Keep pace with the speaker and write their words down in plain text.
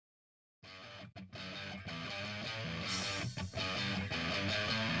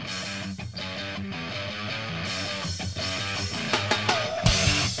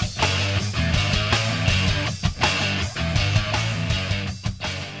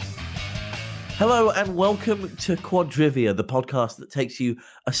Hello and welcome to Quadrivia, the podcast that takes you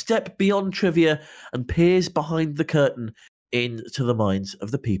a step beyond trivia and peers behind the curtain into the minds of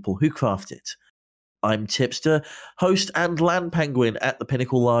the people who craft it. I'm Tipster, host and land penguin at the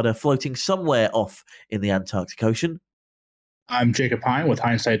Pinnacle Larder, floating somewhere off in the Antarctic Ocean. I'm Jacob Pine with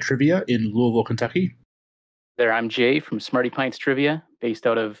Hindsight Trivia in Louisville, Kentucky. There, I'm Jay from Smarty Pints Trivia, based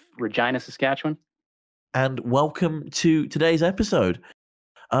out of Regina, Saskatchewan. And welcome to today's episode.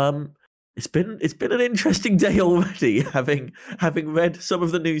 It's been an interesting day already, having read some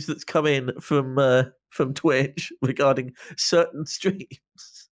of the news that's come in from Twitch regarding certain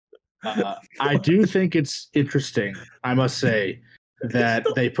streams. I do think it's interesting, I must say, that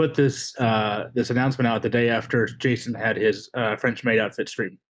they put this announcement out the day after Jason had his French maid outfit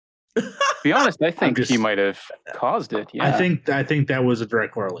stream. To be honest, I think he might have caused it. Yeah, I think that was a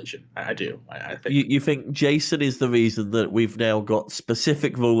direct correlation. I do. I think you think Jason is the reason that we've now got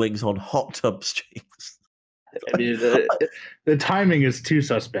specific rulings on hot tub streams. I mean, the timing is too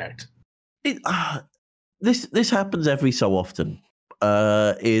suspect. This happens every so often.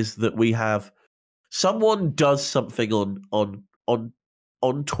 Is that we have someone does something on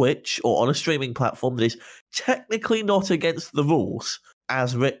Twitch or on a streaming platform that is technically not against the rules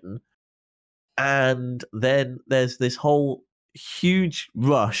as written, and then there's this whole huge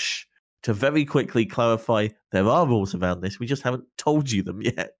rush to very quickly clarify there are rules around this. We just haven't told you them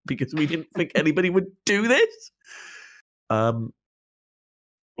yet because we didn't think anybody would do this. I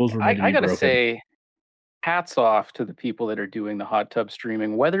gotta say, hats off to the people that are doing the hot tub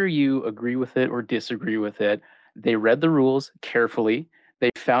streaming. Whether you agree with it or disagree with it, they read the rules carefully. They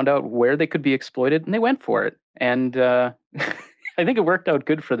found out where they could be exploited, and they went for it. And I think it worked out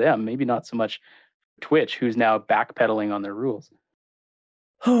good for them. Maybe not so much Twitch, who's now backpedaling on their rules.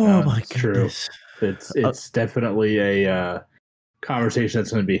 Oh my goodness! True. It's definitely a conversation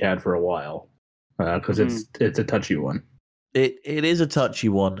that's going to be had for a while because it's a touchy one. It is a touchy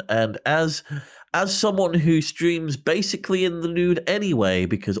one, and as someone who streams basically in the nude anyway,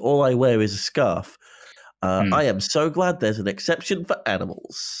 because all I wear is a scarf, I am so glad there's an exception for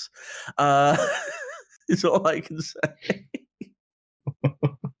animals. Is all I can say.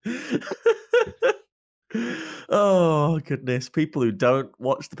 Oh goodness! People who don't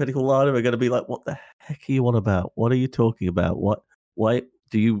watch the Pinnacle Larder are going to be like, "What the heck are you on about? What are you talking about? What? Why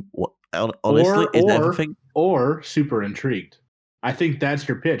do you? What? Honestly, is everything or super intrigued? I think that's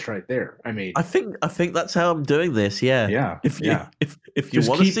your pitch right there. I mean, I think that's how I'm doing this. Yeah, yeah. If you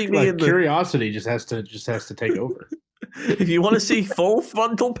want to see me in curiosity, just has to take over. If you want to see full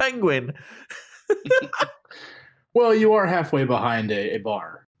frontal penguin, well, you are halfway behind a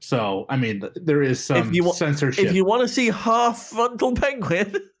bar. So, I mean, there is some censorship. If you want to see half frontal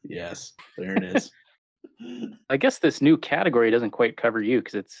penguin. Yes, there it is. I guess this new category doesn't quite cover you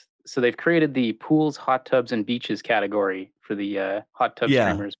because so they've created the pools, hot tubs, and beaches category for the hot tub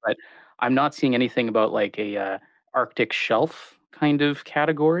streamers, but I'm not seeing anything about like a Arctic shelf kind of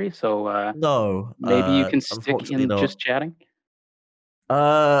category. So no, maybe you can stick in just chatting.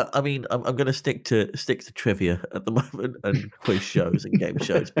 I mean, I'm going to stick to trivia at the moment and quiz shows and game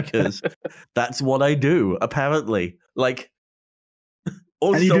shows because that's what I do. Apparently, like,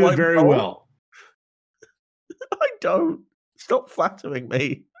 also, and you do it very well. I don't. Stop flattering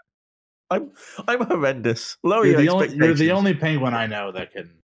me. I'm horrendous. Lower your expectations. You're the only penguin I know that can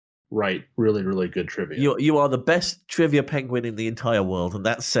write really, really good trivia. You are the best trivia penguin in the entire world, and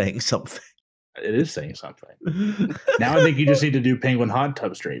that's saying something. It is saying something. Now I think you just need to do penguin hot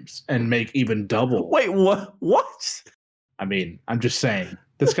tub streams and make even double. Wait, what? What? I mean, I'm just saying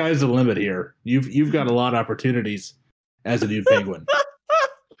the sky's the limit here. You've got a lot of opportunities as a new penguin.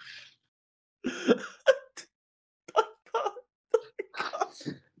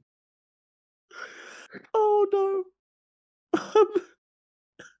 Oh no.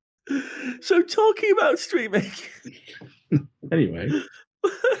 So talking about streaming. Anyway.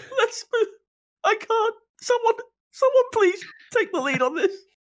 Let's move. I can't. Someone please take the lead on this.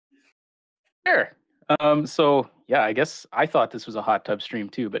 Sure. So yeah, I guess I thought this was a hot tub stream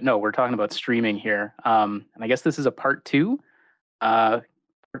too, but no, we're talking about streaming here. And I guess this is a part two, a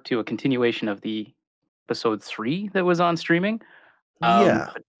continuation of the episode 3 that was on streaming. Yeah.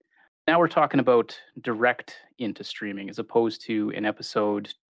 Now we're talking about direct into streaming as opposed to in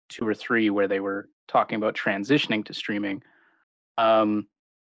episode 2 or 3 where they were talking about transitioning to streaming.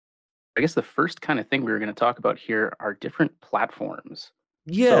 I guess the first kind of thing we were going to talk about here are different platforms.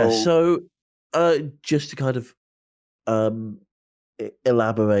 Yeah, so just to kind of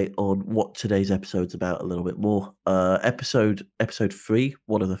elaborate on what today's episode's about a little bit more. Episode 3,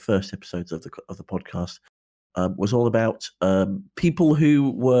 one of the first episodes of the podcast, was all about people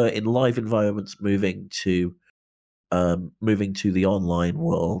who were in live environments moving to the online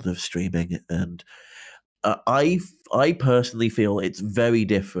world of streaming, and I personally feel it's very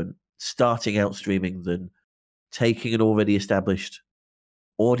different starting out streaming than taking an already established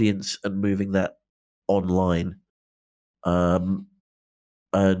audience and moving that online. And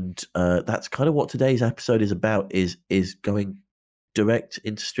that's kind of what today's episode is about, is going direct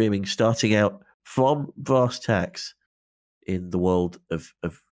into streaming, starting out from brass tacks in the world of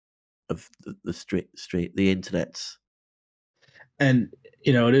the the internets. And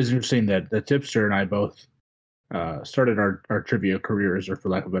it is interesting that the Tipster and I both started our trivia careers, or for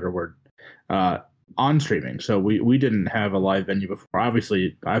lack of a better word, on streaming. So we didn't have a live venue before.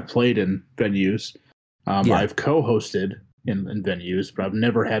 Obviously, I've played in venues. I've co-hosted in venues, but I've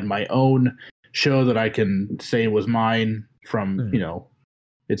never had my own show that I can say was mine from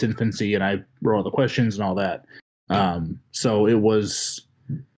its infancy, and I wrote all the questions and all that. So it was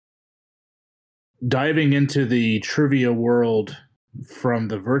diving into the trivia world from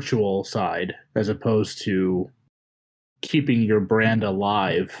the virtual side, as opposed to keeping your brand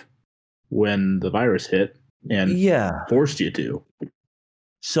alive when the virus hit and forced you to.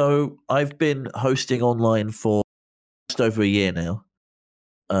 So I've been hosting online for just over a year now.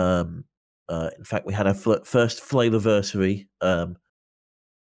 In fact, we had our first Flavorversary.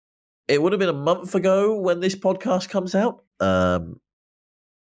 It would have been a month ago when this podcast comes out.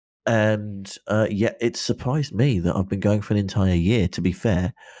 It surprised me that I've been going for an entire year, to be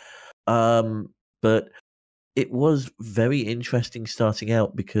fair. But it was very interesting starting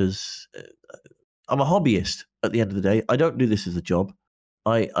out because I'm a hobbyist at the end of the day. I don't do this as a job.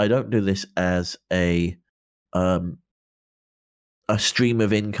 I don't do this as a stream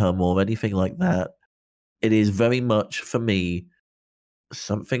of income or anything like that. It is very much, for me,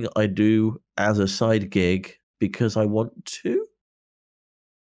 something I do as a side gig because I want to.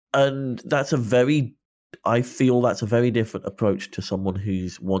 And I feel that's a very different approach to someone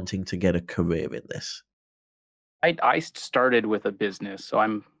who's wanting to get a career in this. I started with a business, so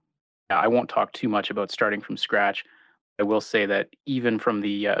I won't talk too much about starting from scratch. I will say that even from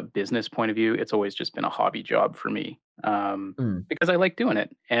the business point of view, it's always just been a hobby job for me, because I like doing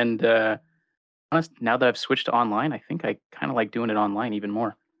it. And now that I've switched to online, I think I kind of like doing it online even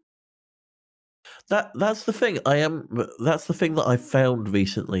more. That's the thing. That's the thing that I found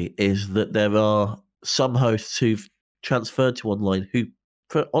recently, is that there are some hosts who've transferred to online who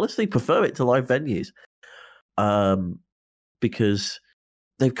honestly prefer it to live venues, because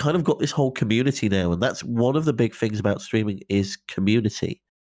they've kind of got this whole community now, and that's one of the big things about streaming is community,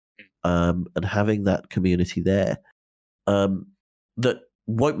 and having that community there, that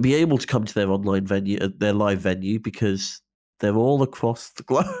won't be able to come to their online venue, their live venue, because they're all across the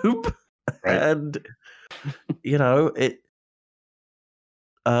globe. Right. And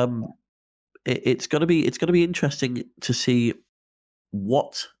it's gonna be interesting to see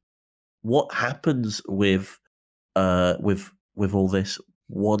what happens with all this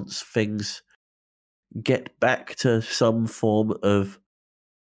once things get back to some form of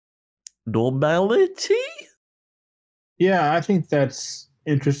normality. Yeah, I think that's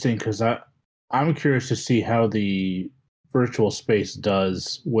interesting because I'm curious to see how the virtual space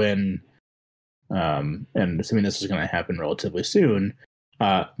does when, and assuming this is going to happen relatively soon,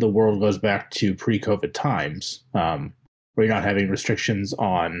 the world goes back to pre-COVID times, where you're not having restrictions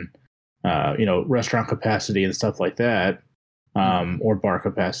on, restaurant capacity and stuff like that, or bar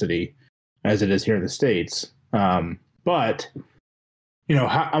capacity, as it is here in the States. But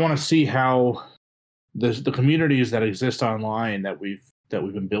I want to see how the communities that exist online that we've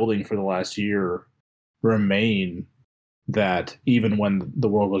been building for the last year remain, that even when the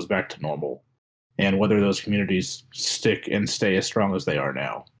world goes back to normal, and whether those communities stick and stay as strong as they are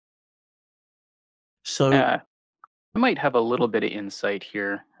now. So I might have a little bit of insight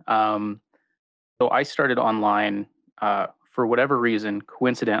here. So I started online for whatever reason,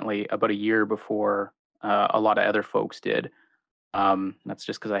 coincidentally, about a year before a lot of other folks did. That's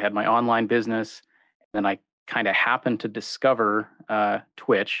just because I had my online business, and then I kind of happened to discover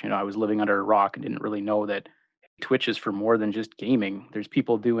Twitch. I was living under a rock and didn't really know that Twitch is for more than just gaming. There's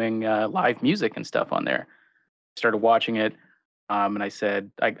people doing live music and stuff on there. Started watching it, and I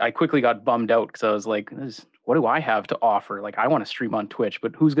said, I quickly got bummed out because I was like, what do I have to offer? Like, I want to stream on Twitch,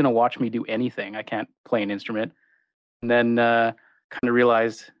 but who's going to watch me do anything? I can't play an instrument. And then kind of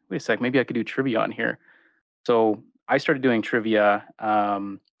realized, wait a sec, maybe I could do trivia on here. So I started doing trivia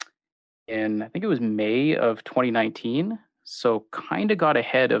in, I think it was May of 2019. So kind of got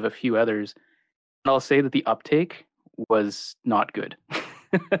ahead of a few others. And I'll say that the uptake was not good.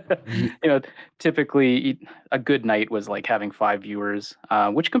 Ye- You know, typically a good night was like having 5 viewers,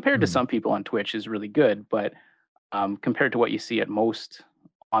 which compared to Hmm. some people on Twitch is really good, but compared to what you see at most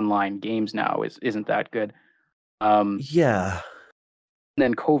online games now isn't that good. Um, Yeah.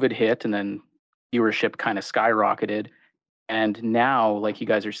 then COVID hit, and then viewership kind of skyrocketed. And now, like you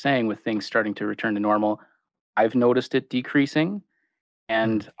guys are saying, with things starting to return to normal, I've noticed it decreasing. Hmm.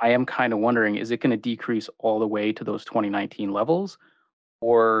 And I am kind of wondering, is it going to decrease all the way to those 2019 levels?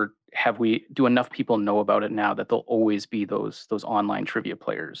 Or do enough people know about it now that there'll always be those online trivia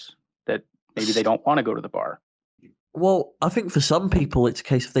players that maybe they don't want to go to the bar? Well, I think for some people, it's a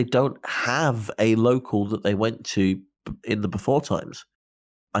case of they don't have a local that they went to in the before times.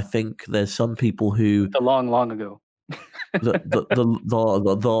 I think there's some people who The long, long ago.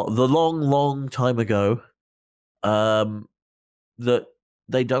 the long time ago, um, that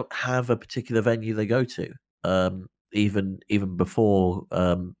they don't have a particular venue they go to, even before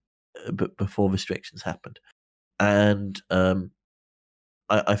before restrictions happened, and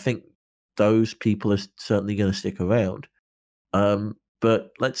I think those people are certainly going to stick around.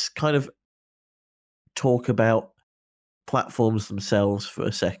 But let's kind of talk about platforms themselves for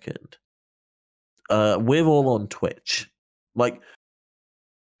a second. We're all on Twitch. Like,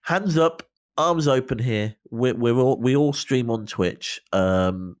 hands up, arms open here. We all stream on Twitch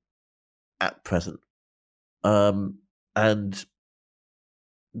at present. And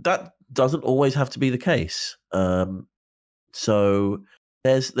that doesn't always have to be the case. So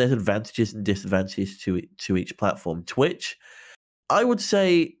there's advantages and disadvantages to each platform. Twitch, I would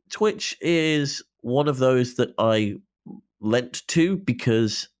say Twitch is one of those that I lent to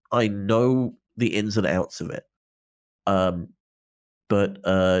because I know the ins and outs of it. But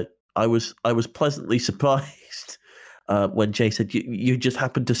I was pleasantly surprised when Jay said you just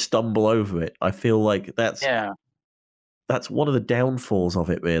happened to stumble over it. I feel like Yeah. that's one of the downfalls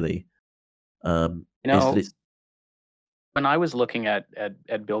of it, really. You Is that know, it's when I was looking at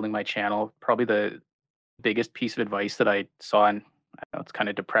building my channel, probably the biggest piece of advice that I saw, and I know it's kind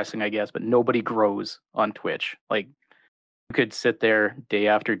of depressing, I guess, but nobody grows on Twitch. Like, you could sit there day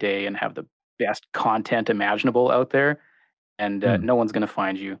after day and have the best content imaginable out there, and Hmm. no one's going to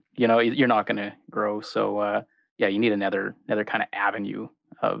find you. You know, you're not going to grow. So yeah, you need another kind of avenue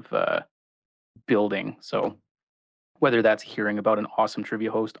of building. So whether that's hearing about an awesome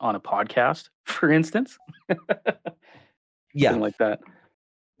trivia host on a podcast, for instance, Yeah. something like that.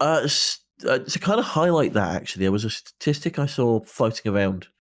 To kind of highlight that, actually, there was a statistic I saw floating around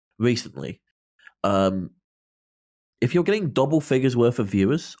recently. If you're getting double figures worth of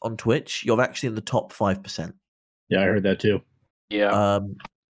viewers on Twitch, you're actually in the top 5%. Yeah, I heard that too. Yeah.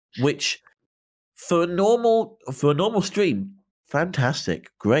 Which for a normal stream,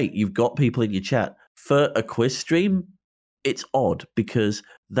 fantastic, great. You've got people in your chat. For a quiz stream, it's odd because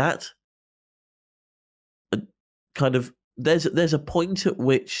that kind of there's a point at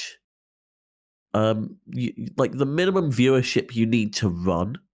which like the minimum viewership you need to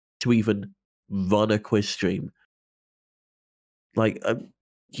run to even run a quiz stream, like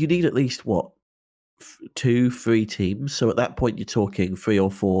you need at least what 2-3 teams. So at that point you're talking 3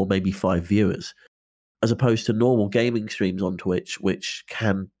 or 4, maybe 5 viewers, as opposed to normal gaming streams on Twitch, which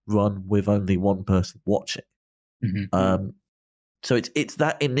can run with only one person watching. Mm-hmm. So it's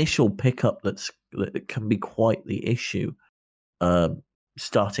that initial pickup that can be quite the issue,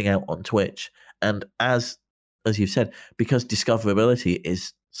 starting out on Twitch. And as you said, because discoverability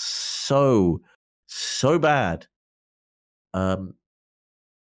is so bad,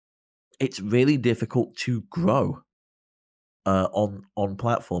 it's really difficult to grow on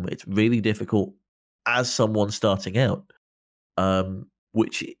platform. It's really difficult as someone starting out,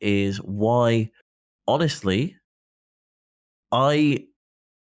 which is why, honestly,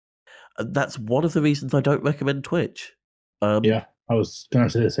 that's one of the reasons I don't recommend Twitch. Yeah, I was gonna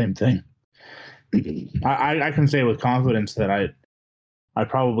say the same thing. I can say with confidence that I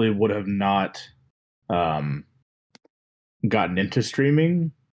probably would have not gotten into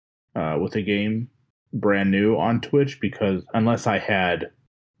streaming with a game brand new on Twitch, because unless I had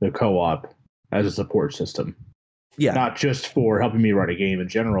the co-op as a support system, Yeah, not just for helping me run a game in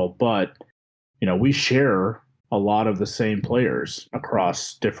general, but we share a lot of the same players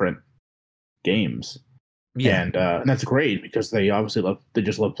across different games. yeah, And that's great because they obviously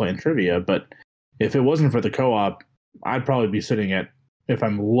just love playing trivia. But if it wasn't for the co-op, I'd probably be sitting at, if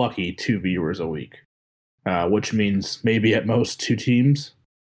I'm lucky, 2 viewers a week, which means maybe at most 2 teams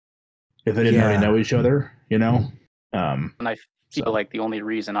if they didn't already know each other. And I feel like the only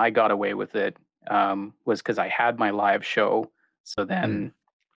reason I got away with it was because I had my live show. So then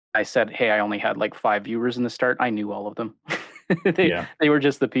I said, hey, I only had like 5 viewers in the start. I knew all of them. They were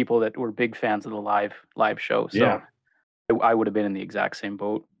just the people that were big fans of the live show. So Yeah. I would have been in the exact same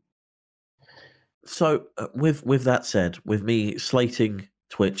boat. So with that said, with me slating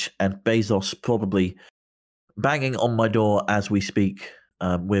Twitch and Bezos probably banging on my door as we speak,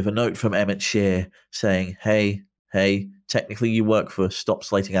 with a note from Emmett Shear saying, "Hey, technically you work for us. Stop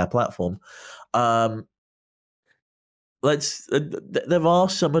slating our platform." There are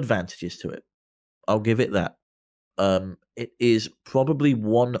some advantages to it. I'll give it that. It is probably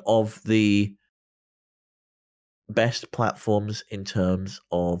one of the best platforms in terms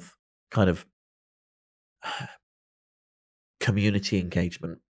of kind of community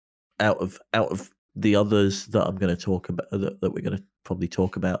engagement out of the others that I'm going to talk about, that we're going to probably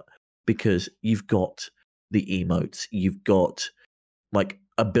talk about, because you've got the emotes, you've got like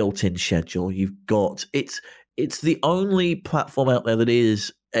a built-in schedule, you've got it's the only platform out there that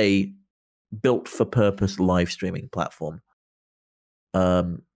is a built for purpose live streaming platform.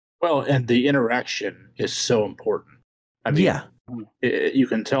 Well, and the interaction is so important. I mean, yeah, you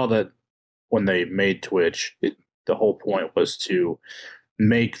can tell that when they made Twitch, the whole point was to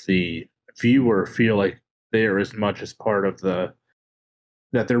make the viewer feel like they are as much as part of that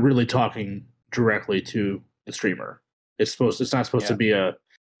they're really talking directly to the streamer. It's not supposed to be a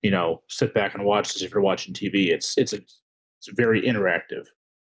sit back and watch as if you're watching TV. It's very interactive.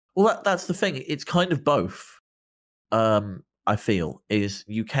 well that's the thing. It's kind of both. I feel is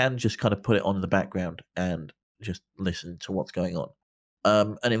you can just kind of put it on in the background and just listen to what's going on.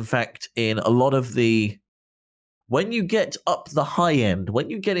 And in fact, in a lot of when you get up the high end, when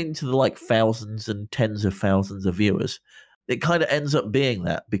you get into the like thousands and tens of thousands of viewers, it kind of ends up being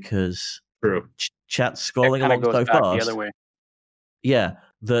that, because True. chat's scrolling along goes so back fast. the other way. Yeah,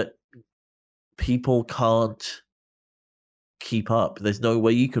 that people can't keep up. There's no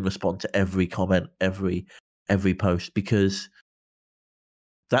way you can respond to every comment, every post, because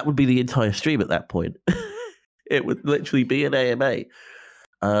that would be the entire stream at that point. It would literally be an AMA,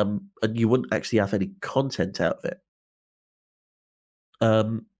 and you wouldn't actually have any content out of it.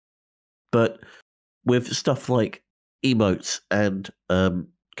 But with stuff like emotes and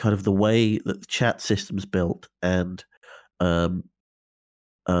kind of the way that the chat system's built, and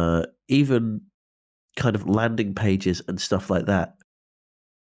even kind of landing pages and stuff like that,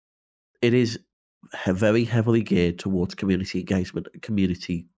 it is very heavily geared towards community engagement,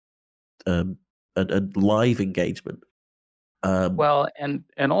 and live engagement. Well, and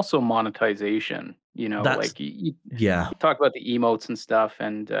also monetization. That's like you yeah. talk about the emotes and stuff,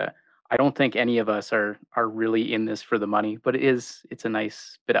 and I don't think any of us are really in this for the money, but it's a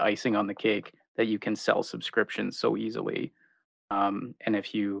nice bit of icing on the cake that you can sell subscriptions so easily. And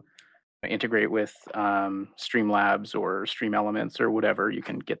if you integrate with Streamlabs or Stream Elements or whatever, you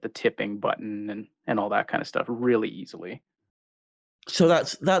can get the tipping button and all that kind of stuff really easily. So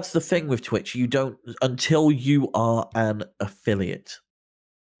that's the thing with Twitch. You don't, until you are an affiliate,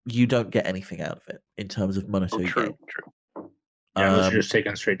 you don't get anything out of it in terms of monetary gain. True. Yeah, unless you're just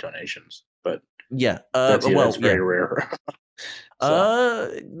taking straight donations. But yeah, that's very rare.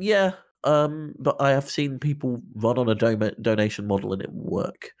 Yeah. But I have seen people run on a donation model and it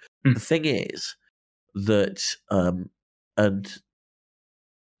work. The thing is that and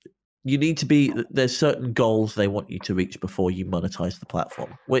you need to be, there's certain goals they want you to reach before you monetize the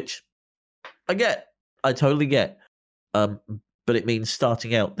platform, which I totally get. But it means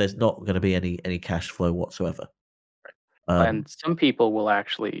starting out, there's not going to be any cash flow whatsoever. And some people will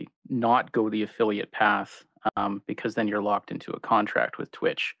actually not go the affiliate path, because then you're locked into a contract with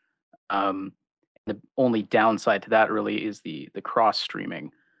Twitch. The only downside to that really is the cross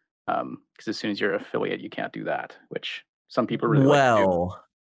streaming, because as soon as you're an affiliate, you can't do that, which some people really like to do.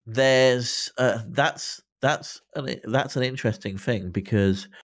 There's that's an interesting thing, because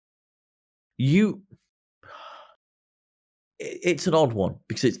it's an odd one,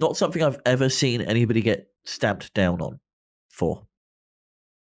 because it's not something I've ever seen anybody get stamped down on for.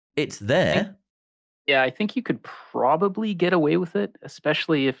 It's there. I think you could probably get away with it,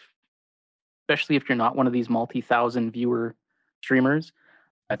 especially if you're not one of these multi-thousand viewer streamers.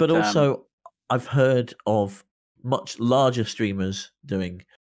 But also, I've heard of much larger streamers doing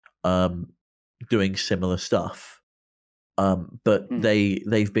similar stuff, but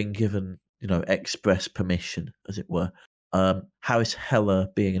they've been given express permission, as it were. Harris Heller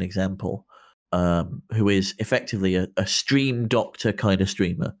being an example, who is effectively a stream doctor kind of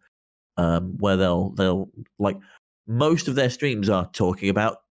streamer, where they'll like, most of their streams are talking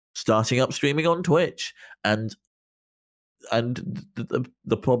about starting up streaming on Twitch and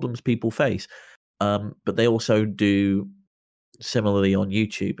the problems people face, but they also do similarly on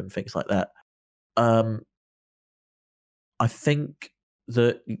YouTube and things like that. I think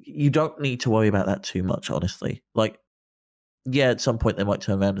that you don't need to worry about that too much, honestly. Like, yeah, at some point they might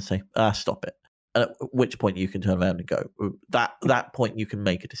turn around and say, stop it. And at which point you can turn around and go. That point you can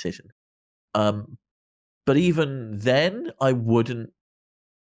make a decision. But even then, I wouldn't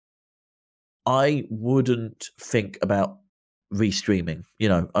think about restreaming. You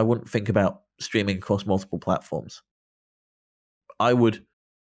know, I wouldn't think about streaming across multiple platforms. I would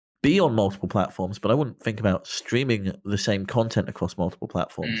be on multiple platforms, but I wouldn't think about streaming the same content across multiple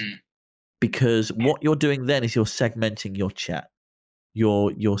platforms. Because what you're doing then is you're segmenting your chat.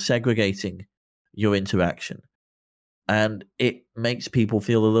 You're segregating your interaction. And it makes people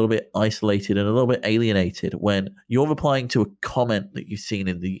feel a little bit isolated and a little bit alienated when you're replying to a comment that you've seen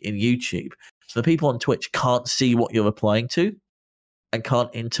in YouTube. So the people on Twitch can't see what you're replying to and can't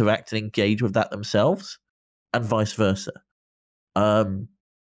interact and engage with that themselves, and vice versa.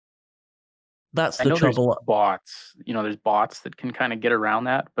 That's the trouble. There's bots. There's bots that can kind of get around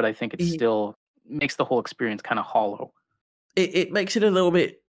that, but I think it still makes the whole experience kind of hollow. It makes it a little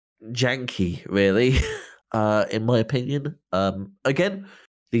bit janky, really. In my opinion. Again,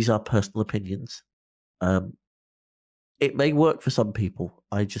 these are personal opinions. It may work for some people.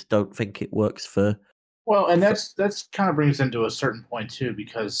 I just don't think it works for. Well, and that's kind of brings into a certain point too,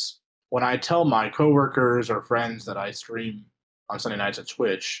 because when I tell my coworkers or friends that I stream on Sunday nights at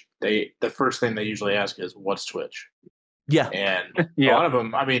Twitch, the first thing they usually ask is, "What's Twitch?" Yeah, and a lot of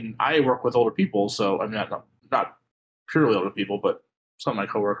them. I mean, I work with older people, so I'm not purely older people, but some of my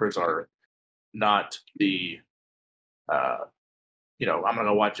coworkers are not the, I'm going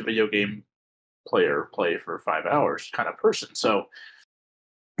to watch a video game player play for 5 hours kind of person. So,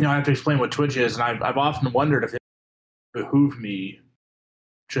 I have to explain what Twitch is, and I've often wondered if it behooved me,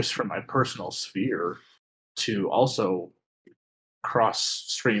 just from my personal sphere, to also cross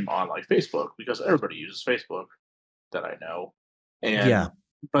stream on like Facebook, because everybody uses Facebook that I know. And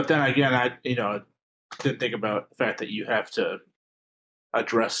but then again, I didn't think about the fact that you have to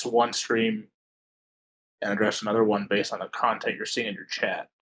address one stream and address another one based on the content you're seeing in your chat,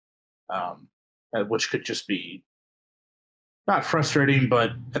 which could just be not frustrating,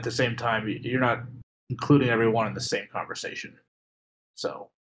 but at the same time, you're not including everyone in the same conversation.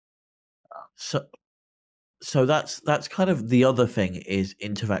 So that's kind of the other thing, is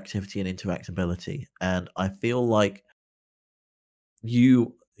interactivity and interactability, and I feel like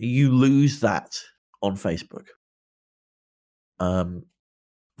you lose that on Facebook.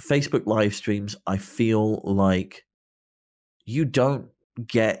 Facebook live streams, I feel like you don't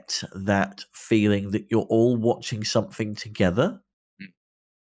get that feeling that you're all watching something together.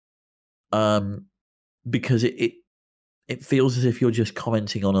 Because it feels as if you're just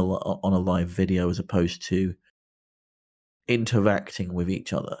commenting on a live video as opposed to interacting with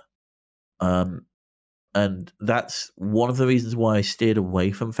each other. And that's one of the reasons why I steered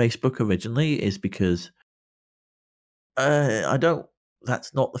away from Facebook originally, is because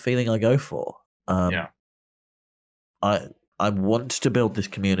that's not the feeling I go for. I want to build this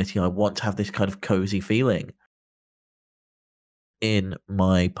community. I want to have this kind of cozy feeling in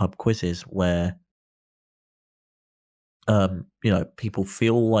my pub quizzes where people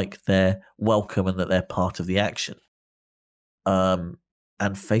feel like they're welcome and that they're part of the action. And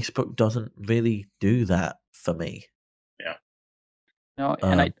Facebook doesn't really do that for me. Yeah. No,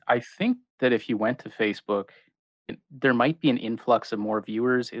 and I think that if you went to Facebook, there might be an influx of more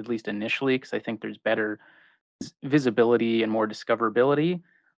viewers, at least initially, because I think there's better visibility and more discoverability.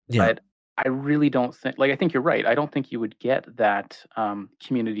 Yeah. But I really don't think, I think you're right. I don't think you would get that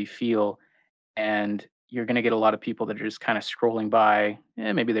community feel, and you're going to get a lot of people that are just kind of scrolling by.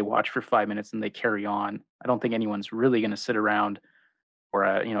 Maybe they watch for 5 minutes and they carry on. I don't think anyone's really going to sit around for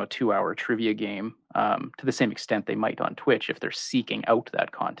a 2-hour trivia game to the same extent they might on Twitch if they're seeking out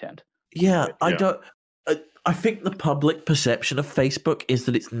that content. Yeah, I don't. I think the public perception of Facebook is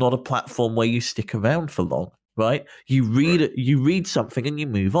that it's not a platform where you stick around for long, right? You read something and you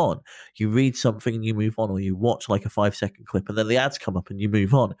move on. You read something and you move on, or you watch like a 5-second clip and then the ads come up and you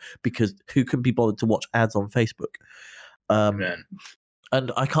move on, because who can be bothered to watch ads on Facebook?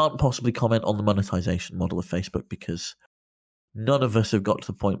 And I can't possibly comment on the monetization model of Facebook because none of us have got to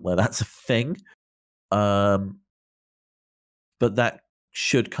the point where that's a thing. But that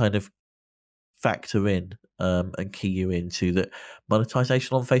should kind of factor in and key you into that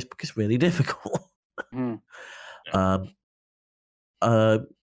monetization on Facebook is really difficult.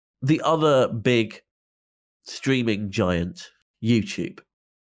 The other big streaming giant, YouTube,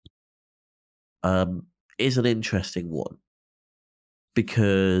 is an interesting one,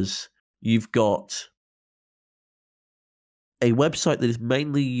 because you've got a website that is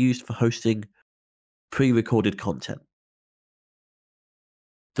mainly used for hosting pre-recorded content.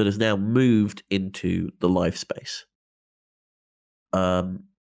 that has now moved into the live space.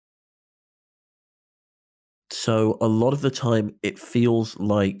 So a lot of the time it feels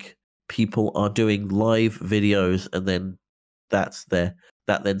like people are doing live videos and then that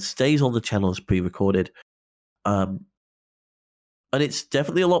then stays on the channel as pre-recorded. And it's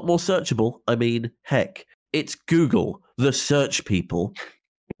definitely a lot more searchable. I mean, heck, it's Google, the search people.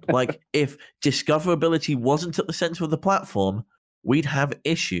 Like, if discoverability wasn't at the center of the platform, we'd have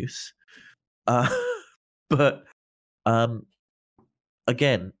issues. But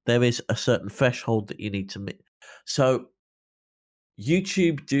again, there is a certain threshold that you need to meet. So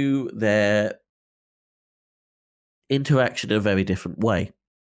YouTube do their interaction in a very different way.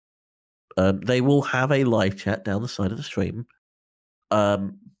 They will have a live chat down the side of the stream.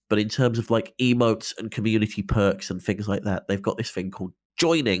 But in terms of like emotes and community perks and things like that, they've got this thing called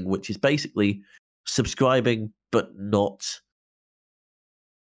joining, which is basically subscribing, but not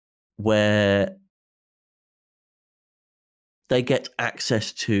where they get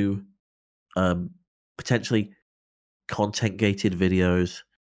access to potentially content gated videos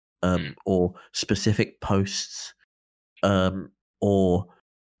or specific posts or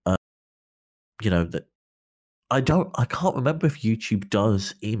that I can't remember if YouTube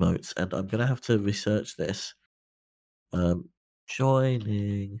does emotes, and I'm gonna have to research this.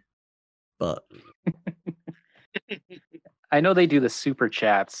 Joining button. I know they do the super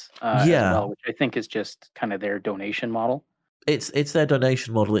chats as Yeah. well, which I think is just kind of their donation model. It's their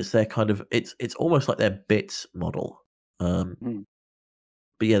donation model. It's their kind of it's almost like their bits model. Mm.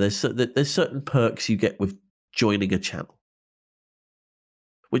 But yeah, there's certain perks you get with joining a channel,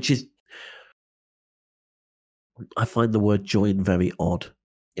 which is I find the word join very odd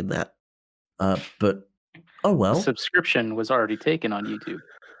in that. But oh The well. subscription was already taken on YouTube.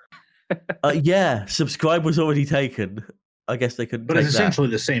 Yeah, subscribe was already taken. I guess they couldn't But take it's essentially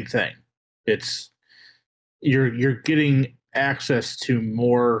the same thing. It's you're getting access to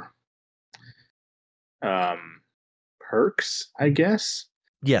more perks, I guess.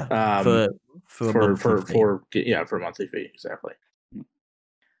 Yeah, for a monthly fee. For a monthly fee, exactly.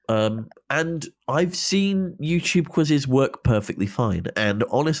 And I've seen YouTube quizzes work perfectly fine. And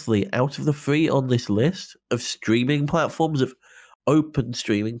honestly, out of the 3 on this list of streaming platforms, of open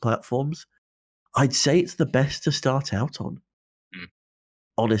streaming platforms, I'd say it's the best to start out on.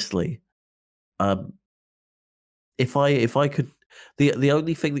 Honestly. If I could, the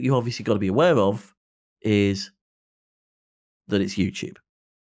only thing that you obviously got to be aware of is that it's YouTube.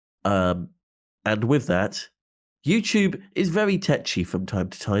 And with that, YouTube is very tetchy from time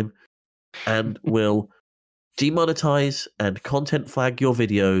to time and will demonetize and content flag your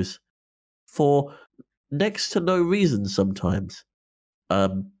videos for next to no reason sometimes.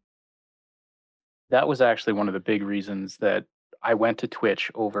 That was actually one of the big reasons that I went to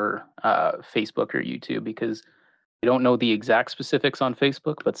Twitch over Facebook or YouTube, because I don't know the exact specifics on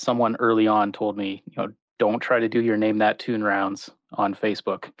Facebook, but someone early on told me, don't try to do your Name That Tune rounds on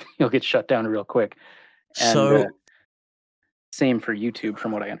Facebook. You'll get shut down real quick. And So same for YouTube,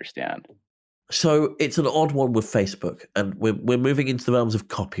 from what I understand. So it's an odd one with Facebook, and we're moving into the realms of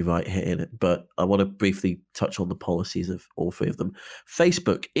copyright here in it, but I want to briefly touch on the policies of all 3 of them.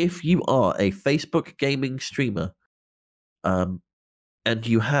 Facebook, if you are a Facebook gaming streamer, and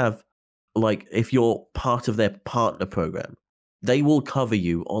you have, like, if you're part of their partner program, they will cover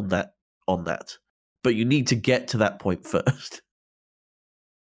you on that, but you need to get to that point first.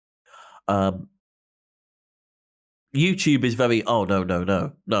 YouTube is very, oh,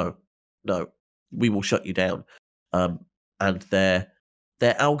 no, we will shut you down. And their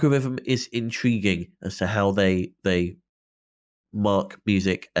algorithm is intriguing as to how they mark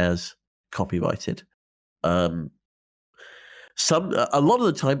music as copyrighted. A lot of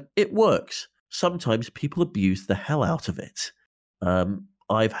the time it works. Sometimes people abuse the hell out of it.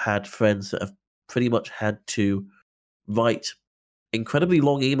 I've had friends that have pretty much had to write incredibly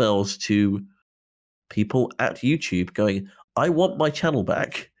long emails to people at YouTube going, I want my channel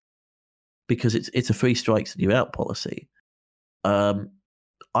back, because it's a 3 strikes and you're out policy. I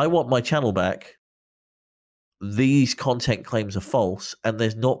want my channel back. These content claims are false, and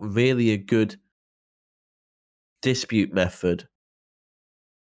there's not really a good dispute method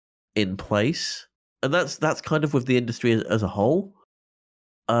in place. And that's kind of with the industry as a whole.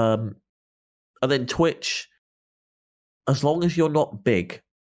 And then Twitch, as long as you're not big,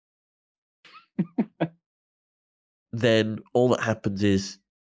 then all that happens is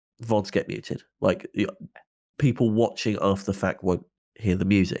VODs get muted. Like, people watching after the fact won't hear the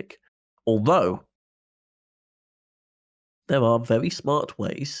music. Although there are very smart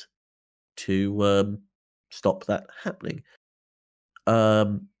ways to stop that happening.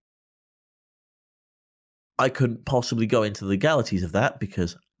 I couldn't possibly go into the legalities of that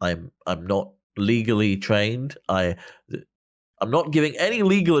because I'm not legally trained. I'm not giving any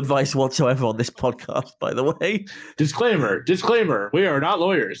legal advice whatsoever on this podcast, by the way. Disclaimer. We are not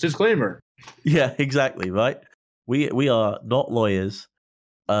lawyers. Disclaimer. Yeah, exactly, right? We are not lawyers.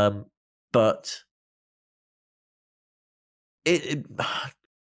 But it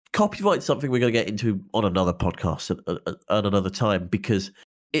copyright's something we're going to get into on another podcast at another time, because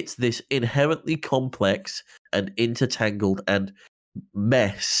it's this inherently complex and intertangled and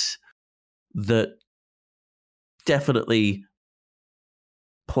mess that definitely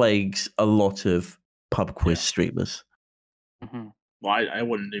plagues a lot of pub quiz streamers. Mm-hmm. Well, I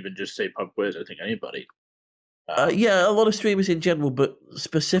wouldn't even just say pub quiz. I think anybody. Yeah, a lot of streamers in general, but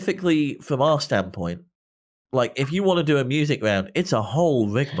specifically from our standpoint, like if you want to do a music round, it's a whole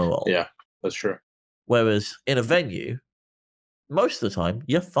rigmarole. Yeah, that's true. Whereas in a venue, most of the time,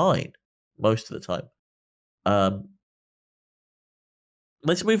 you're fine. Most of the time.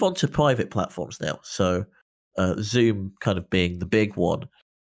 Let's move on to private platforms now. So, Zoom kind of being the big one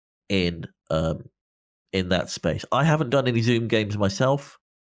in that space. I haven't done any Zoom games myself.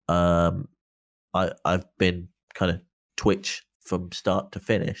 I've been kind of Twitch from start to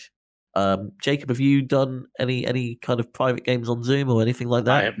finish. Jacob, have you done any kind of private games on Zoom or anything like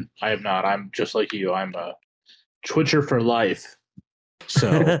that? I have not. I'm just like you. I'm a Twitcher for life.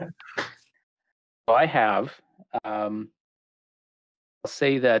 So I have. I'll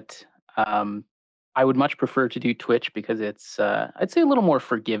say that I would much prefer to do Twitch because it's, I'd say, a little more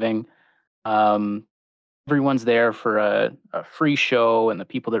forgiving. Everyone's there for a free show, and the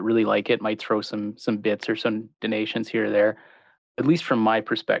people that really like it might throw some bits or some donations here or there. At least from my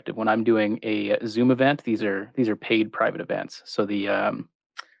perspective, when I'm doing a Zoom event, these are paid private events, so the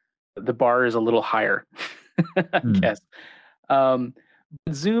bar is a little higher, I guess.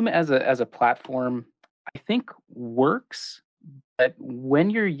 Zoom as a platform, I think works, but when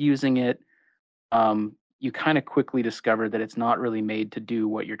you're using it, you kind of quickly discover that it's not really made to do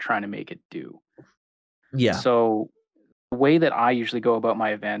what you're trying to make it do. Yeah. So the way that I usually go about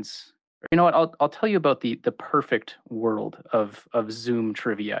my events, you know what, I'll tell you about the perfect world of Zoom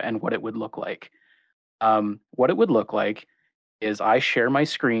trivia and what it would look like. What it would look like is I share my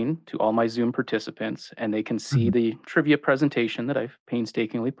screen to all my Zoom participants, and they can see the trivia presentation that I've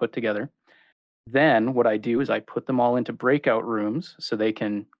painstakingly put together. Then what I do is I put them all into breakout rooms so they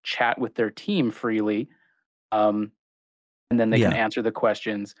can chat with their team freely, and then they can answer the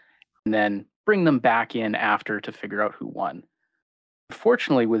questions, and then bring them back in after to figure out who won.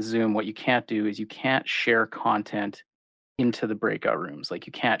 Unfortunately, with Zoom, what you can't do is you can't share content into the breakout rooms. Like,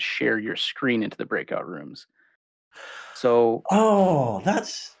 you can't share your screen into the breakout rooms. So, that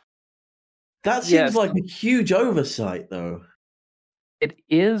seems like a huge oversight, though. It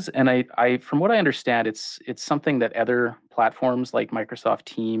is, and I from what I understand, it's something that other platforms like Microsoft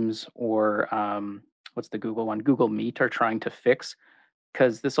Teams or what's the Google one, Google Meet, are trying to fix,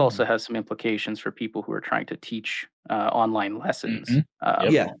 because this also has some implications for people who are trying to teach online lessons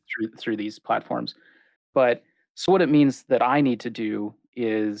through these platforms. But so what it means that I need to do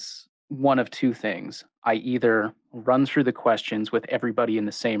is one of two things. I either run through the questions with everybody in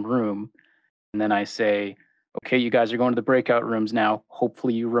the same room, and then I say, okay, you guys are going to the breakout rooms now.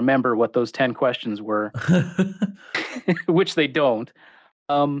 Hopefully you remember what those 10 questions were, which they don't.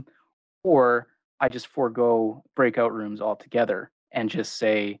 Or I just forego breakout rooms altogether and just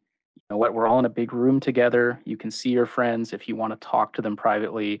say, you know what, we're all in a big room together. You can see your friends. If you want to talk to them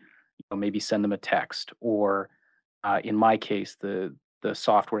privately, maybe send them a text. Or in my case, the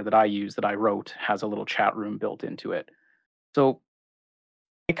software that I use, that I wrote, has a little chat room built into it. So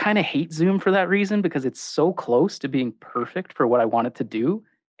I kind of hate Zoom for that reason, because it's so close to being perfect for what I want it to do.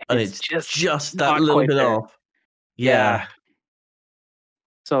 And it's just that little bit off. Yeah.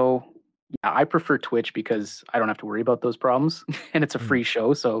 So yeah, I prefer Twitch because I don't have to worry about those problems, and it's a free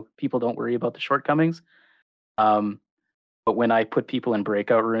show, so people don't worry about the shortcomings. But when I put people in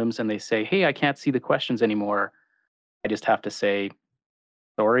breakout rooms and they say, hey, I can't see the questions anymore, I just have to say,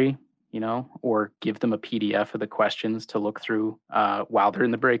 sorry, or give them a PDF of the questions to look through while they're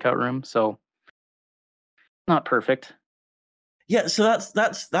in the breakout room. So not perfect. Yeah, so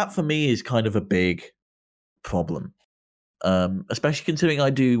that for me is kind of a big problem, especially considering I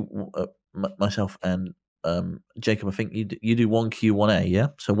do myself and Jacob. I think you do 1Q 1A, yeah.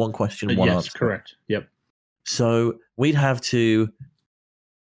 So one question, one answer. Yes, correct. Yep. So we'd have to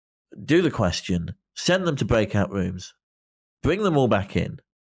do the question, send them to breakout rooms, bring them all back in,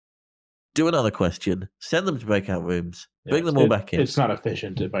 do another question, send them to breakout rooms, bring them all back in. It's not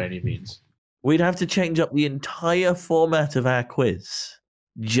efficient by any means. We'd have to change up the entire format of our quiz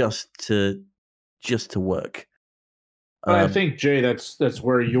just to work. But I think, Jay, that's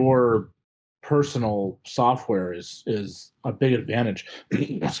where your personal software is a big advantage.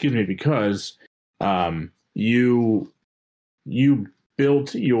 Excuse me, because you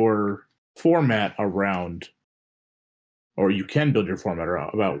built your format around, or you can build your format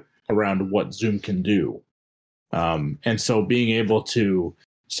around what Zoom can do. And so being able to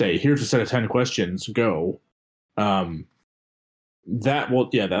say, here's a set of 10 questions, go. That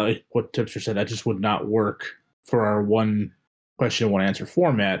what Tipster said, that just would not work for our one question, one answer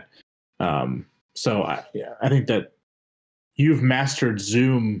format. So I think that you've mastered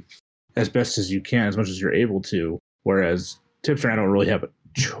Zoom as best as you can, as much as you're able to, whereas Tipster and I don't really have a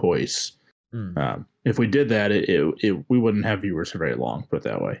choice. If we did that, we wouldn't have viewers for very long, put it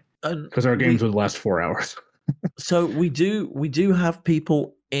that way, because our games would last 4 hours. So we do have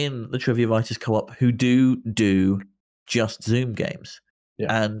people in the Trivia Writers Co-op who do just Zoom games,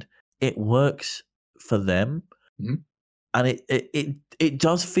 and it works for them. And it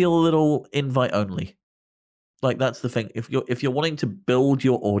does feel a little invite only. Like, that's the thing. If you're wanting to build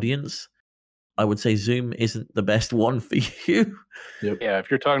your audience, I would say Zoom isn't the best one for you. Yeah, if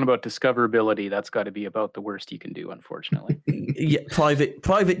you're talking about discoverability, that's got to be about the worst you can do, unfortunately. Yeah,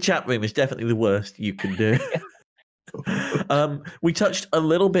 private chat room is definitely the worst you can do. We touched a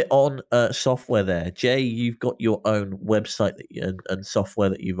little bit on software there. Jay, you've got your own website and software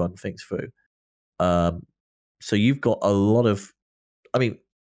that you run things through. So you've got a lot of,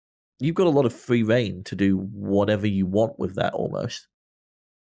 you've got a lot of free reign to do whatever you want with that almost.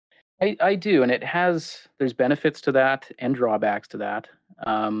 I do, and there's benefits to that and drawbacks to that.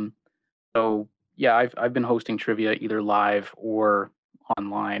 So yeah, I've been hosting trivia either live or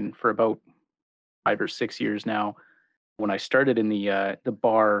online for about 5 or 6 years now. When I started in the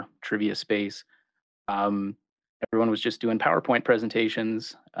bar trivia space, everyone was just doing PowerPoint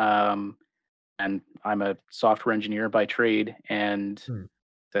presentations. And I'm a software engineer by trade, and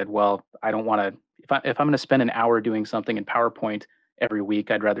said, well, I don't want to. If I'm going to spend an hour doing something in PowerPoint every week,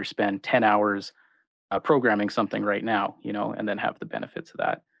 I'd rather spend 10 hours programming something right now, and then have the benefits of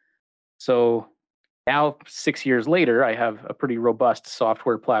that. So now, 6 years later, I have a pretty robust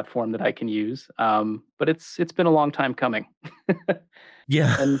software platform that I can use. But it's been a long time coming.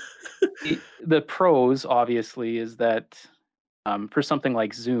 Yeah. And the pros, obviously, is that for something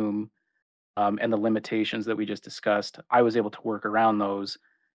like Zoom, and the limitations that we just discussed, I was able to work around those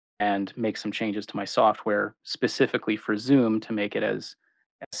and make some changes to my software specifically for Zoom to make it as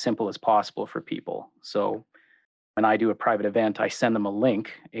simple as possible for people. So when I do a private event, I send them a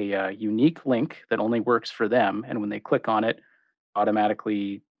link, a unique link that only works for them. And when they click on it,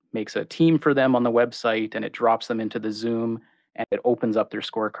 automatically makes a team for them on the website, and it drops them into the Zoom, and it opens up their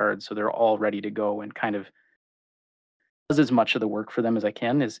scorecards so they're all ready to go, and kind of does as much of the work for them as I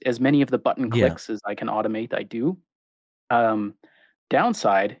can. As many of the button clicks as I can automate, I do.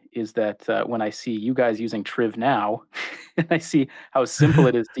 Downside is that when I see you guys using Triv now, and I see how simple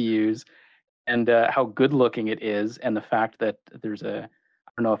it is to use, and how good looking it is, and the fact that there's I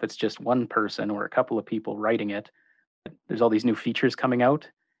don't know if it's just one person or a couple of people writing it, but there's all these new features coming out,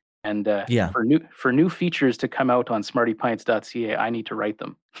 and for new features to come out on smartypints.ca, I need to write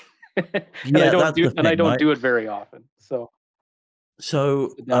them. And I don't do it very often. So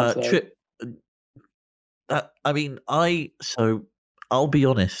Trip. I'll be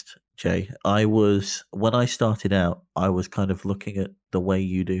honest, Jay. When I started out, I was kind of looking at the way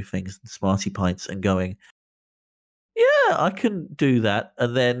you do things in Smarty Pints and going, yeah, I can do that.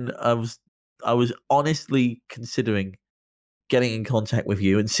 And then I was honestly considering getting in contact with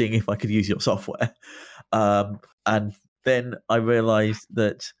you and seeing if I could use your software. And then I realized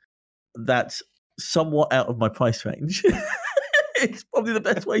that that's somewhat out of my price range. It's probably the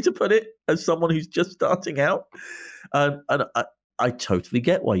best way to put it, as someone who's just starting out. And I totally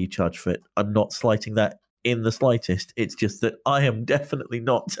get why you charge for it. I'm not slighting that in the slightest. It's just that I am definitely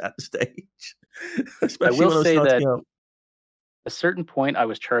not at the stage. Especially I will say that out. At a certain point, I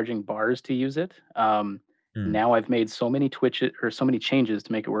was charging bars to use it. Now I've made so many changes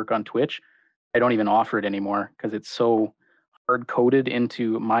to make it work on Twitch. I don't even offer it anymore because it's so hard coded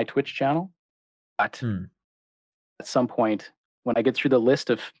into my Twitch channel. But at some point, when I get through the list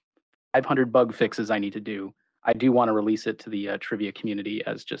of 500 bug fixes I need to do, I do want to release it to the trivia community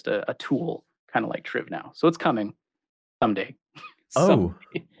as just a tool, kind of like Triv now. So it's coming someday. Well,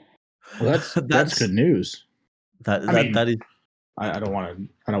 that's good news. That is. I don't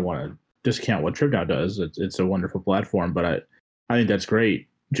want to discount what Triv now does. It's a wonderful platform, but I think that's great,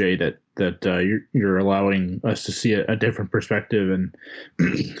 Jay, that that you're allowing us to see a different perspective and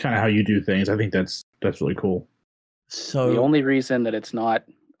kind of how you do things. I think that's really cool. So the only reason that it's not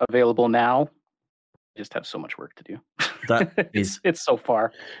available now, I just have so much work to do. That is it's so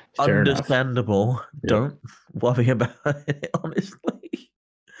far. Fair enough. understandable. Yep. Don't worry about it, honestly.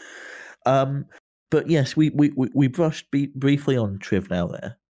 But yes, we brushed briefly on Triv Now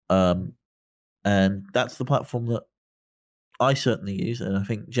there, and that's the platform that I certainly use, and I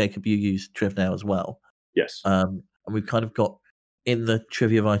think Jacob, you use Triv Now as well. Yes. And we've kind of got in the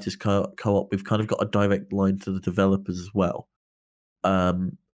Trivia Writers co-op, we've kind of got a direct line to the developers as well.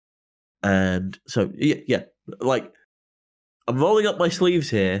 And so yeah, like I'm rolling up my sleeves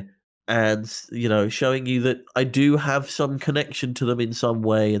here and showing you that I do have some connection to them in some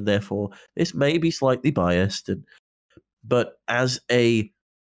way, and therefore this may be slightly biased. But as a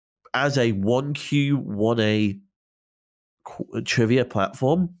 1Q 1A trivia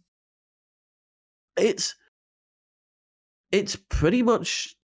platform, it's pretty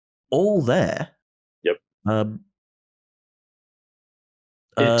much all there. Yep.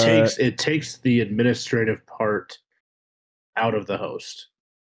 It takes the administrative part out of the host.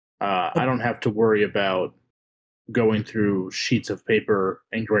 I don't have to worry about going through sheets of paper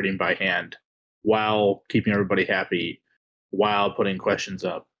and grading by hand while keeping everybody happy, while putting questions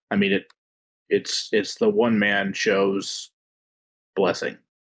up. I mean, it's the one man show's blessing.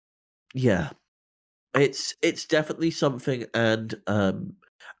 Yeah, it's definitely something, and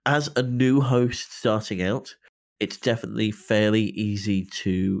as a new host starting out, it's definitely fairly easy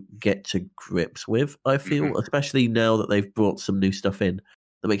to get to grips with, I feel, especially now that they've brought some new stuff in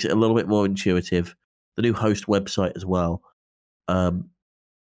that makes it a little bit more intuitive. The new host website as well. And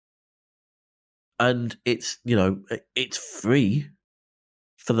it's, it's free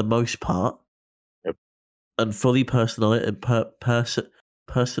for the most part. Yep. And fully personalizable.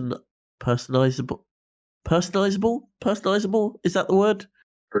 Personalizable? Is that the word?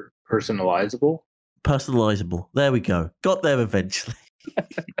 Personalizable? Personalizable. There we go. Got there eventually.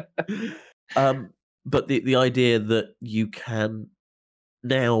 But the idea that you can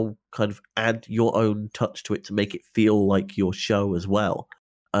now kind of add your own touch to it to make it feel like your show as well.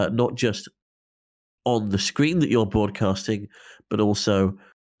 Not just on the screen that you're broadcasting, but also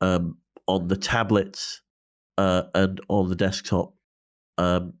on the tablets and on the desktop.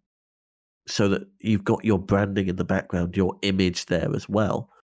 So that you've got your branding in the background, your image there as well.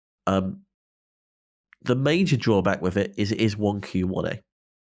 The major drawback with it is 1Q1A.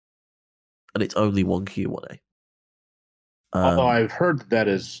 And it's only 1Q1A. Although I've heard that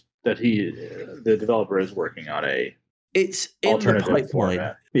the developer is working on it's in alternative the pipeline.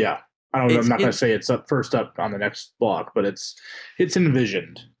 Format. Yeah. I'm not going to say it's first up on the next block, but it's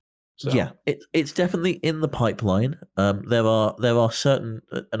envisioned. So. Yeah, it's definitely in the pipeline. There are certain,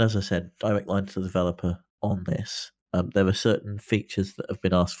 and as I said, direct line to the developer on this. There are certain features that have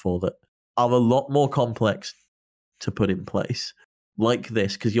been asked for that are a lot more complex to put in place, like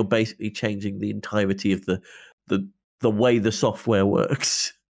this, because you're basically changing the entirety of the way the software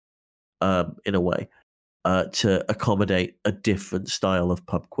works, in a way, to accommodate a different style of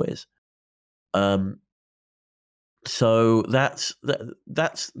pub quiz. So that's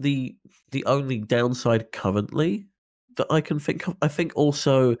the only downside currently that I can think of. I think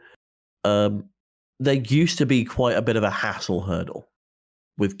also there used to be quite a bit of a hassle hurdle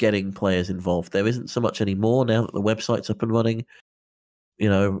with getting players involved. There isn't so much anymore now that the website's up and running.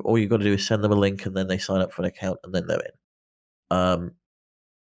 All you've got to do is send them a link and then they sign up for an account and then they're in.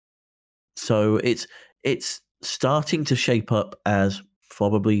 So it's starting to shape up as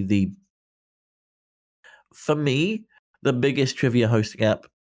probably for me, the biggest trivia hosting app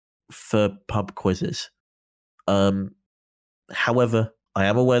for pub quizzes. However, I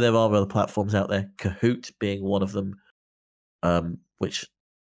am aware there are other platforms out there, Kahoot being one of them, which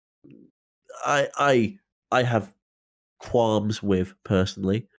I have qualms with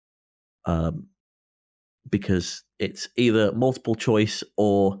personally, because it's either multiple choice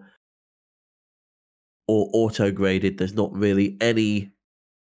or auto graded. There's not really any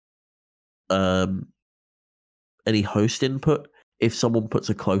host input if someone puts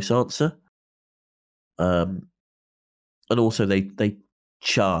a close answer. And also they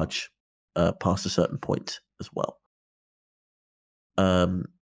charge past a certain point as well. And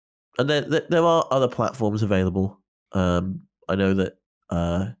there are other platforms available. I know that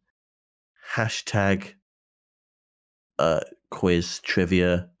hashtag quiz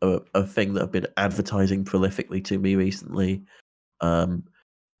trivia are a thing that have been advertising prolifically to me recently.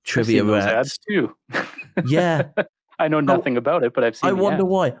 Trivia those rats ads too. Yeah. I know nothing about it, but I've seen. I wonder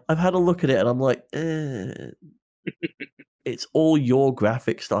why. I've had a look at it and I'm like, it's all your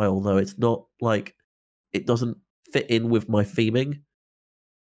graphic style though. It's not like it doesn't fit in with my theming.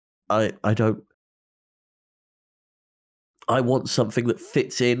 I don't. I want something that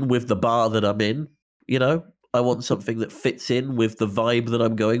fits in with the bar that I'm in. You know, I want something that fits in with the vibe that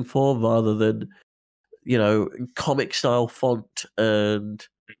I'm going for, rather than comic style font and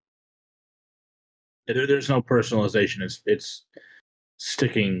There's no personalization. It's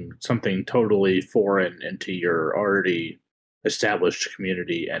sticking something totally foreign into your already established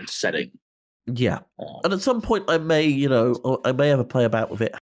community and setting. yeah. And at some point, I may have a play about with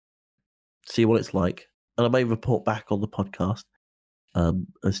it, see what it's like, and I may report back on the podcast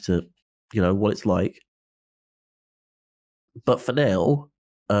as to what it's like. But for now,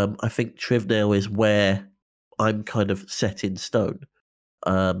 I think Triv now is where I'm kind of set in stone.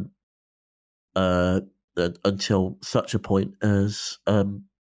 Until such a point as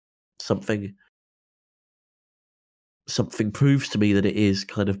something proves to me that it is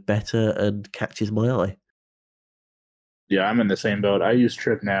kind of better and catches my eye. Yeah, I'm in the same boat. I use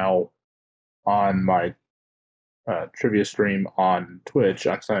Triv now on my trivia stream on Twitch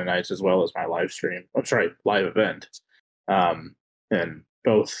on Sunday nights, as well as my live stream. I'm sorry, live event. And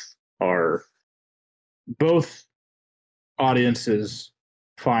both audiences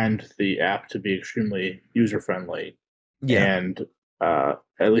find the app to be extremely user friendly. Yeah. And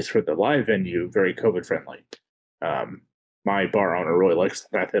at least for the live venue, very COVID friendly. My bar owner really likes the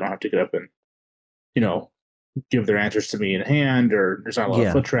fact they don't have to get up and, give their answers to me in hand, or there's not a lot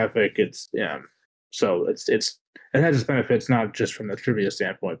of foot traffic. It's so it has its benefits, not just from the trivia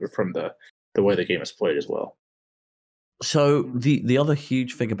standpoint, but from the way the game is played as well. So the other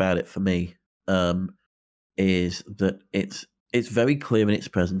huge thing about it for me is that it's very clear in its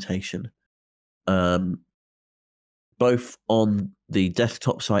presentation, both on the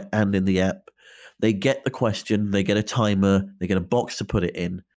desktop site and in the app. They get the question, they get a timer, they get a box to put it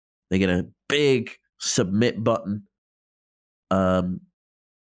in, they get a big submit button.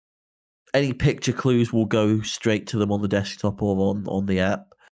 Any picture clues will go straight to them on the desktop or on the app,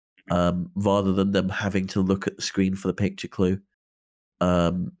 rather than them having to look at the screen for the picture clue.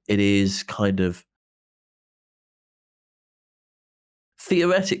 It is kind of,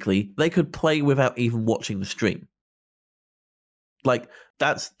 theoretically, they could play without even watching the stream. Like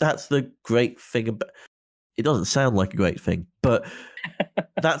that's the great thing about it. Doesn't sound like a great thing, but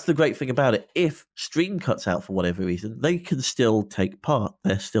that's the great thing about it. If stream cuts out for whatever reason, they can still take part.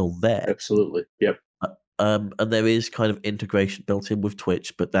 They're still there. Absolutely. Yep. And there is kind of integration built in with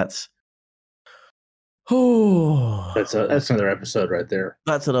Twitch, but that's that's another episode right there.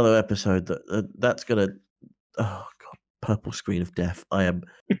 That's another episode that's gonna purple screen of death. I'm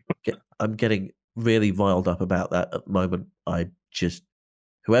getting really riled up about that at the moment. I just,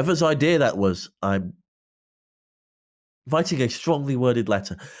 whoever's idea that was, I'm writing a strongly worded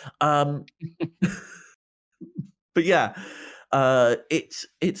letter. But yeah,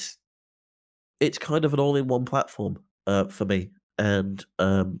 it's kind of an all-in-one platform for me, and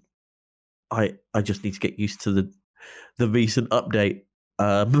I just need to get used to the recent update,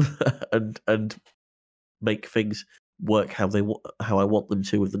 and make things work how I want them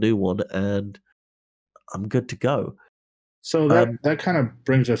to with the new one, and I'm good to go. So that kind of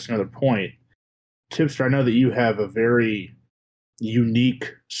brings us to another point. Tipster, I know that you have a very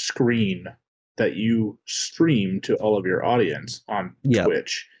unique screen that you stream to all of your audience on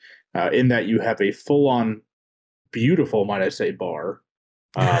Twitch, in that you have a full-on, beautiful, might I say, bar,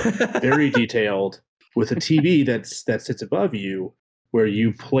 very detailed, with a TV that sits above you, where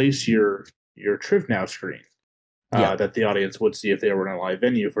you place your Triv Now screen that the audience would see if they were in a live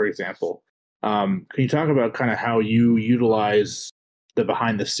venue, for example. Can you talk about kind of how you utilize the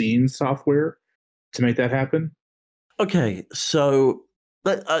behind-the-scenes software to make that happen? Okay, so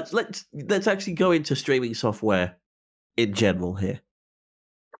let's actually go into streaming software in general here.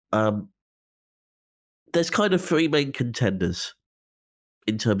 There's kind of three main contenders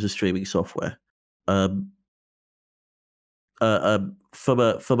in terms of streaming software. From a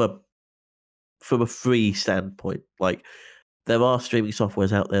free standpoint, like, there are streaming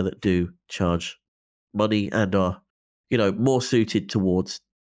softwares out there that do charge money and are, more suited towards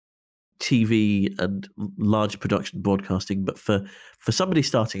TV and large production broadcasting. But for somebody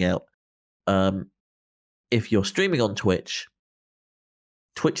starting out, if you're streaming on Twitch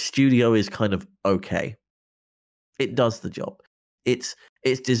Studio is kind of okay. It does the job. It's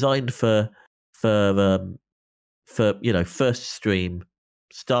designed for first stream,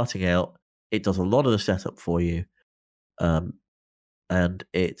 starting out. It does a lot of the setup for you, and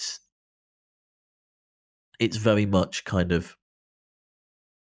it's very much kind of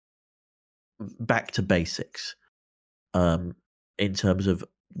back to basics. in terms of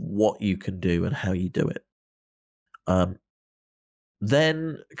what you can do and how you do it.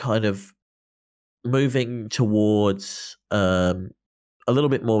 Then kind of moving towards a little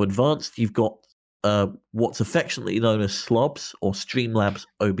bit more advanced, you've got what's affectionately known as Slobs or Streamlabs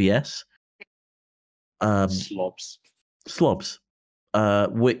OBS. Slobs,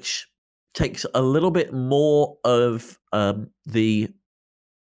 which takes a little bit more of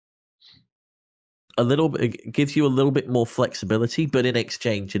it gives you a little bit more flexibility, but in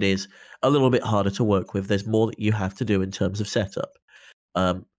exchange, it is a little bit harder to work with. There's more that you have to do in terms of setup.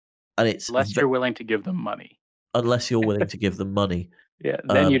 And it's unless you're willing to give them money. Unless you're willing to give them money. Yeah,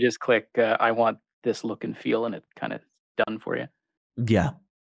 then you just click, I want this look and feel, and it's kind of done for you. Yeah.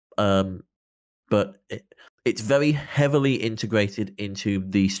 But it's very heavily integrated into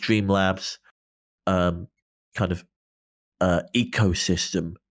the Streamlabs kind of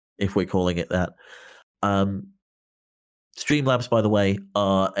ecosystem, if we're calling it that. Streamlabs, by the way,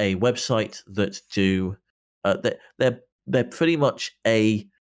 are a website that do they're pretty much a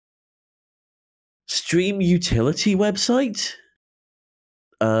stream utility website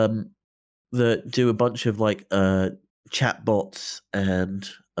that do a bunch of like chatbots and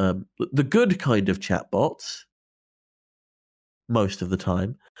the good kind of chatbots most of the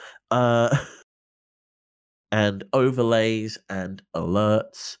time, and overlays and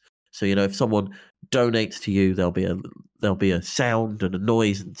alerts. So if someone donates to you, there'll be a sound and a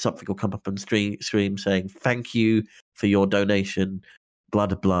noise, and something will come up on stream saying thank you for your donation, blah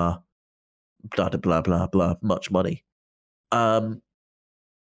blah blah, blah blah blah blah, much money.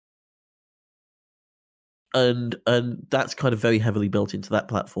 And that's kind of very heavily built into that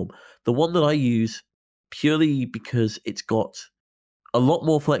platform. The one that I use purely because it's got a lot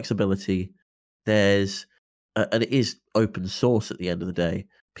more flexibility. There's and it is open source at the end of the day.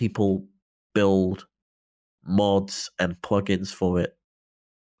 People build mods and plugins for it.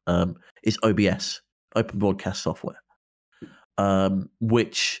 Is OBS, Open Broadcast Software,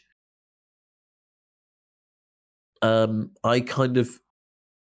 which I've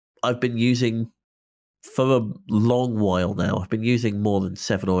been using for a long while now. I've been using more than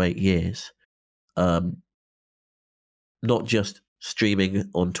 7 or 8 years. Not just streaming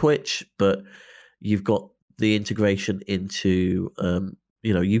on Twitch, but you've got the integration into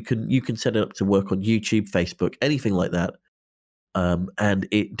you can set it up to work on YouTube, Facebook, anything like that, and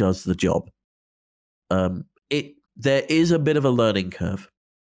it does the job. There is a bit of a learning curve,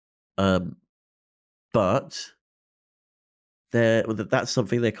 but that's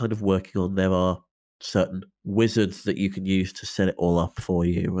something they're kind of working on. There are certain wizards that you can use to set it all up for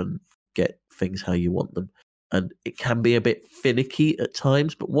you and get things how you want them. And it can be a bit finicky at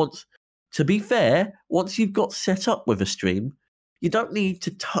times, but to be fair, once you've got set up with a stream, you don't need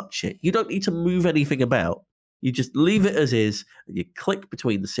to touch it. You don't need to move anything about. You just leave it as is, and you click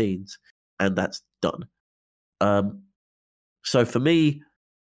between the scenes, and that's done. So for me,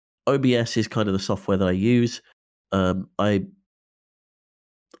 OBS is kind of the software that I use. I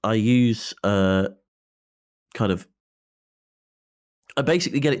use I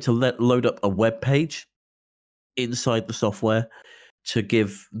basically get it to load up a web page inside the software to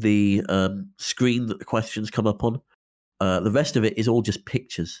give the screen that the questions come up on. The rest of it is all just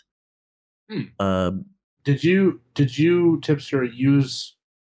pictures. Did you Tipster use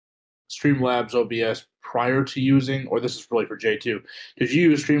Streamlabs OBS prior to using, or this is really for Jay too, did you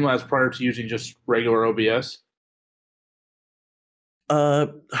use Streamlabs prior to using just regular OBS?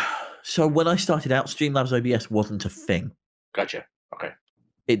 So when I started out, Streamlabs OBS wasn't a thing. Gotcha. Okay.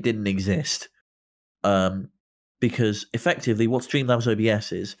 It didn't exist. Because effectively what Streamlabs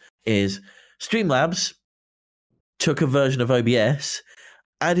OBS is Streamlabs took a version of OBS,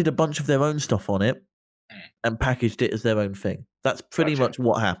 added a bunch of their own stuff on it, and packaged it as their own thing. That's pretty much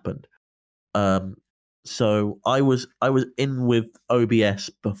what happened. So I was in with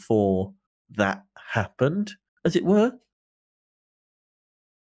OBS before that happened, as it were.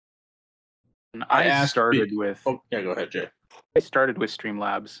 And I started with. Oh yeah, go ahead, Jay. I started with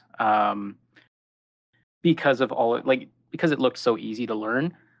Streamlabs because of because it looked so easy to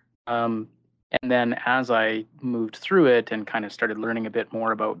learn. And then as I moved through it and kind of started learning a bit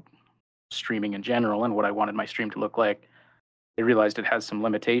more about streaming in general and what I wanted my stream to look like, I realized it has some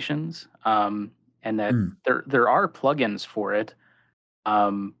limitations, and that there are plugins for it.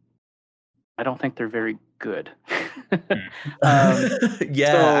 I don't think they're very good.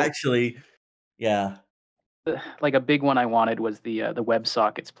 Actually, yeah. Like a big one I wanted was the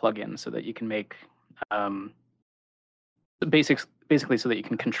WebSockets plugin, so that you can make basically so that you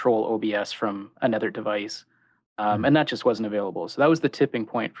can control OBS from another device, and that just wasn't available. So that was the tipping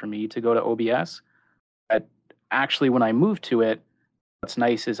point for me to go to OBS. But actually, when I moved to it, what's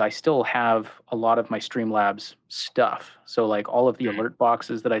nice is I still have a lot of my Streamlabs stuff. So like all of the alert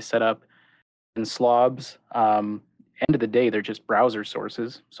boxes that I set up in Slobs, end of the day, they're just browser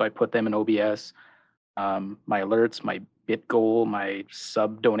sources. So I put them in OBS. My alerts, my bit goal, my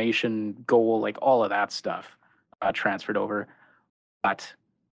sub donation goal, like all of that stuff transferred over. But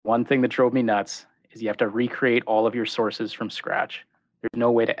one thing that drove me nuts is you have to recreate all of your sources from scratch. There's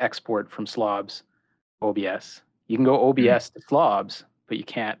no way to export from Slobs OBS. You can go OBS to Slobs, but you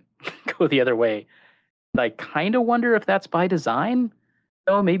can't go the other way. And I kind of wonder if that's by design.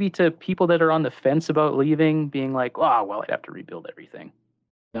 You know, maybe to people that are on the fence about leaving, being like, "Oh, well, I'd have to rebuild everything."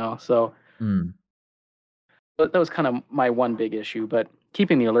 You know, so that was kind of my one big issue. But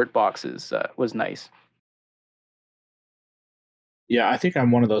keeping the alert boxes was nice. Yeah, I think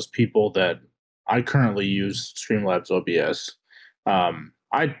I'm one of those people that I currently use Streamlabs OBS.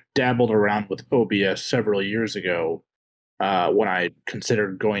 I dabbled around with OBS several years ago when I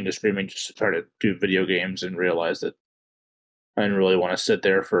considered going to streaming just to try to do video games and realized that I didn't really want to sit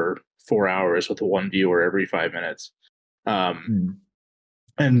there for 4 hours with one viewer every 5 minutes. And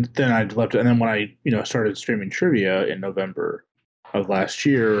then I left it. And then when I started streaming trivia in November of last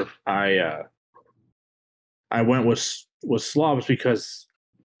year, I went with Slobs because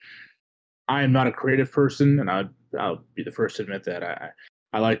I am not a creative person, and I'll be the first to admit that.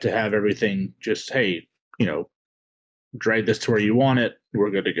 I like to have everything just, hey, drag this to where you want it,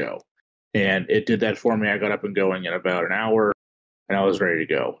 we're good to go. And it did that for me. I got up and going in about an hour, and I was ready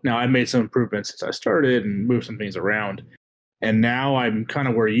to go. Now, I made some improvements since I started and moved some things around. And now I'm kind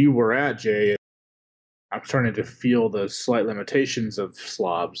of where you were at, Jay. I'm starting to feel the slight limitations of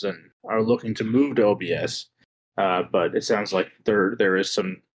Slobs and are looking to move to OBS. But it sounds like there is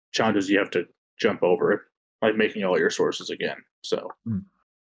some challenges you have to jump over, like making all your sources again. So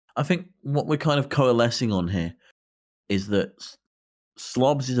I think what we're kind of coalescing on here is that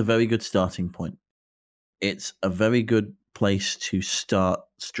Slobs is a very good starting point. It's a very good place to start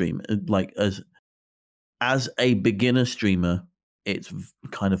stream. Like as a beginner streamer, it's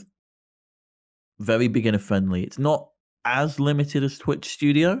kind of very beginner friendly. It's not as limited as Twitch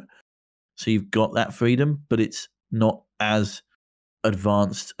Studio, so you've got that freedom, but it's not as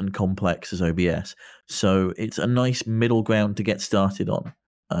advanced and complex as OBS. So it's a nice middle ground to get started on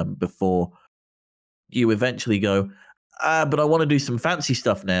before you eventually go, but I want to do some fancy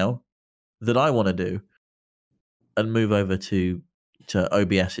stuff now that I want to do, and move over to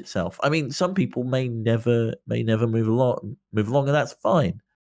OBS itself. I mean, some people may never move along, and that's fine.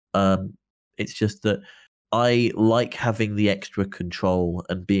 It's just that I like having the extra control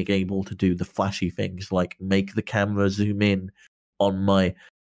and being able to do the flashy things like make the camera zoom in on my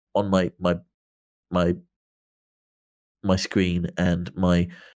screen and my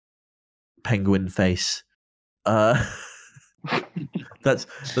penguin face. That's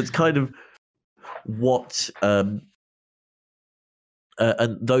kind of what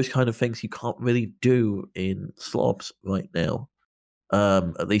and those kind of things you can't really do in Slobs right now,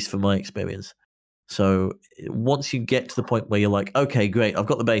 at least from my experience. So once you get to the point where you're like, okay, great, I've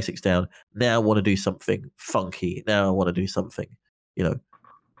got the basics down. Now I want to do something funky. Now I want to do something,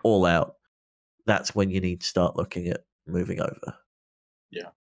 all out. That's when you need to start looking at moving over. Yeah,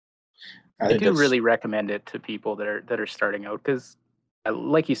 I do really recommend it to people that are starting out because,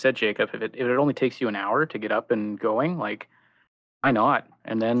 like you said, Jacob, if it only takes you an hour to get up and going, like, why not?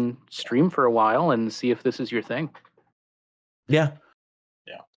 And then stream for a while and see if this is your thing. Yeah.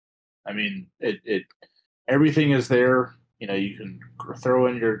 I mean, it everything is there. You can throw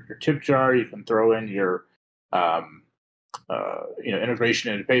in your tip jar. You can throw in your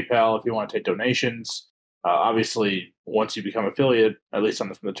integration into PayPal if you want to take donations. Obviously, once you become affiliate, at least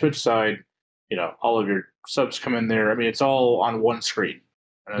from the Twitch side, all of your subs come in there. I mean, it's all on one screen,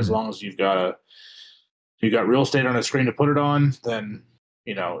 and as long as you've got real estate on a screen to put it on, then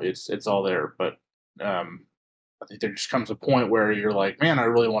it's all there. But I think there just comes a point where you're like, man, I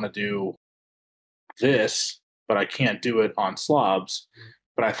really want to do this, but I can't do it on Slobs.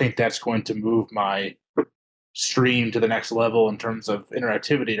 But I think that's going to move my stream to the next level in terms of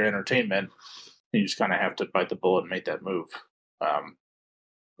interactivity or entertainment. You just kind of have to bite the bullet and make that move.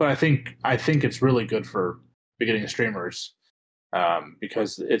 But I think it's really good for beginning streamers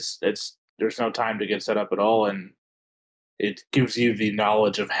because there's no time to get set up at all, and it gives you the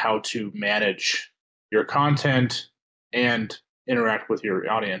knowledge of how to manage your content and interact with your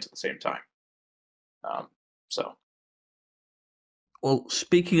audience at the same time. Well,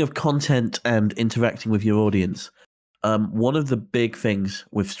 speaking of content and interacting with your audience, one of the big things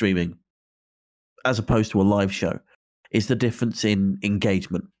with streaming, as opposed to a live show, is the difference in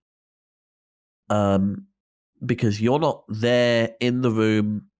engagement. because you're not there in the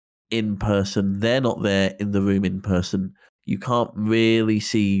room in person. They're not there in the room in person. You can't really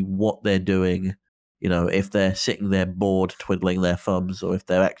see what they're doing. You know, if they're sitting there bored, twiddling their thumbs, or if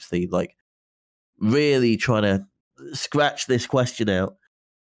they're actually like really trying to scratch this question out.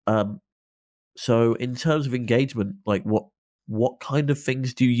 So in terms of engagement, like what kind of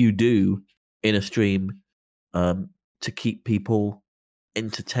things do you do in a stream to keep people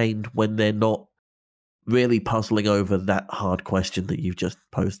entertained when they're not really puzzling over that hard question that you've just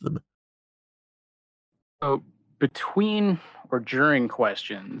posed them? So between or during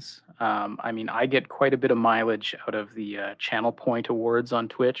questions, I mean, I get quite a bit of mileage out of the Channel Point Awards on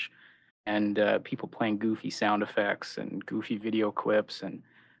Twitch, and people playing goofy sound effects and goofy video clips and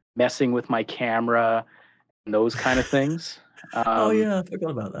messing with my camera and those kind of things. Oh yeah, I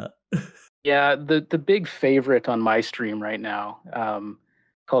forgot about that. Yeah, the big favorite on my stream right now,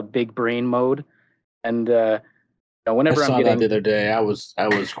 called Big Brain Mode, and I whenever I'm saw that getting the other day. I was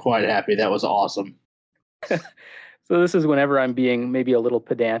quite happy. That was awesome. so this is whenever I'm being maybe a little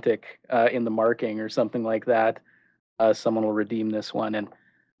pedantic in the marking or something like that. Someone will redeem this one, and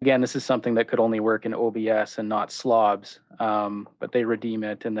again, this is something that could only work in OBS and not slobs. But they redeem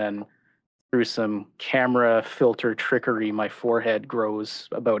it, and then through some camera filter trickery, my forehead grows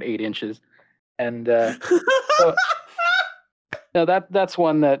about 8 inches, and so that's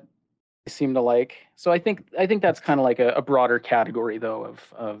one that I seem to like. So I think that's kind of like a broader category though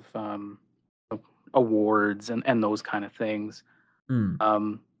of awards and those kind of things. Hmm.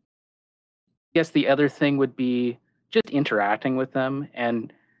 I guess the other thing would be just interacting with them,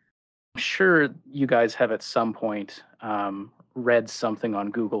 and I'm sure you guys have at some point read something on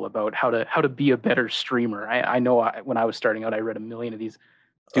Google about how to be a better streamer. I know when I was starting out, I read a million of these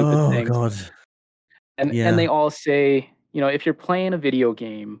stupid Oh things, god. and Yeah. they all say, if you're playing a video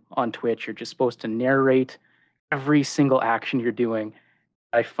game on Twitch, you're just supposed to narrate every single action you're doing.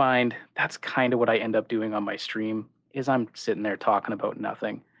 I find that's kind of what I end up doing on my stream is I'm sitting there talking about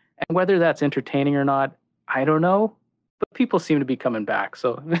nothing. And whether that's entertaining or not, I don't know, but people seem to be coming back,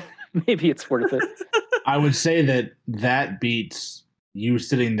 so maybe it's worth it. I would say that beats you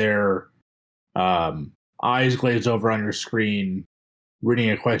sitting there, eyes glazed over on your screen,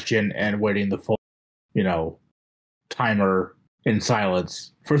 reading a question and waiting the full, timer in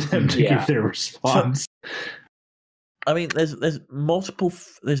silence for them to Yeah. give their response. I mean, there's multiple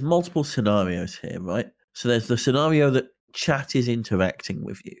scenarios here, right? So there's the scenario that chat is interacting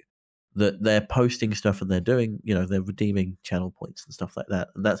with you, that they're posting stuff and they're doing, they're redeeming channel points and stuff like that,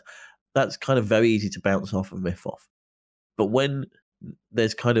 and that's kind of very easy to bounce off and riff off. But when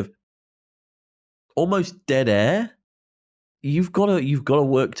there's kind of almost dead air, you've got to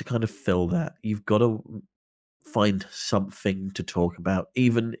work to kind of fill that. You've got to find something to talk about,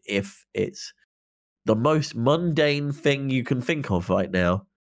 even if it's the most mundane thing you can think of right now.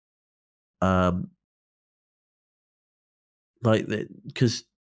 Because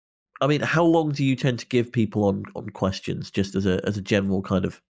I mean, how long do you tend to give people on questions, just as a general kind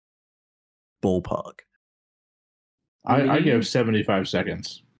of ballpark? I give 75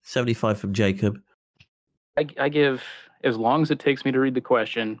 seconds. 75 from Jacob. I give as long as it takes me to read the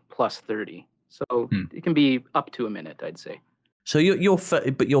question plus 30. So it can be up to a minute, I'd say. So you're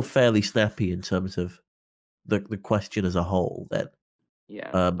fairly snappy in terms of the question as a whole, then.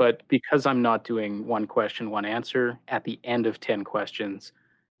 Yeah, but because I'm not doing one question, one answer, at the end of 10 questions,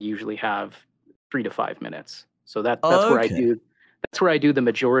 you usually have 3 to 5 minutes. So that's where I do. That's where I do the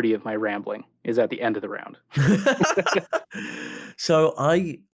majority of my rambling, is at the end of the round. So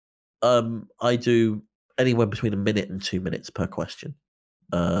I do anywhere between a minute and 2 minutes per question,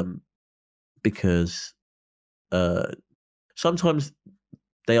 because sometimes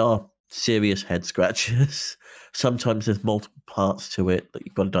they are serious head scratchers. Sometimes there's multiple parts to it that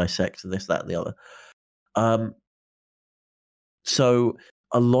you've got to dissect, and this, that, and the other. So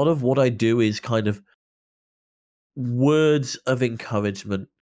a lot of what I do is kind of words of encouragement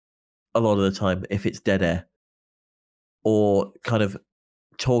a lot of the time, if it's dead air, or kind of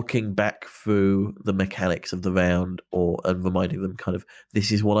talking back through the mechanics of the round, and reminding them kind of,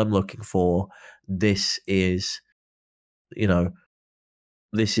 this is what I'm looking for. This is,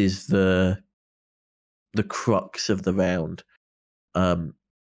 this is the crux of the round. And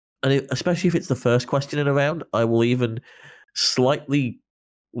especially if it's the first question in a round, I will even slightly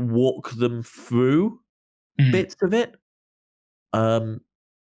walk them through bits of it.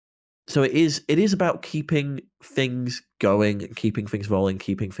 So it is about keeping things going, keeping things rolling,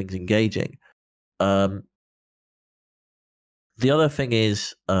 keeping things engaging. The other thing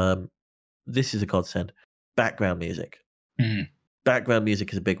is, this is a godsend, background music. Background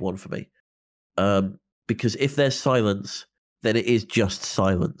music is a big one for me. because if there's silence, then it is just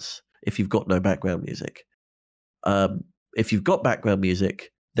silence. If you've got no background music, if you've got background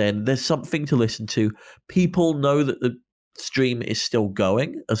music, then there's something to listen to. People know that the stream is still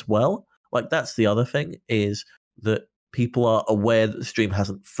going as well. Like that's the other thing, is that people are aware that the stream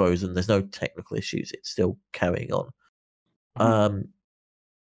hasn't frozen. There's no technical issues. It's still carrying on.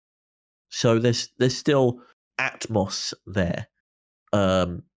 So there's still Atmos there.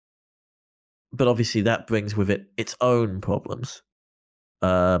 But obviously that brings with it its own problems.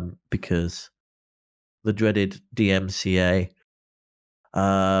 Because the dreaded DMCA.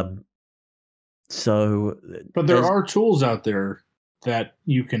 But there are tools out there that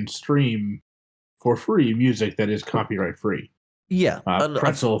you can stream for free music that is copyright free. Yeah.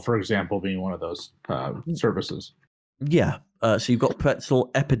 Pretzel, for example, being one of those services. Yeah. So you've got Pretzel,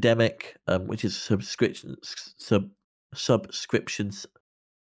 Epidemic, which is a subscription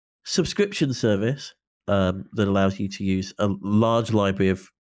service that allows you to use a large library of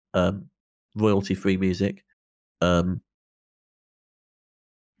royalty-free music. Those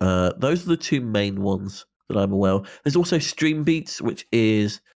are the two main ones that I'm aware of. There's also Streambeats, which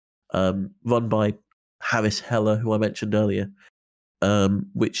is run by Harris Heller, who I mentioned earlier,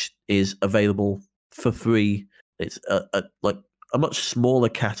 which is available for free. It's like a much smaller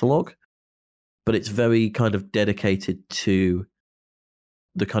catalog, but it's very kind of dedicated to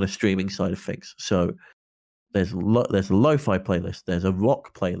the kind of streaming side of things. So there's a lo-fi playlist, there's a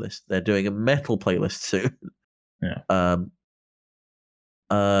rock playlist, they're doing a metal playlist soon. Yeah.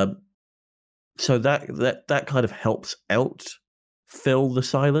 So that kind of helps out fill the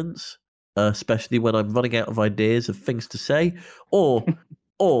silence, especially when I'm running out of ideas of things to say, or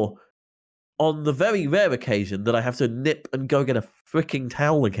on the very rare occasion that I have to nip and go get a freaking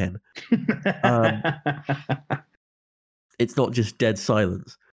towel again. It's not just dead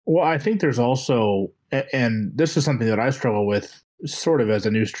silence. Well, I think there's also, and this is something that I struggle with sort of as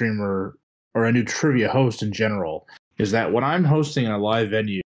a new streamer or a new trivia host in general, is that when I'm hosting a live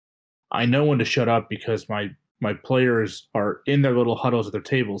venue, I know when to shut up because my players are in their little huddles at their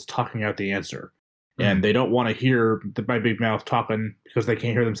tables talking out the answer. And they don't want to hear my big mouth talking because they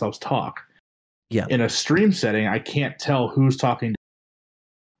can't hear themselves talk. Yeah. In a stream setting, I can't tell who's talking,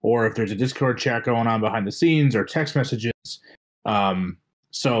 or if there's a Discord chat going on behind the scenes or text messages.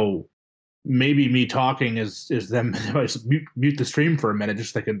 So maybe me talking is them mute the stream for a minute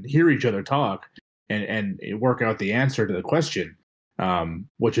just so they can hear each other talk and work out the answer to the question,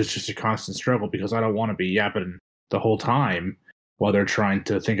 which is just a constant struggle because I don't want to be yapping the whole time while they're trying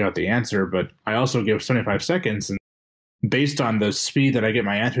to think out the answer. But I also give 75 seconds, and based on the speed that I get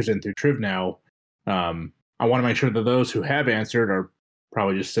my answers in through TrivNow, I want to make sure that those who have answered are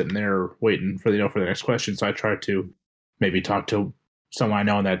probably just sitting there waiting for the next question. So I try to maybe talk to someone I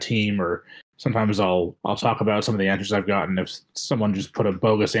know on that team, or sometimes I'll talk about some of the answers I've gotten. If someone just put a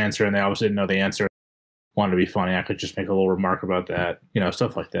bogus answer and they obviously didn't know the answer, wanted to be funny, I could just make a little remark about that,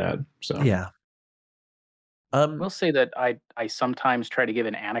 stuff like that. So yeah. I will say that I sometimes try to give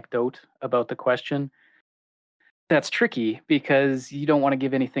an anecdote about the question. That's tricky because you don't want to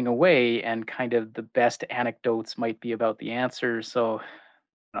give anything away, and kind of the best anecdotes might be about the answer. So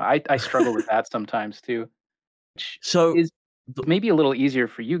I struggle with that sometimes too, which is maybe a little easier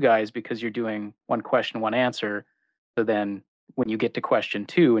for you guys because you're doing one question, one answer. So then when you get to question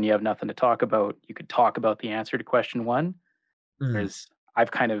 2 and you have nothing to talk about, you could talk about the answer to question 1. Whereas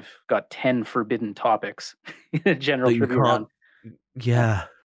I've kind of got 10 forbidden topics in a general trivia round. Yeah.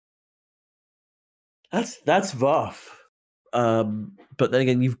 That's rough. But then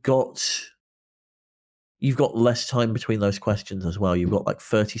again, you've got less time between those questions as well. You've got like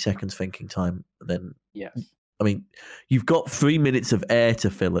 30 seconds thinking time. And then yes. I mean, you've got 3 minutes of air to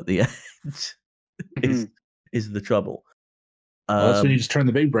fill at the end. Is the trouble. Well, that's when you just turn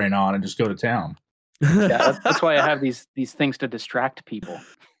the big brain on and just go to town. Yeah, that's why I have these things to distract people.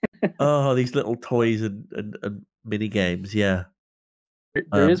 Oh, these little toys and mini games, yeah.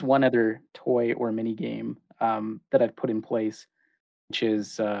 There is one other toy or mini game that I've put in place, which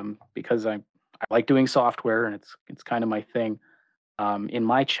is because I like doing software and it's kind of my thing. In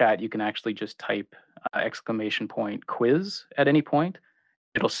my chat, you can actually just type ! quiz at any point.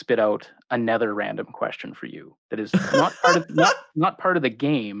 It'll spit out another random question for you that is not part of not part of the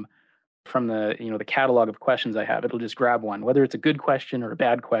game. From the the catalog of questions I have, it'll just grab one, whether it's a good question or a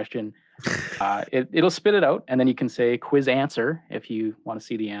bad question. It'll spit it out, and then you can say quiz answer if you want to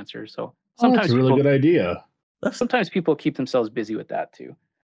see the answer. So sometimes that's a really good idea. Sometimes people keep themselves busy with that too.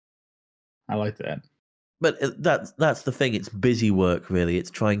 I like that. But that's the thing. It's busy work, really.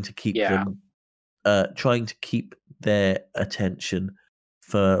 It's trying to keep them, trying to keep their attention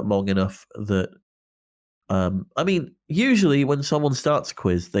for long enough that I mean, usually when someone starts a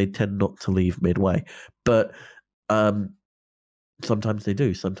quiz, they tend not to leave midway, but sometimes they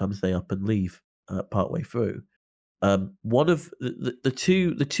do. Sometimes they up and leave partway through. One of the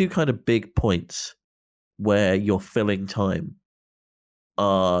two kind of big points where you're filling time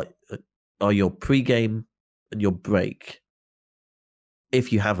are your pregame and your break,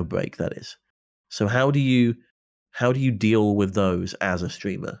 if you have a break, that is. So how do you deal with those as a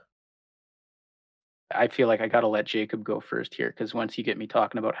streamer? I feel like I got to let Jacob go first here because once you get me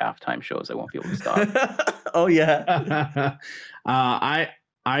talking about halftime shows, I won't be able to stop. Oh yeah. I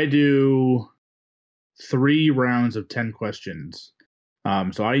do 3 rounds of 10 questions.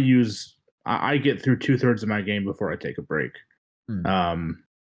 So I get through 2/3 of my game before I take a break.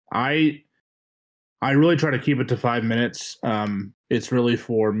 I really try to keep it to 5 minutes. It's really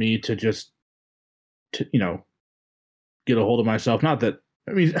for me to just get a hold of myself. Not that,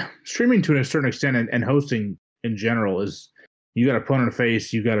 I mean, streaming to a certain extent and hosting in general is, you got to put on a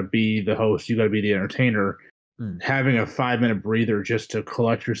face, you got to be the host, you got to be the entertainer. Having a 5-minute breather just to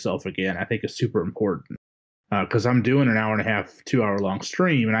collect yourself again, I think is super important. Because I'm doing an 1.5 hour, 2 hour long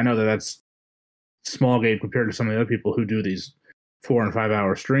stream, and I know that that's small game compared to some of the other people who do these 4 and 5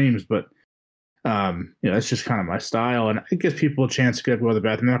 hour streams. But that's just kind of my style, and it gives people a chance to get up and go to the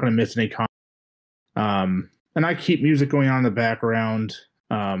bathroom. They're not going to miss any content. And I keep music going on in the background,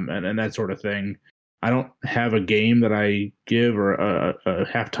 and that sort of thing. I don't have a game that I give or a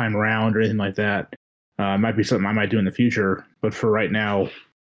halftime round or anything like that. It might be something I might do in the future, but for right now,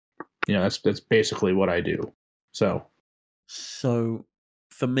 that's basically what I do. So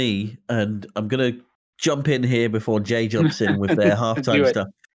for me, and I'm gonna jump in here before Jay jumps in with their halftime stuff.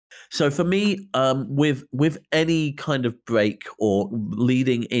 So for me, with any kind of break or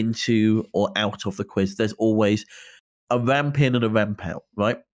leading into or out of the quiz, there's always a ramp in and a ramp out,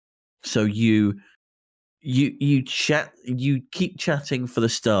 right? So you chat, you keep chatting for the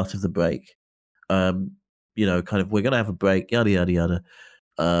start of the break. Kind of, we're gonna have a break, yada yada yada.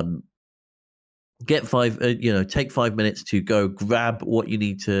 Get take 5 minutes to go grab what you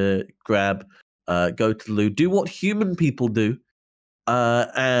need to grab, go to the loo, do what human people do,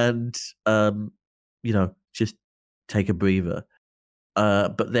 and just take a breather.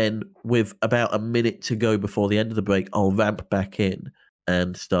 But then with about a minute to go before the end of the break, I'll ramp back in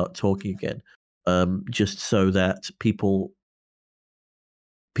and start talking again, just so that people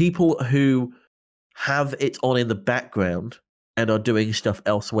who have it on in the background and are doing stuff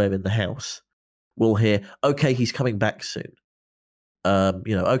elsewhere in the house will hear, okay, he's coming back soon.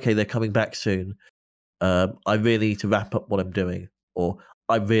 Okay, they're coming back soon. I really need to wrap up what I'm doing, or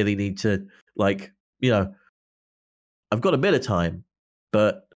I really need to, I've got a bit of time,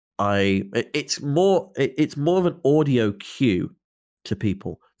 but it's more of an audio cue to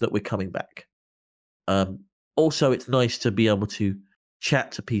people that we're coming back. Also, it's nice to be able to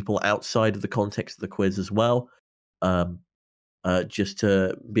chat to people outside of the context of the quiz as well. Just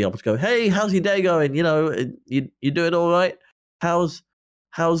to be able to go, hey, how's your day going? You doing all right? How's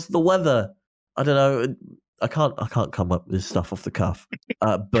the weather? I don't know. I can't come up with stuff off the cuff.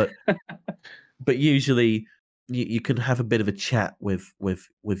 But usually you can have a bit of a chat with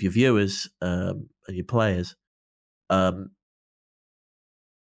your viewers and your players. And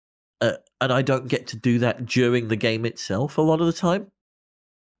I don't get to do that during the game itself a lot of the time.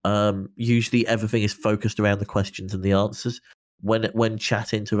 Usually everything is focused around the questions and the answers. When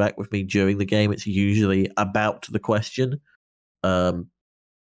chat interact with me during the game, it's usually about the question.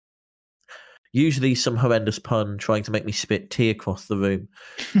 Usually some horrendous pun trying to make me spit tea across the room.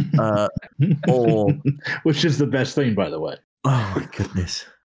 Or which is the best thing, by the way. Oh my goodness.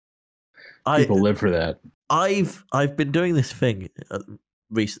 People live for that. I've been doing this thing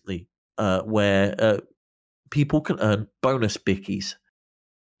recently where people can earn bonus bickies,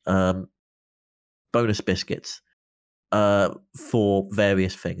 bonus biscuits, for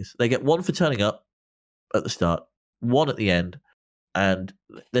various things. They get one for turning up at the start, one at the end, and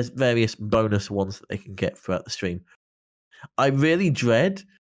there's various bonus ones that they can get throughout the stream. I really dread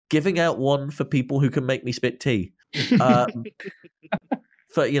giving out one for people who can make me spit tea. For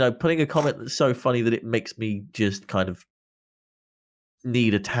putting a comment that's so funny that it makes me just kind of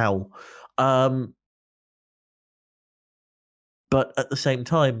need a towel. But at the same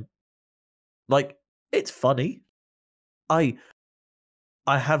time, it's funny. I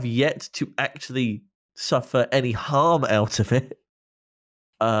have yet to actually suffer any harm out of it.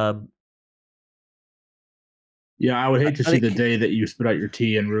 Yeah, I would hate to see the day that you spit out your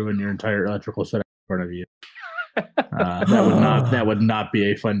tea and ruin your entire electrical setup in front of you. That would not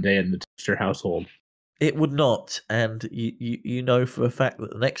be a fun day in the Tester household. It would not, and you know for a fact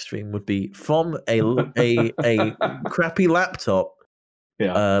that the next stream would be from a crappy laptop,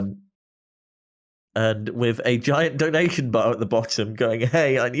 Yeah. and with a giant donation bar at the bottom, going,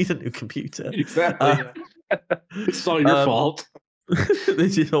 "Hey, I need a new computer." Exactly. It's all your fault.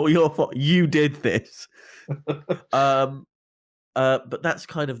 This is all your fault. You did this. But that's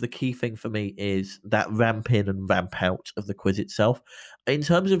kind of the key thing for me is that ramp in and ramp out of the quiz itself. In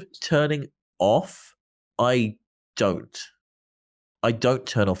terms of turning off, I don't. I don't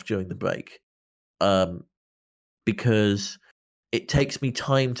turn off during the break, because it takes me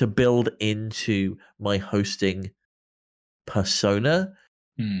time to build into my hosting persona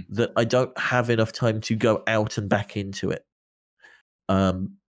that I don't have enough time to go out and back into it.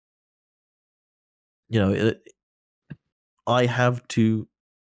 I have to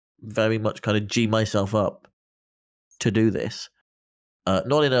very much kind of G myself up to do this.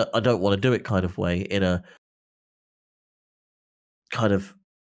 Not in a I don't want to do it kind of way, in a kind of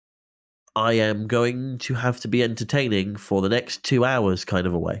I am going to have to be entertaining for the next 2 hours kind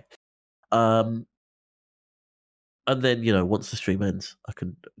of a way. And then, once the stream ends, I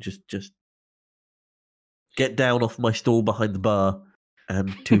can just get down off my stool behind the bar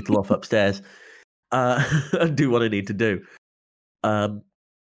and tootle off upstairs, and do what I need to do.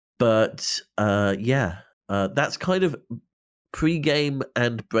 That's kind of pre-game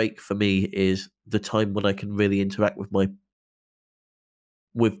and break for me is the time when I can really interact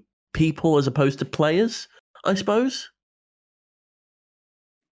with people as opposed to players, I suppose.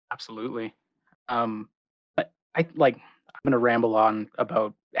 Absolutely. I'm going to ramble on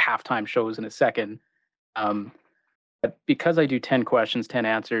about halftime shows in a second. But because I do 10 questions, 10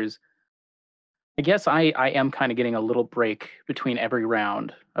 answers, I guess I am kind of getting a little break between every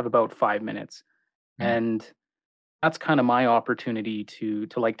round of about 5 minutes. And that's kind of my opportunity to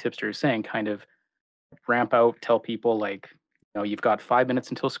like Tipster is saying, kind of ramp out, tell people like, you've got 5 minutes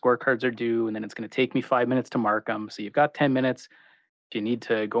until scorecards are due, and then it's going to take me 5 minutes to mark them. So you've got 10 minutes. If you need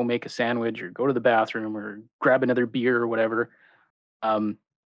to go make a sandwich or go to the bathroom or grab another beer or whatever. And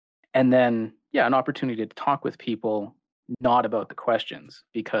then, an opportunity to talk with people, not about the questions,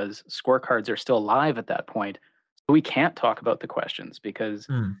 because scorecards are still live at that point. So we can't talk about the questions because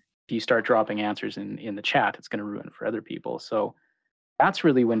if you start dropping answers in the chat, it's going to ruin it for other people. So that's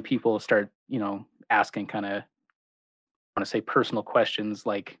really when people start, asking kind of, I want to say personal questions,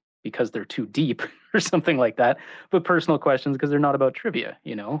 like because they're too deep or something like that, but personal questions because they're not about trivia,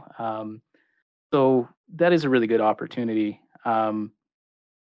 So that is a really good opportunity. And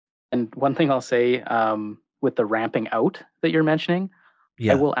one thing I'll say, with the ramping out that you're mentioning,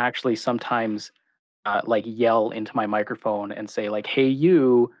 I will actually sometimes yell into my microphone and say like, "Hey,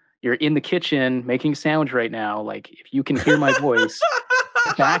 you're in the kitchen making sound right now. Like, if you can hear my voice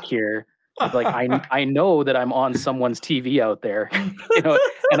back here, like I know that I'm on someone's TV out there,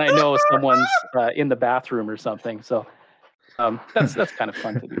 and I know someone's in the bathroom or something." So that's kind of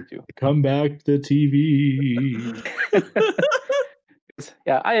fun to do too. Come back to TV.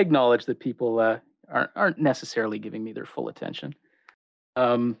 Yeah, I acknowledge that people aren't necessarily giving me their full attention.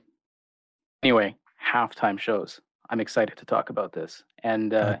 Anyway, halftime shows. I'm excited to talk about this,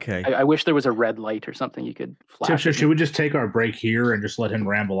 and Okay. I wish there was a red light or something you could flash. Should we just take our break here and just let him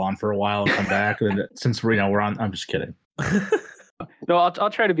ramble on for a while and come back? And since we're on, I'm just kidding. No,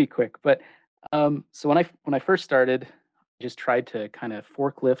 I'll try to be quick. But so when I first started, I just tried to kind of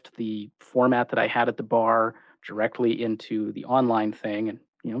forklift the format that I had at the bar directly into the online thing, and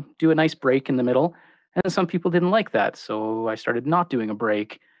do a nice break in the middle. And some people didn't like that, so I started not doing a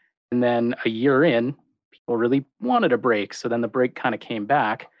break. And then a year in, people really wanted a break, so then the break kind of came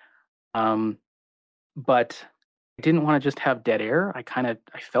back. But I didn't want to just have dead air. I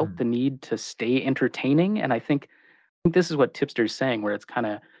felt the need to stay entertaining, and I think this is what Tipster's saying, where it's kind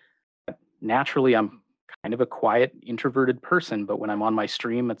of naturally I'm kind of a quiet, introverted person, but when I'm on my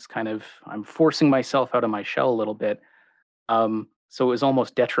stream, it's kind of I'm forcing myself out of my shell a little bit. So it was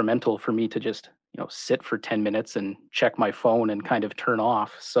almost detrimental for me to just sit for 10 minutes and check my phone and kind of turn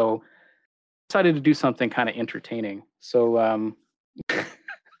off. So decided to do something kind of entertaining. So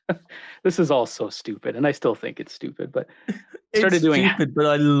this is all so stupid, and I still think it's stupid, but It's stupid, but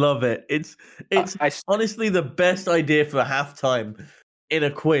I love it. It's honestly the best idea for a halftime in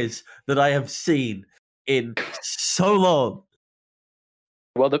a quiz that I have seen in so long.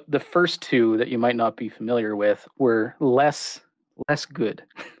 Well, the first two that you might not be familiar with were less good,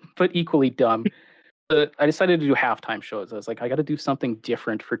 but equally dumb. I decided to do halftime shows. I was like, I got to do something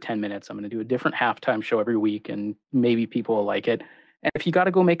different for 10 minutes. I'm going to do a different halftime show every week, and maybe people will like it. And if you got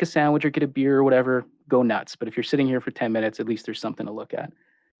to go make a sandwich or get a beer or whatever, go nuts. But if you're sitting here for 10 minutes, at least there's something to look at.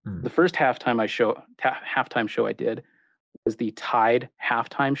 The first halftime show I did was the Tide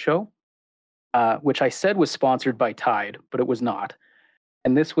halftime show, which I said was sponsored by Tide, but it was not.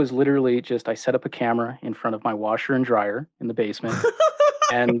 And this was literally just I set up a camera in front of my washer and dryer in the basement,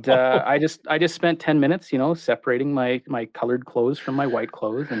 and I just spent 10 minutes, separating my colored clothes from my white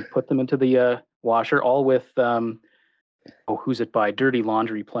clothes and put them into the washer, all with who's it by Dirty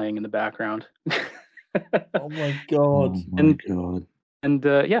Laundry playing in the background. Oh my god! God! And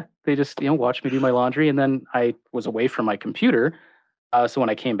yeah, they just watched me do my laundry, and then I was away from my computer. So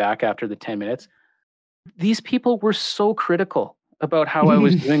when I came back after the 10 minutes, these people were so critical about how I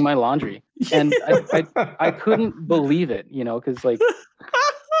was doing my laundry, and I couldn't believe it, because like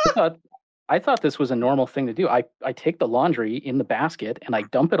I thought this was a normal thing to do. I take the laundry in the basket and I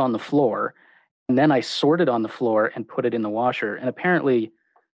dump it on the floor, and then I sort it on the floor and put it in the washer. And apparently,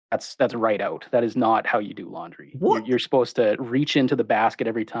 that's right out. That is not how you do laundry. What? You're supposed to reach into the basket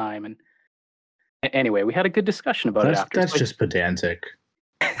every time. And anyway, we had a good discussion about it after. That's just pedantic.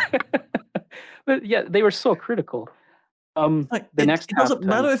 But yeah, they were so critical. It doesn't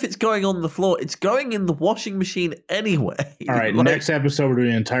matter if it's going on the floor; it's going in the washing machine anyway. All right, next episode we're doing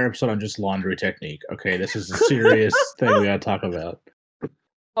an entire episode on just laundry technique. Okay, this is a serious thing we got to talk about.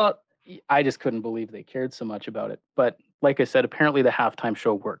 Well, I just couldn't believe they cared so much about it. But like I said, apparently the halftime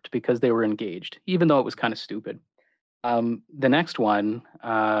show worked because they were engaged, even though it was kind of stupid. The next one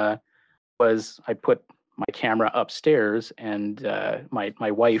was I put my camera upstairs, and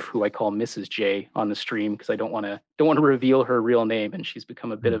my wife, who I call Mrs. J, on the stream because I don't want to reveal her real name, and she's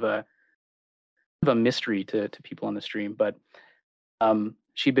become a bit of a mystery to people on the stream. But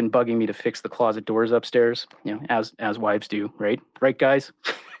she'd been bugging me to fix the closet doors upstairs, as wives do, right, guys?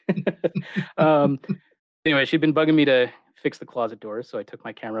 Anyway, she'd been bugging me to fix the closet doors, so I took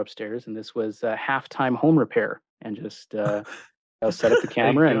my camera upstairs, and this was halftime home repair, and just set up the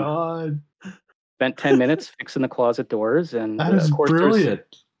camera and spent 10 minutes fixing the closet doors. And that is of course, brilliant.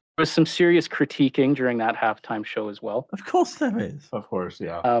 There was some serious critiquing during that halftime show as well. Of course there is. Of course,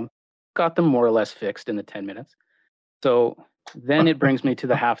 yeah. Got them more or less fixed in the 10 minutes. So then it brings me to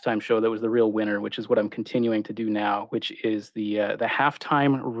the halftime show that was the real winner, which is what I'm continuing to do now, which is the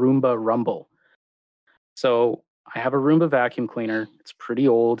halftime Roomba Rumble. So I have a Roomba vacuum cleaner. It's pretty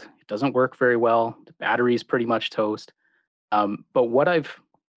old. It doesn't work very well. The battery's pretty much toast. But what I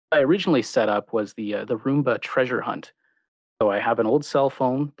originally set up was the Roomba treasure hunt. So I have an old cell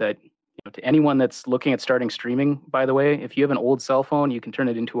phone that, to anyone that's looking at starting streaming, by the way, if you have an old cell phone, you can turn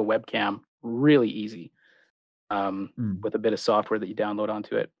it into a webcam really easy with a bit of software that you download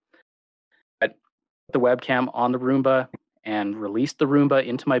onto it. I put the webcam on the Roomba and released the Roomba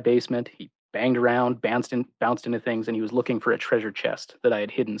into my basement. He banged around, bounced into things, and he was looking for a treasure chest that I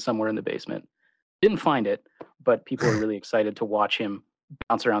had hidden somewhere in the basement. Didn't find it, but people were really excited to watch him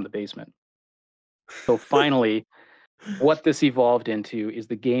bounce around the basement. So finally, what this evolved into is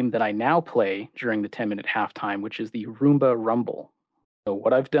the game that I now play during the 10-minute halftime, which is the Roomba Rumble. So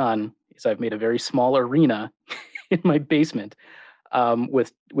what I've done is I've made a very small arena in my basement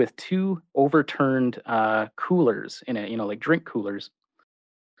with two overturned coolers in it, like drink coolers.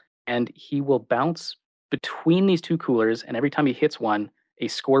 And he will bounce between these two coolers, and every time he hits one, a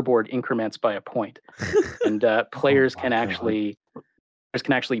scoreboard increments by a point. And players can actually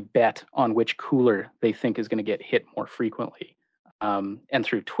bet on which cooler they think is going to get hit more frequently. And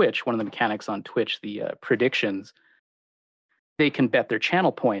through Twitch, one of the mechanics on Twitch, the predictions, they can bet their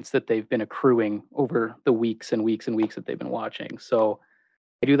channel points that they've been accruing over the weeks and weeks and weeks that they've been watching. So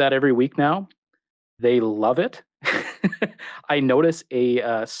I do that every week now. They love it. I notice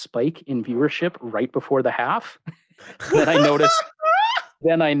a spike in viewership right before the half. Then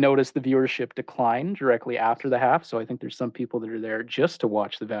I notice the viewership decline directly after the half. So I think there's some people that are there just to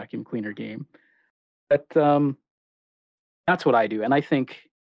watch the vacuum cleaner game. But that's what I do. And I think,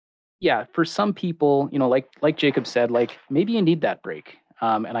 yeah, for some people, like Jacob said, like maybe you need that break.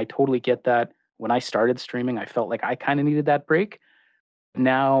 And I totally get that. When I started streaming, I felt like I kind of needed that break.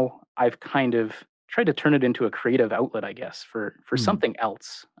 Now I've kind of tried to turn it into a creative outlet, I guess, for something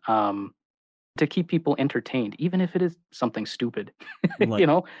else. To keep people entertained, even if it is something stupid, Like,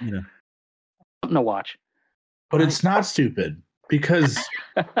 something to watch. But it's not stupid because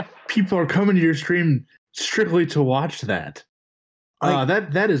people are coming to your stream strictly to watch that.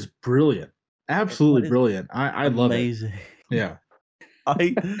 That is brilliant. Absolutely brilliant. I love it. Yeah.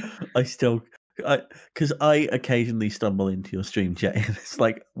 I still, because I occasionally stumble into your stream, Jay, and it's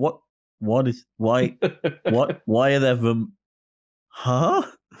like, why are there them? Huh?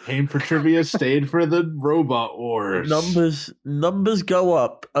 Came for trivia, stayed for the robot wars. Numbers go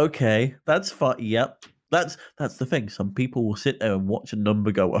up. Okay, that's fine. Yep. That's the thing. Some people will sit there and watch a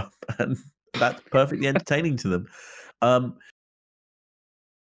number go up, and that's perfectly entertaining to them.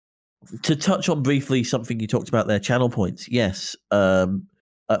 To touch on briefly something you talked about there, channel points. Yes.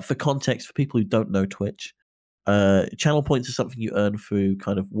 For context, for people who don't know Twitch, channel points are something you earn through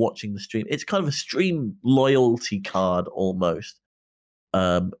kind of watching the stream. It's kind of a stream loyalty card almost.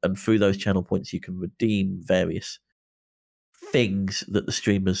 And through those channel points, you can redeem various things that the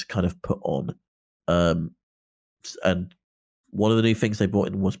streamers kind of put on. And one of the new things they brought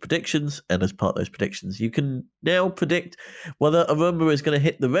in was predictions, and as part of those predictions, you can now predict whether a Roomba is going to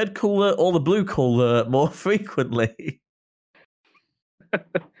hit the red cooler or the blue cooler more frequently.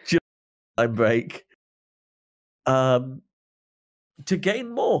 Just time break. To gain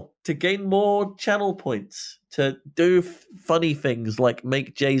more channel points, to do funny things like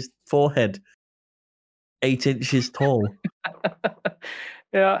make Jay's forehead 8 inches tall.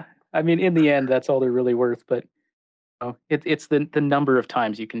 Yeah, I mean, in the end, that's all they're really worth. But it's the number of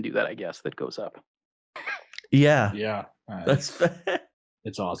times you can do that, I guess, that goes up. Yeah, That's fair.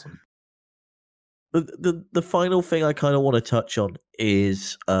 It's awesome. The final thing I kind of want to touch on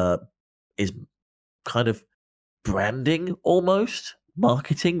is kind of branding, almost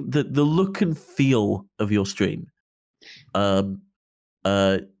marketing, the look and feel of your stream. I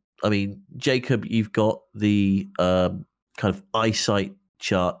mean, Jacob, you've got the kind of eyesight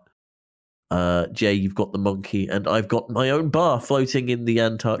chart. Jay, you've got the monkey, and I've got my own bar floating in the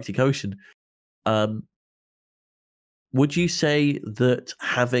Antarctic Ocean. Would you say that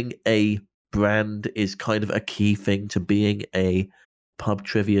having a brand is kind of a key thing to being a pub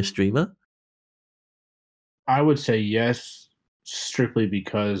trivia streamer? I would say yes, strictly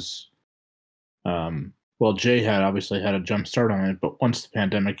because, well, Jay had obviously had a jump start on it, but once the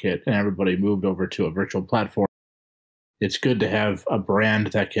pandemic hit and everybody moved over to a virtual platform, it's good to have a brand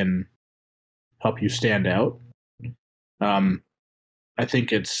that can help you stand out. I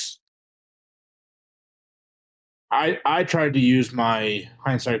think it's. I tried to use my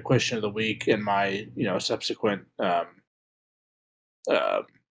hindsight question of the week and my subsequent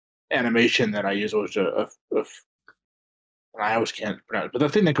animation that I use, which I always can't pronounce it, but the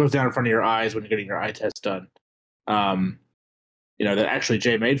thing that goes down in front of your eyes when you're getting your eye test done, that actually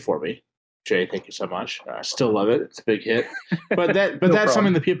Jay made for me. Jay, thank you so much. I still love it. It's a big hit. But that's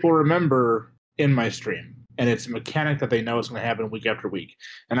something that people remember in my stream, and it's a mechanic that they know is going to happen week after week.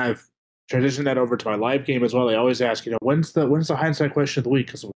 And I've transitioned that over to my live game as well. They always ask, when's the hindsight question of the week?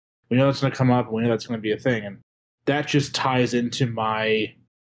 Because we know that's going to come up, and we know that's going to be a thing, and that just ties into my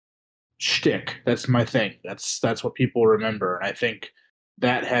shtick. That's my thing. That's what people remember, and I think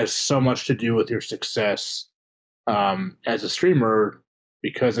that has so much to do with your success as a streamer.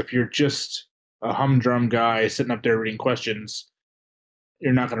 Because if you're just a humdrum guy sitting up there reading questions,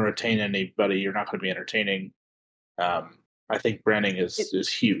 you're not going to retain anybody. You're not going to be entertaining. I think branding is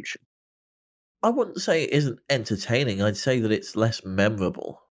huge. I wouldn't say it isn't entertaining. I'd say that it's less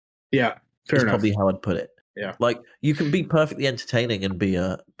memorable. Yeah, fair enough. Probably how I'd put it. Yeah, like you can be perfectly entertaining and be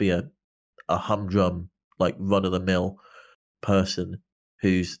a humdrum, like run of the mill person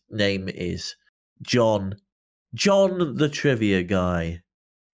whose name is John the trivia guy.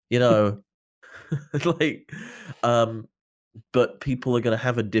 But people are going to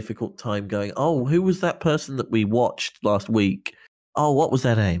have a difficult time going, oh, who was that person that we watched last week? Oh, what was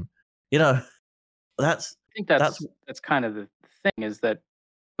their name? I think that's kind of the thing, is that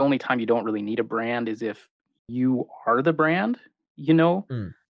the only time you don't really need a brand is if you are the brand,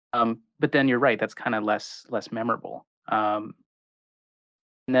 but then you're right, that's kind of less memorable. And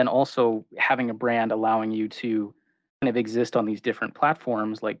then also having a brand allowing you to kind of exist on these different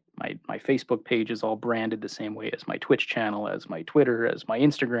platforms, like my Facebook page is all branded the same way as my Twitch channel, as my Twitter, as my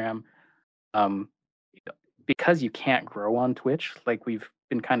Instagram. Because you can't grow on Twitch, like we've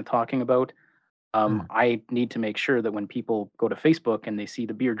been kind of talking about, I need to make sure that when people go to Facebook and they see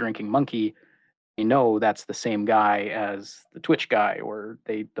the beer drinking monkey, they know that's the same guy as the Twitch guy, or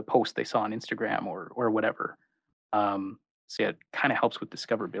the post they saw on Instagram or whatever. So yeah, it kind of helps with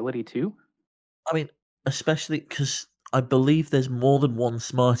discoverability too. I mean, especially because I believe there's more than one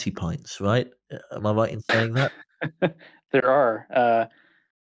Smarty Pints, right? Am I right in saying that? There are. I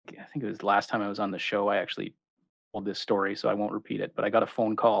think it was the last time I was on the show, I actually told this story, so I won't repeat it. But I got a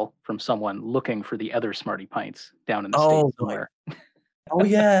phone call from someone looking for the other Smarty Pints down in the States somewhere. Oh,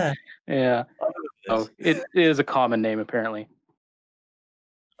 yeah. Yeah. Oh, it is a common name, apparently.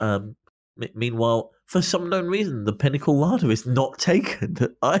 Meanwhile, for some known reason, the Pinnacle Larder is not taken.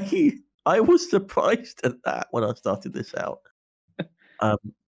 I was surprised at that when I started this out.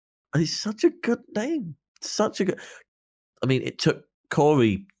 It's such a good name. I mean, it took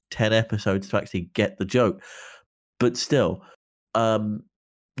Corey 10 episodes to actually get the joke. But still,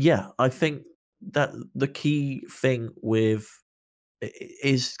 yeah, I think that the key thing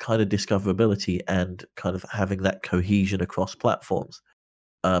is kind of discoverability and kind of having that cohesion across platforms.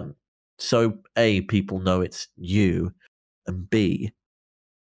 So A, people know it's you, and B,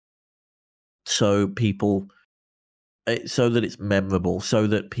 so that it's memorable, so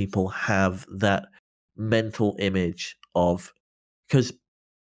that people have that mental image of, because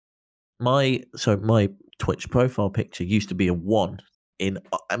my Twitch profile picture used to be a 1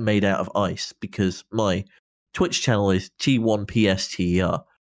 made out of ice, because my Twitch channel is T1PSTER.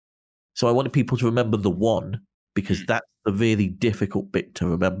 So I wanted people to remember the 1, because that's the really difficult bit to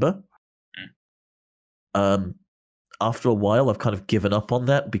remember. After a while, I've kind of given up on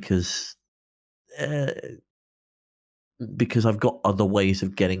that because I've got other ways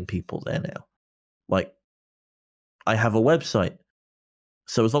of getting people there now. Like, I have a website,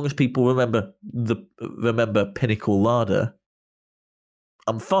 so as long as people remember Pinnacle Larder,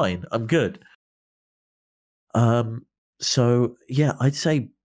 I'm fine. I'm good. So yeah, I'd say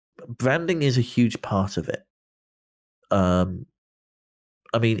branding is a huge part of it.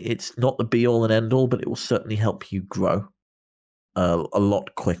 I mean, it's not the be all and end all, but it will certainly help you grow a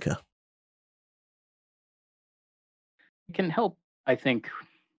lot quicker. It can help, I think,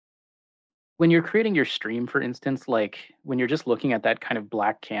 when you're creating your stream, for instance, like when you're just looking at that kind of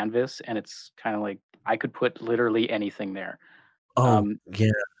black canvas and it's kind of like I could put literally anything there. Oh,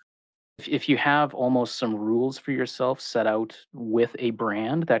 yeah. If you have almost some rules for yourself set out with a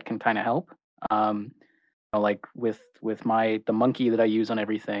brand, that can kind of help. Like with the monkey that I use on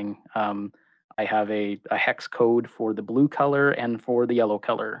everything, I have a hex code for the blue color and for the yellow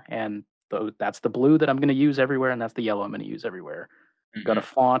color, and that's the blue that I'm going to use everywhere, and that's the yellow I'm going to use everywhere. I've got a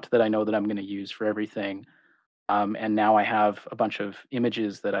font that I know that I'm going to use for everything, and now I have a bunch of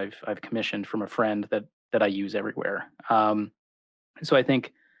images that I've commissioned from a friend that I use everywhere. So I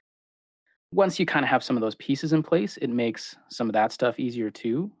think once you kind of have some of those pieces in place, it makes some of that stuff easier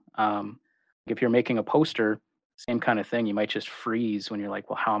too. If you're making a poster, same kind of thing. You might just freeze when you're like,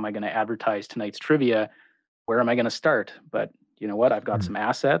 well, how am I going to advertise tonight's trivia? Where am I going to start? But you know what? I've got some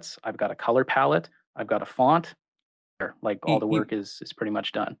assets. I've got a color palette. I've got a font. Like all the work is pretty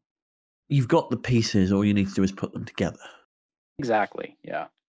much done. You've got the pieces. All you need to do is put them together. Exactly. Yeah.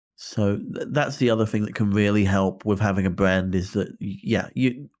 So that's the other thing that can really help with having a brand, is that, yeah,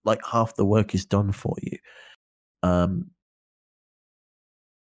 you like half the work is done for you.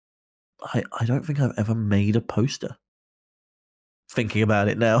 I don't think I've ever made a poster. Thinking about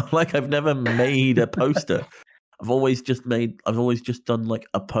it now, like I've never made a poster. I've always just done like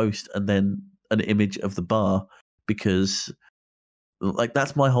a post and then an image of the bar, because like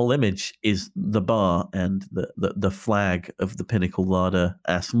that's my whole image, is the bar and the flag of the Pinnacle Larder,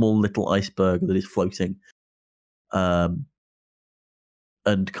 a small little iceberg that is floating, and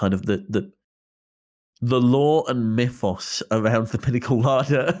kind of the lore and mythos around the Pinnacle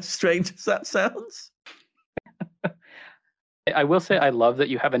Larder, strange as that sounds. I will say I love that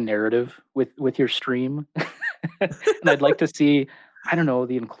you have a narrative with your stream. And I'd like to see, I don't know,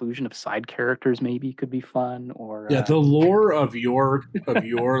 the inclusion of side characters maybe could be fun, or yeah, the lore of your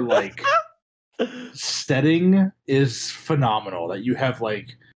like setting is phenomenal. That you have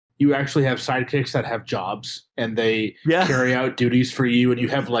like, you actually have sidekicks that have jobs and they carry out duties for you, and you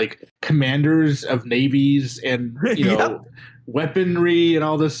have like commanders of navies and weaponry and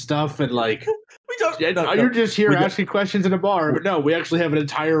all this stuff, and like you're just here asking questions in a bar, but no, we actually have an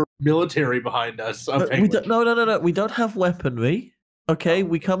entire military behind us. No. We don't have weaponry. Okay,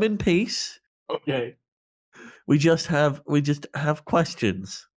 we come in peace. Okay, we just have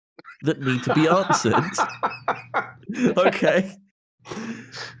questions that need to be answered. Okay.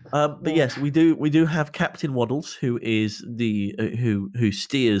 But yes, we do have Captain Waddles, who is the who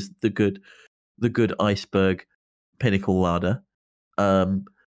steers the good iceberg Pinnacle Larder.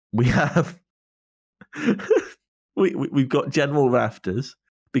 We have we've got General Rafters,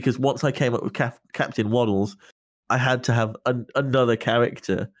 because once I came up with Captain Waddles, I had to have another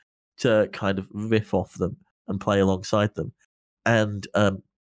character to kind of riff off them and play alongside them. And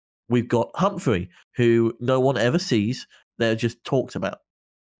we've got Humphrey, who no one ever sees. They're just talked about,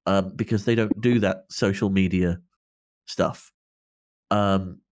 because they don't do that social media stuff.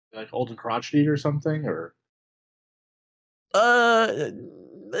 Like Old and Crotchety or something, or they're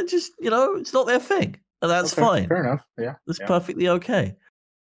just, it's not their thing, and that's fine. Fair enough. Yeah, that's perfectly okay.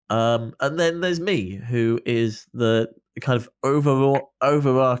 And then there's me, who is the kind of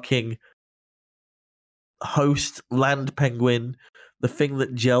overarching host, land penguin, the thing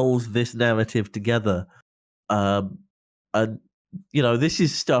that gels this narrative together. And this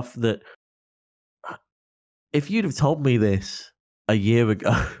is stuff that if you'd have told me this a year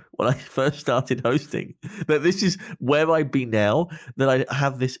ago when I first started hosting, that this is where I'd be now, that I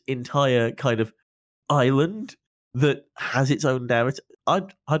have this entire kind of island that has its own narrative,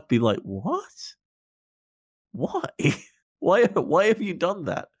 I'd be like, what? Why? Why have you done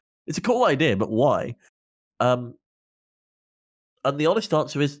that? It's a cool idea, but why? And the honest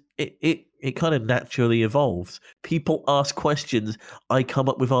answer is it kind of naturally evolves. People ask questions, I come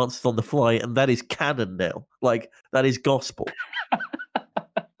up with answers on the fly, and that is canon now. Like, that is gospel.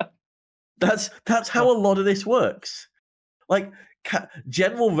 That's how a lot of this works. Like,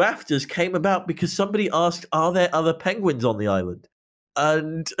 General Rafters came about because somebody asked, are there other penguins on the island?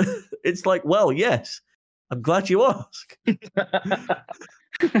 And it's like, well, yes. I'm glad you asked.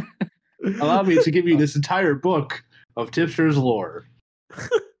 Allow me to give you this entire book of Tipster's lore.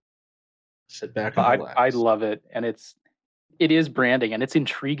 Sit back and relax. I love it, and it is branding, and it's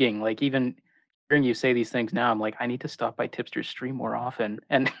intriguing. Like, even hearing you say these things now, I'm like, I need to stop by Tipster's stream more often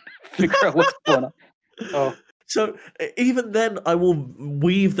and figure out what's going on. Oh. So even then, I will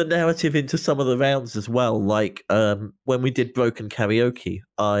weave the narrative into some of the rounds as well. Like when we did Broken Karaoke,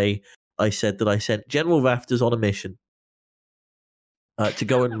 I said that I sent General Rafters on a mission to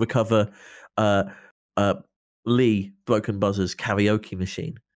go and recover Lee Broken Buzzer's karaoke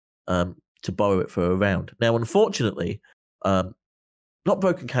machine to borrow it for a round. Now, unfortunately, not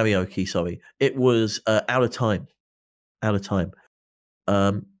Broken Karaoke, sorry, it was Out of Time. Out of Time.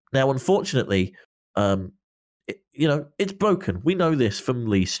 Now, unfortunately, it's broken. We know this from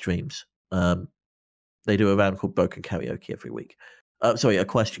Lee's streams. They do a round called Broken Karaoke every week. A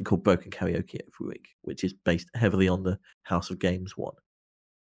question called Broken Karaoke every week, which is based heavily on the House of Games one.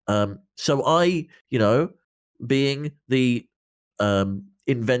 So I, being the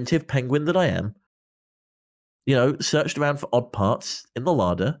inventive penguin that I am, searched around for odd parts in the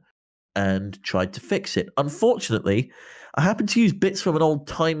larder and tried to fix it. Unfortunately, I happened to use bits from an old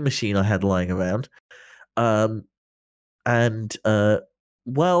time machine I had lying around.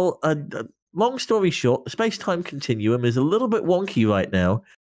 Long story short, the space-time continuum is a little bit wonky right now,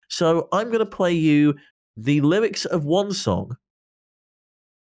 so I'm going to play you the lyrics of one song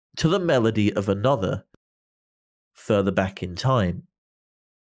to the melody of another further back in time.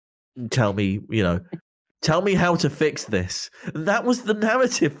 Tell me how to fix this. That was the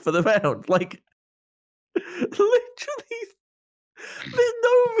narrative for the round. Like, literally, there's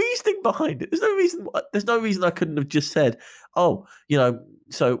no reasoning behind it. There's no reason I couldn't have just said,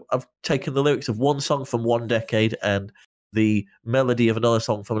 so I've taken the lyrics of one song from one decade and the melody of another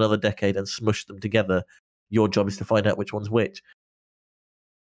song from another decade and smushed them together. Your job is to find out which one's which.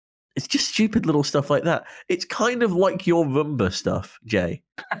 It's just stupid little stuff like that. It's kind of like your Roomba stuff, Jay,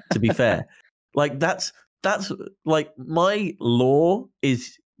 to be fair. Like, that's like my lore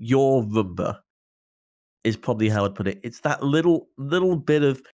is your Roomba, is probably how I'd put it. It's that little bit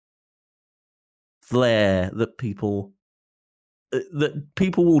of flair that people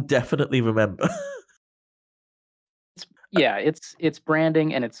will definitely remember. It's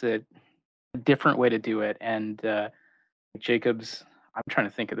branding, and it's a different way to do it. And Jacob's, I'm trying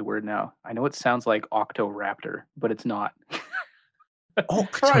to think of the word now. I know it sounds like Octoraptor, but it's not.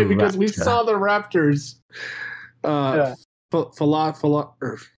 Right, because we saw the raptors.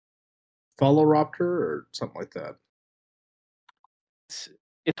 Phalaropter or something like that. It's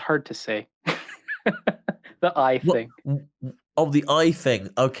hard to say. The eye thing. Of the eye thing.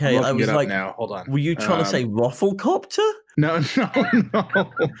 Okay, I was like, now. Hold on. Were you trying to say Rufflecopter? No. It's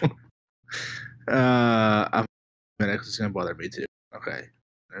gonna bother me too. Okay.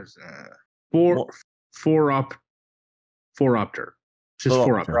 There's Phoropter. Just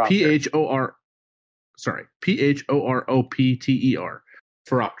Phoropter. Phoropter.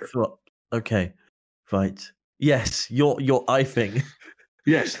 Phoropter. Okay. Right. Yes, your eye thing.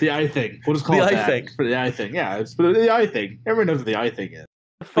 Yes, the eye thing. We'll just call it that. Thing. For the eye thing. Yeah, it's the eye thing. Everyone knows what the eye thing is.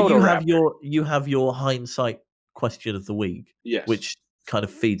 But you have your hindsight question of the week. Yes. Which kind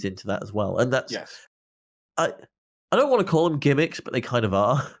of feeds into that as well. And that's yes. I don't want to call them gimmicks, but they kind of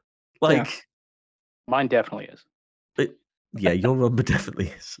are. Like mine definitely is. Your number definitely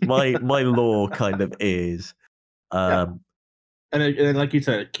is. My lore kind of is. And like you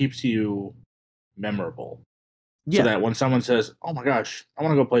said, it keeps you memorable. Yeah. So that when someone says, "Oh my gosh, I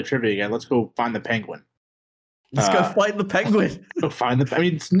want to go play trivia again. Let's go find the penguin." Let's go find the penguin. Go find the. I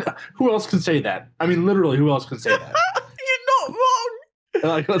mean, who else can say that? I mean, literally, who else can say that? You're not wrong.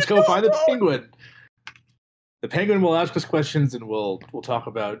 Like, let's go find the penguin. The penguin will ask us questions, and we'll talk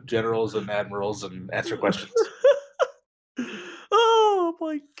about generals and admirals and answer questions. Oh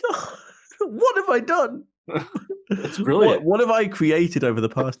my god! What have I done? It's brilliant. What have I created over the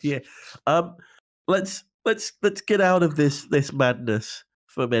past year? Let's get out of this madness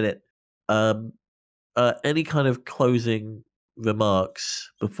for a minute. Any kind of closing remarks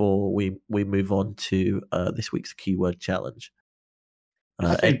before we move on to this week's keyword challenge?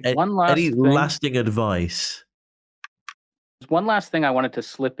 I think one last any thing. lasting advice? There's one last thing I wanted to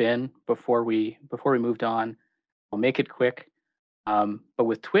slip in before we moved on. I'll make it quick. But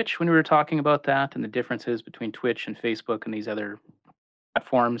with Twitch, when we were talking about that and the differences between Twitch and Facebook and these other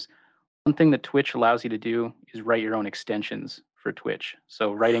platforms, one thing that Twitch allows you to do is write your own extensions for Twitch.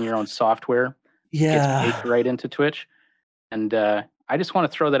 So writing your own software gets baked right into Twitch. And I just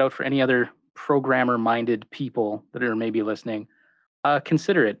want to throw that out for any other programmer-minded people that are maybe listening.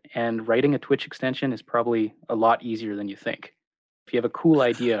 Consider it. And writing a Twitch extension is probably a lot easier than you think. If you have a cool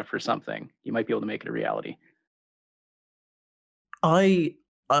idea for something, you might be able to make it a reality. I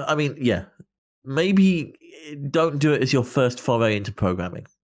mean, yeah. Maybe don't do it as your first foray into programming.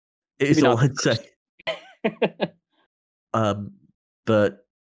 Is all I'd say. But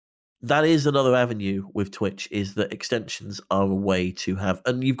that is another avenue with Twitch, is that extensions are a way to have,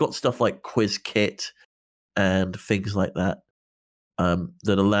 and you've got stuff like QuizKit and things like that,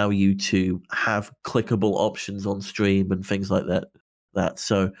 that allow you to have clickable options on stream and things like that.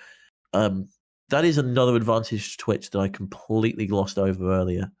 So that is another advantage to Twitch that I completely glossed over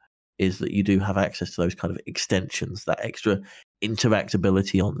earlier, is that you do have access to those kind of extensions, that extra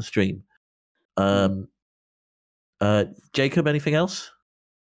interactability on the stream. Jacob, anything else?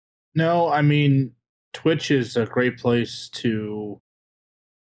 No, I mean, Twitch is a great place to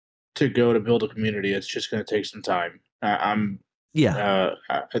go to build a community. It's just going to take some time. That'd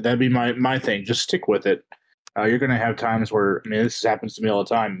be my thing. Just stick with it. You're going to have times where, I mean, this happens to me all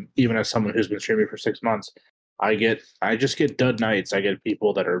the time. Even as someone who's been streaming for 6 months, I just get dud nights. I get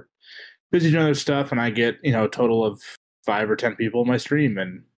people that are busy doing other stuff, and I get a total of 5 or 10 people in my stream,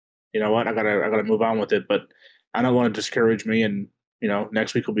 and you know what? I gotta move on with it. But I don't want to discourage me, and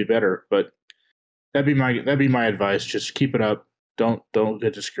next week will be better. But that'd be my advice. Just keep it up. Don't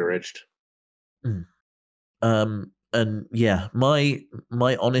get discouraged. And yeah, my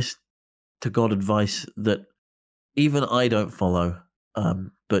honest to God advice that even I don't follow,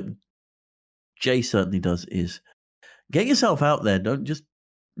 but Jay certainly does, is get yourself out there. Don't just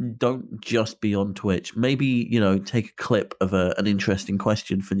be on Twitch. Maybe take a clip of an interesting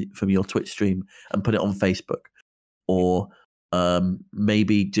question from your Twitch stream and put it on Facebook, or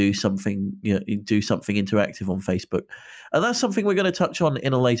maybe do something interactive on Facebook. And that's something we're going to touch on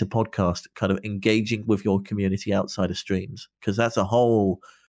in a later podcast, kind of engaging with your community outside of streams, because that's a whole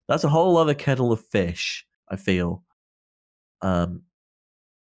other kettle of fish, I feel. I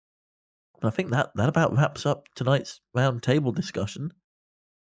think that about wraps up tonight's round table discussion.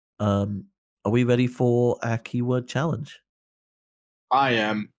 Are we ready for our keyword challenge? I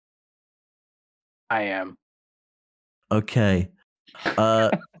am. Okay.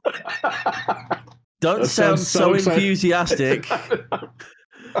 Don't sound so enthusiastic.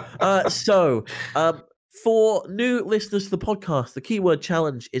 For new listeners to the podcast, the keyword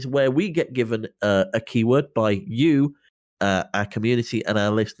challenge is where we get given a keyword by you, our community and our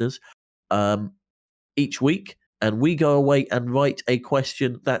listeners, each week, and we go away and write a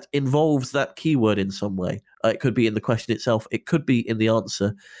question that involves that keyword in some way. It could be in the question itself. It could be in the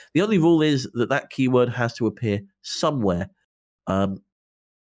answer. The only rule is that keyword has to appear somewhere.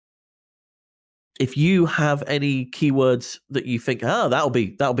 If you have any keywords that you think, that'll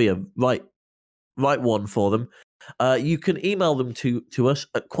be a right one for them, you can email them to us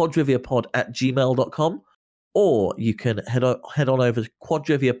at quadriviapod@gmail.com, or you can head on over to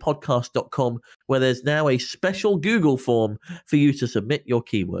quadriviapodcast.com, where there's now a special Google form for you to submit your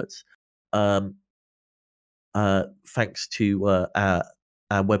keywords. Thanks to our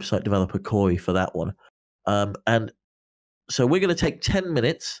website developer Corey for that one. And so we're going to take 10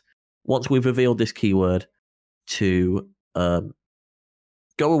 minutes once we've revealed this keyword to go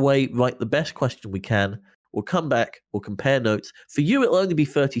away, write the best question we can. We'll come back, we'll compare notes. For you, it'll only be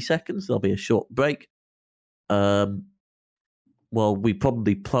 30 seconds. There'll be a short break. Well, we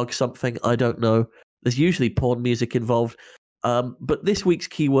probably plug something. I don't know. There's usually porn music involved. But this week's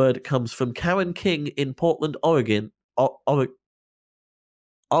keyword comes from Karen King in Portland, Oregon.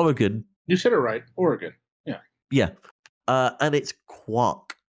 Oregon. You said it right. Oregon. Yeah. Yeah. And it's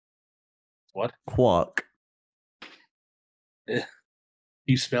quark. What? Quark.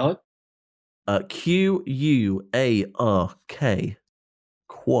 You spell it? Quark.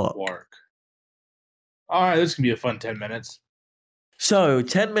 Quark. All right, this can be a fun 10 minutes. So,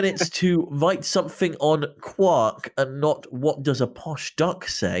 10 minutes to write something on quark and not what does a posh duck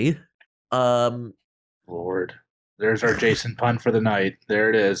say. Right. Lord. There's our Jason pun for the night. There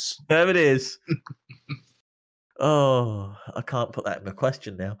it is. There it is. Oh, I can't put that in my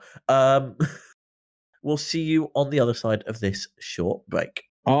question now. We'll see you on the other side of this short break.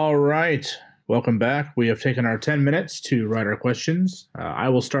 All right. Welcome back. We have taken our 10 minutes to write our questions. I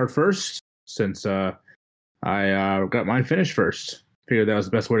will start first since I got mine finished first. Figured that was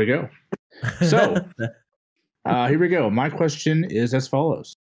the best way to go. So, here we go. My question is as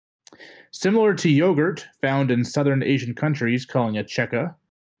follows. Similar to yogurt found in southern Asian countries calling it cheka,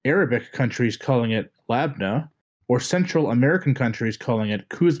 Arabic countries calling it labna, or Central American countries calling it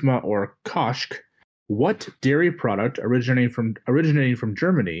kuzma or kashk, what dairy product originating from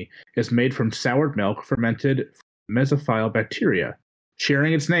Germany is made from soured milk fermented mesophile bacteria,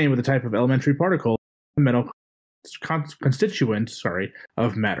 sharing its name with a type of elementary particle, fundamental constituent,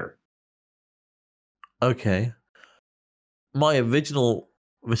 of matter? Okay. My original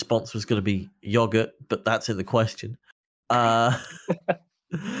response was going to be yogurt, but that's in the question. I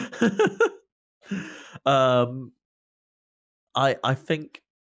think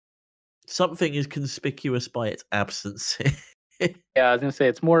something is conspicuous by its absence. Yeah, I was gonna say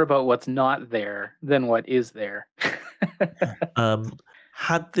it's more about what's not there than what is there.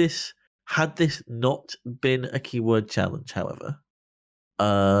 Had this not been a keyword challenge, however,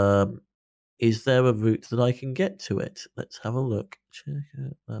 is there a route that I can get to it? Let's have a look. Check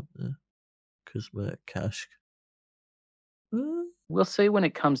out Labna, Kuzma, Kashk. We'll say when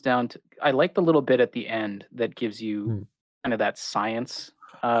it comes down to, I like the little bit at the end that gives you kind of that science.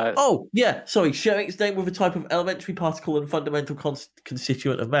 Oh, yeah. Sorry. Sharing its name with a type of elementary particle and fundamental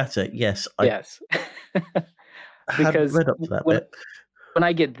constituent of matter. Yes. Yes. Because read up to that bit. When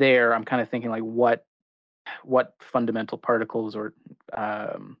I get there, I'm kind of thinking like what fundamental particles or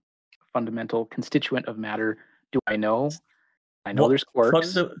fundamental constituent of matter do I know? I know there's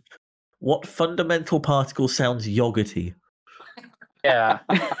quarks. What fundamental particle sounds yogurty? Yeah.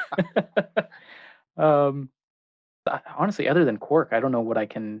 Honestly, other than quark, I don't know what I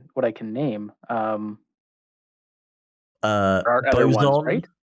can name. There are other ones, right?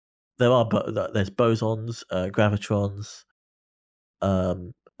 There are, there's bosons, gravitrons.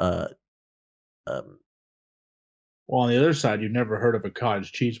 Well, on the other side, you've never heard of a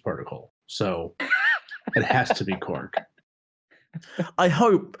cottage cheese particle, so it has to be quark. I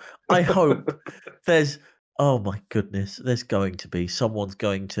hope there's. Oh my goodness! There's going to be some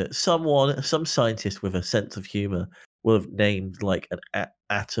scientist with a sense of humor will have named like an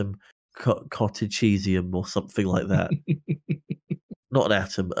atom cottagesium or something like that. Not an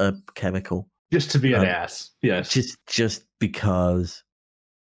atom, a chemical. Just to be an ass, yes. Just because.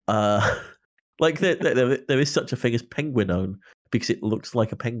 Like there is such a thing as penguinone because it looks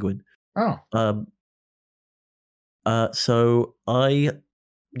like a penguin. Oh. So I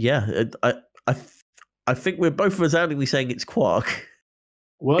think we're both resoundingly saying it's quark.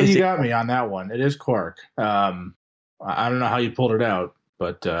 Well, you got me on that one. It is quark. I don't know how you pulled it out,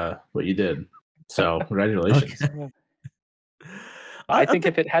 but you did. So congratulations. Okay. I think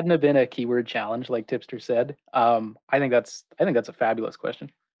if it hadn't have been a keyword challenge, like Tipster said, I think that's a fabulous question.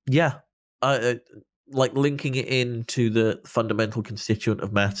 Yeah, like linking it into the fundamental constituent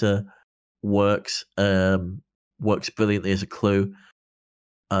of matter works brilliantly as a clue.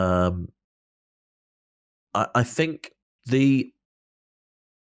 I think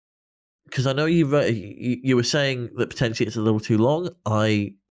because I know you were saying that potentially it's a little too long.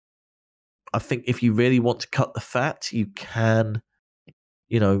 I think if you really want to cut the fat, you can,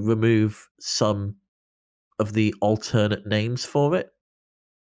 remove some of the alternate names for it.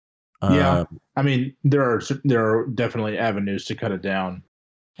 Yeah, I mean there are definitely avenues to cut it down.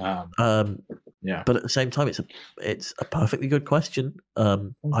 Yeah, but at the same time, it's a perfectly good question.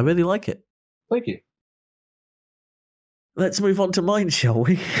 I really like it. Thank you. Let's move on to mine, shall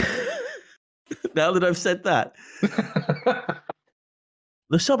we? Now that I've said that.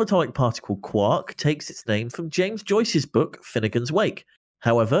 The subatomic particle quark takes its name from James Joyce's book Finnegan's Wake.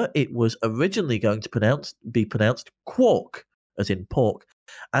 However, it was originally going to be pronounced quark, as in pork,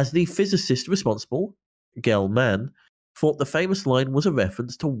 as the physicist responsible, Gell-Mann, thought the famous line was a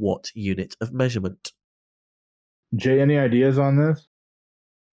reference to what unit of measurement? Jay, any ideas on this?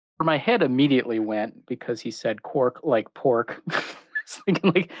 My head immediately went because he said quark like pork. I was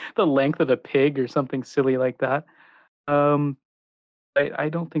thinking like the length of a pig or something silly like that. I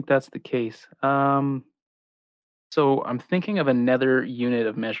don't think that's the case. So I'm thinking of another unit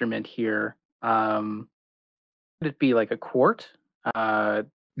of measurement here. Would it be like a quart? Like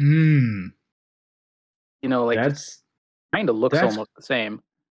that's kind of looks almost the same.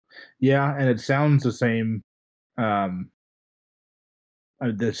 Yeah, and it sounds the same.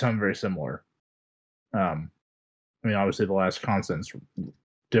 They sound very similar. I mean, obviously the last consonant's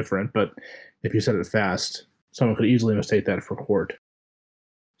different, but if you said it fast, someone could easily mistake that for court.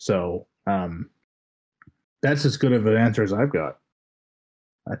 So that's as good of an answer as I've got.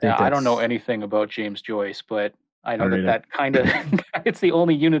 I think I don't know anything about James Joyce, but I know don't either. that kind of it's the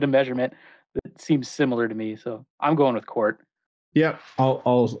only unit of measurement that seems similar to me. So I'm going with quart. Yep,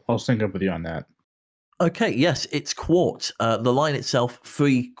 I'll sync up with you on that. Okay, yes, it's quart. The line itself,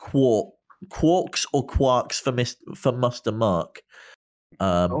 3 quarks or quarks for Muster Mark.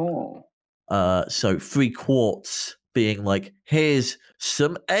 So 3 quarts being like, here's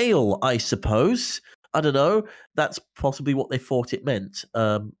some ale, I suppose. I don't know. That's possibly what they thought it meant.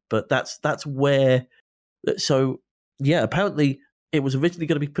 But that's where. So yeah, apparently it was originally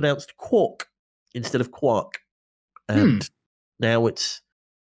going to be pronounced quark instead of quark, and now it's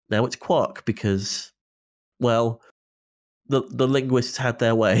quark because, well, the linguists had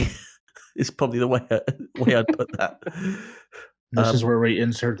their way. Is probably the way I'd put that. This is where we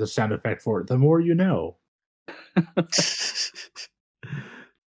insert the sound effect for it. The more you know.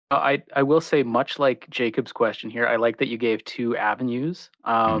 I will say, much like Jacob's question here, I like that you gave 2 avenues.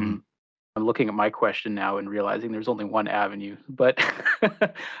 I'm looking at my question now and realizing there's only 1 avenue. But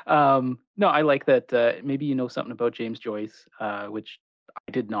no, I like that. Maybe you know something about James Joyce, which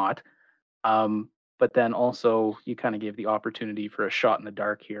I did not. But then also you kind of gave the opportunity for a shot in the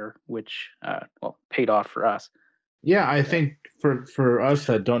dark here, which paid off for us. Yeah, I think for us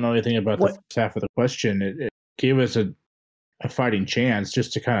that don't know anything about the first half of the question, it gave us a fighting chance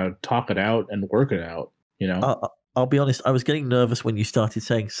just to kind of talk it out and work it out. You know, I'll be honest. I was getting nervous when you started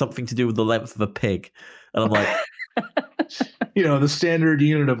saying something to do with the length of a pig, and I'm like, the standard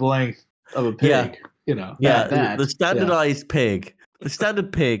unit of length of a pig. Yeah, the standardized pig. The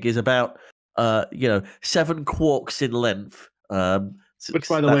standard pig is about 7 quarks in length. Which,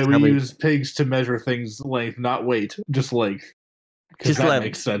 by the way, we use pigs to measure things length, not weight, just length. Because that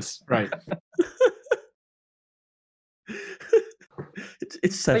makes sense, right?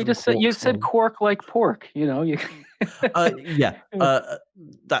 It's 7 you said quark like pork. You.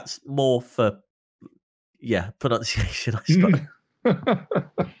 That's more for pronunciation, I suppose.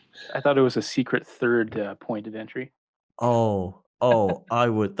 I thought it was a secret third point of entry. Oh, I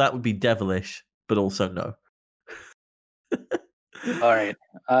would. That would be devilish, but also no. All right.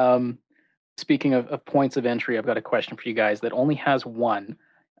 Speaking of points of entry, I've got a question for you guys that only has 1.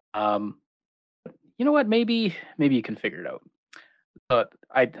 You know what? Maybe you can figure it out. But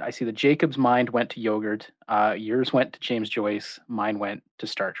I see that Jacob's mind went to yogurt. Yours went to James Joyce. Mine went to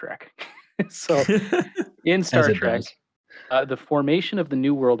Star Trek. So in Star Trek, the formation of the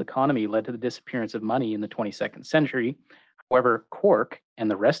New World economy led to the disappearance of money in the 22nd century. However, Quark and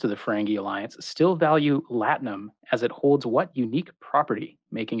the rest of the Ferengi Alliance still value latinum as it holds what unique property,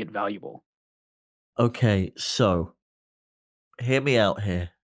 making it valuable? Okay, so hear me out here.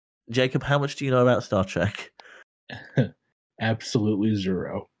 Jacob, how much do you know about Star Trek? Absolutely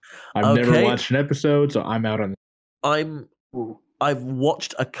 0. I've never watched an episode, so I'm out on I've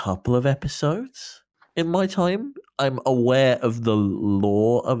watched a couple of episodes in my time. I'm aware of the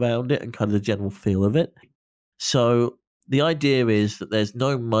lore around it and kind of the general feel of it. So the idea is that there's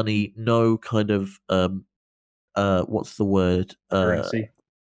no money, no kind of what's the word? Currency.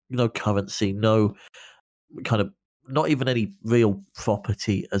 No currency, no kind of, not even any real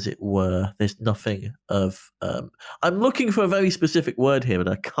property, as it were. There's nothing of. I'm looking for a very specific word here, and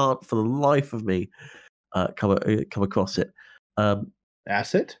I can't for the life of me come across it.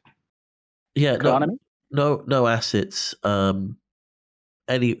 Asset? Yeah, economy? No assets.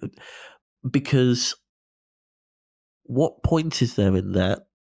 Because what point is there in that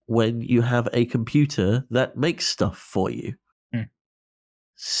when you have a computer that makes stuff for you?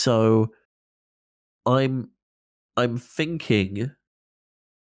 So I'm thinking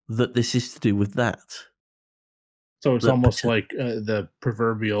that this is to do with that. So it's almost like the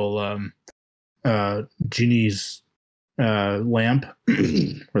proverbial genie's lamp,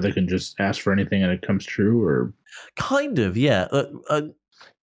 where they can just ask for anything and it comes true, or kind of, yeah.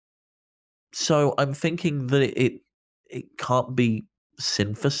 So I'm thinking that it can't be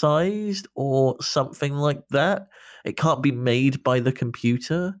synthesized or something like that. It can't be made by the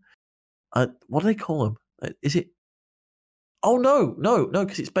computer. What do they call them? Is it? Oh no,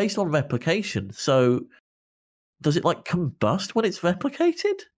 because it's based on replication. So does it like combust when it's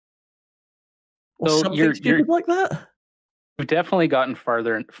replicated? Or so something stupid like that? You've definitely gotten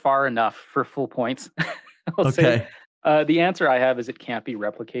far enough for full points. I'll say the answer I have is it can't be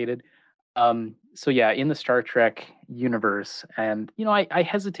replicated. So yeah, in the Star Trek universe, and I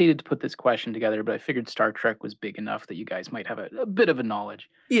hesitated to put this question together, but I figured Star Trek was big enough that you guys might have a bit of a knowledge.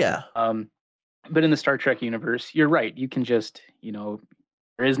 Yeah. But in the Star Trek universe, you're right. You can just,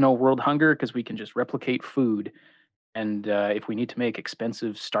 there is no world hunger because we can just replicate food. And if we need to make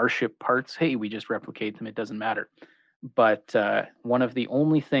expensive starship parts, hey, we just replicate them. It doesn't matter. But one of the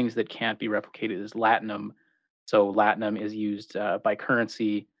only things that can't be replicated is latinum. So latinum is used by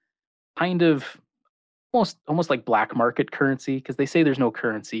currency, kind of almost like black market currency, because they say there's no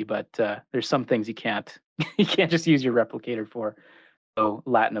currency, but there's some things you can't just use your replicator for. So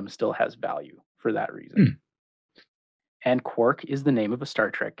latinum still has value for that reason. And Quark is the name of a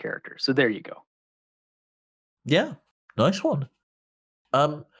Star Trek character. So there you go. Yeah, nice one.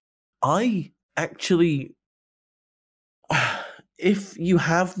 I actually, if you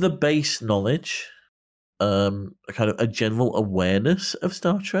have the base knowledge, kind of a general awareness of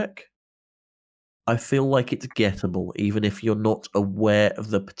Star Trek, I feel like it's gettable, even if you're not aware of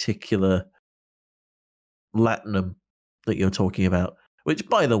the particular latinum that you're talking about. Which,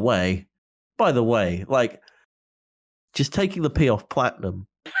 by the way, like, just taking the P off platinum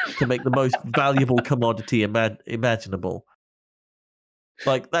to make the most valuable commodity imaginable.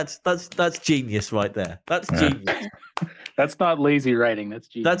 Like, that's genius right there. That's genius. That's not lazy writing. That's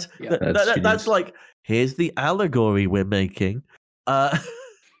genius. That's like, here's the allegory we're making.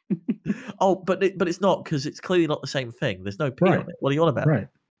 Oh, but it's not, because it's clearly not the same thing. There's no P on it. What are you on about? Right.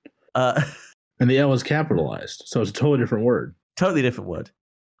 And the L is capitalized, so it's a totally different word. Totally different word.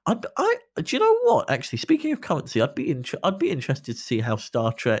 Do you know what? Actually, speaking of currency, I'd be interested to see how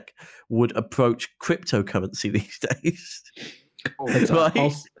Star Trek would approach cryptocurrency these days.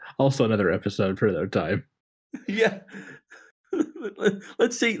 Right? Also another episode for another time. Yeah.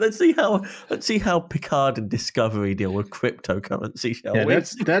 Let's see how Picard and Discovery deal with cryptocurrency, shall we?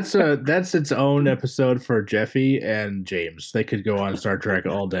 That's its own episode for Jeffy and James. They could go on Star Trek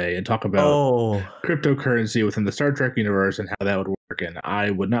all day and talk about cryptocurrency within the Star Trek universe and how that would work. And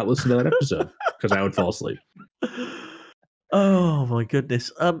I would not listen to that episode because I would fall asleep. Oh my goodness.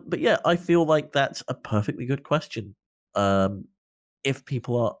 But yeah, I feel like that's a perfectly good question. If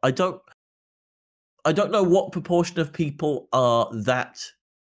people are, I don't know what proportion of people are that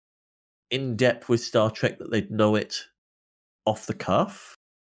in depth with Star Trek that they'd know it off the cuff.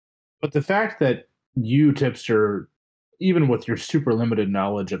 But the fact that you, Tipster, even with your super limited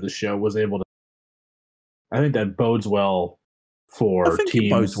knowledge of the show, was able to, I think that bodes well for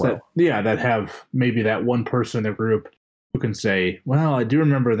teams that have maybe that one person in the group who can say, well, I do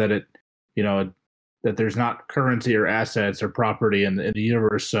remember that that there's not currency or assets or property in the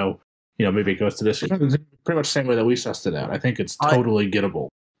universe, so maybe it goes to this. Pretty much the same way that we sussed it out. I think it's totally gettable.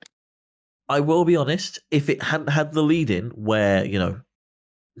 I will be honest, if it hadn't had the lead in where,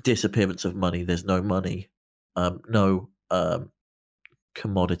 disappearance of money, there's no money, no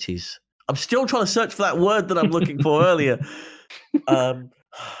commodities. I'm still trying to search for that word that I'm looking for earlier.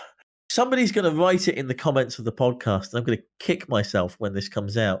 Somebody's going to write it in the comments of the podcast, and I'm going to kick myself when this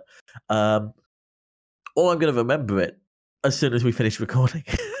comes out. Or I'm going to remember it as soon as we finish recording,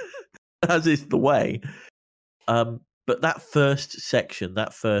 as is the way. But that first section,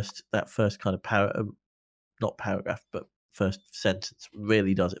 that first kind of not paragraph, but first sentence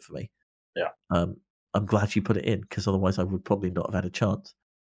really does it for me. Yeah. I'm glad you put it in, because otherwise I would probably not have had a chance.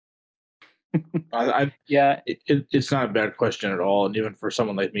 It's not a bad question at all, and even for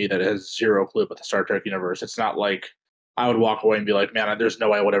someone like me that has zero clue about the Star Trek universe, it's not like I would walk away and be like, "Man, there's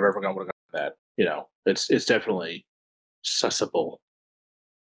no way I would have ever gone with that." It's definitely sussable.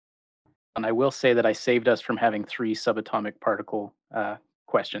 And I will say that I saved us from having 3 subatomic particle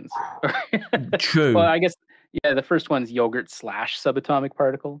questions. True. Well, I guess the first one's yogurt / subatomic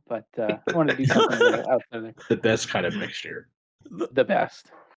particle, but I wanted to do something out there. The best kind of mixture. The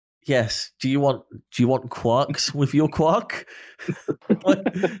best. Yes. Do you want quarks with your quark?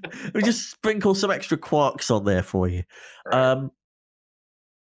 We just sprinkle some extra quarks on there for you. Right.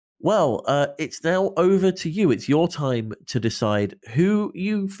 Well, it's now over to you. It's your time to decide who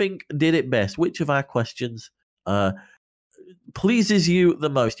you think did it best. Which of our questions pleases you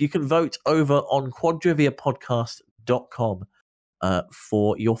the most? You can vote over on quadriviapodcast.com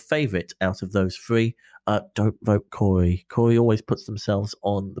for your favorite out of those 3. Don't vote Corey. Corey always puts themselves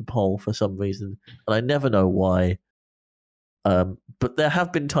on the poll for some reason, and I never know why. But there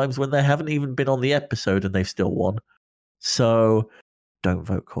have been times when they haven't even been on the episode and they've still won. So don't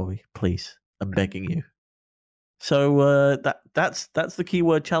vote Corey, please. I'm begging you. So that's the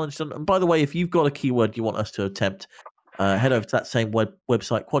keyword challenge done. And by the way, if you've got a keyword you want us to attempt, head over to that same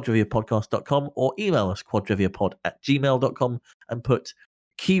website, quadriviapodcast.com, or email us, quadriviapod@gmail.com, and put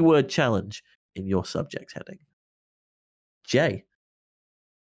keyword challenge in your subject heading. Jay.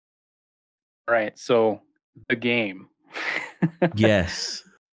 All right, so the game. Yes.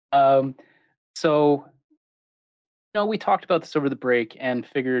 So, we talked about this over the break and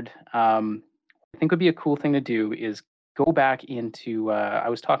figured I think would be a cool thing to do is go back into. I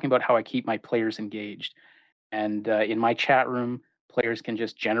was talking about how I keep my players engaged, and in my chat room, players can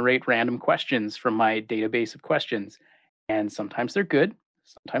just generate random questions from my database of questions, and sometimes they're good,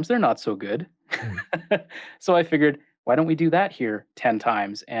 sometimes they're not so good. So I figured, why don't we do that here 10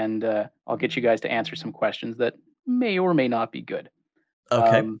 times, and I'll get you guys to answer some questions that may or may not be good.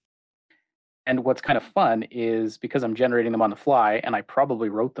 Okay. And what's kind of fun is because I'm generating them on the fly and I probably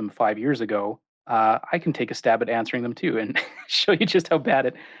wrote them 5 years ago, I can take a stab at answering them too and show you just how bad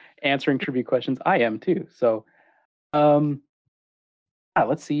at answering trivia questions I am too. So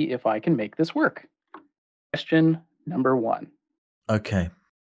let's see if I can make this work. Question number 1. Okay.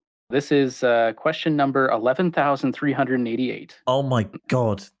 This is question number 11,388 Oh my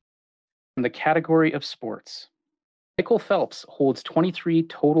God. in the category of sports. Michael Phelps holds 23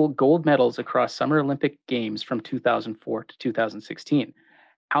 total gold medals across Summer Olympic Games from 2004 to 2016.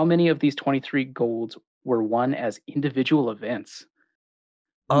 How many of these 23 golds were won as individual events?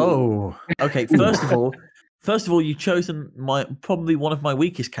 Oh, okay. First of all, you've chosen probably one of my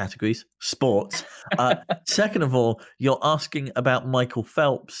weakest categories, sports. Second of all, you're asking about Michael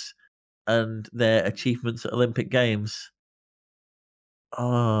Phelps and their achievements at Olympic Games.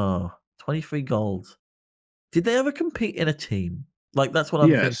 Oh, 23 golds. Did they ever compete in a team? Like, that's what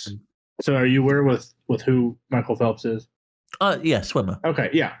I'm thinking. So are you aware with who Michael Phelps is? Yeah, swimmer. Okay,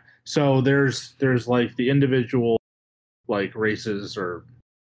 yeah. So there's like the individual like races, or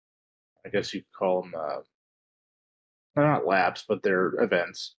I guess you could call them they're not laps, but they're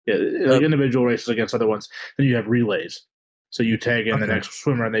events. Yeah, like individual races against other ones. Then you have relays. So you tag in the next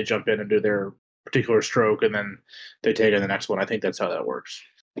swimmer and they jump in and do their particular stroke, and then they tag in the next one. I think that's how that works.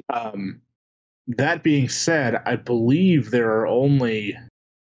 That being said, I believe there are only.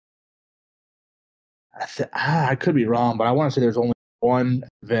 I could be wrong, but I want to say there's only one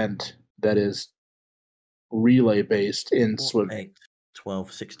event that is relay based in swimming. 8,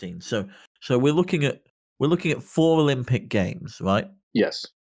 12, 16. So we're looking at 4 Olympic Games, right? Yes.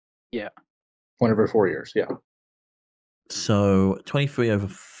 Yeah. 1 every 4 years. Yeah. So 23 over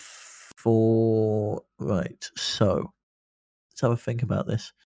 4. Right. So let's have a think about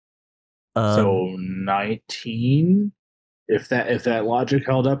this. So 19. If that logic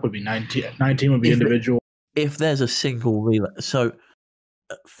held up, would be 19. 19 would be individual. If there's a single relay, so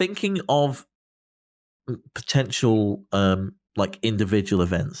thinking of potential like individual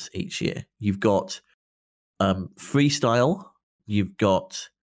events each year, you've got freestyle, you've got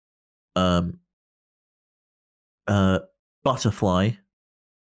butterfly,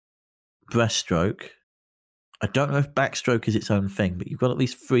 breaststroke. I don't know if backstroke is its own thing, but you've got at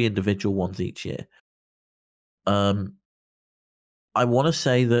least 3 individual ones each year. I want to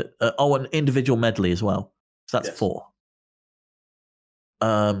say that an individual medley as well. So that's 4.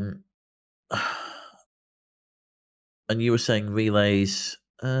 And you were saying relays.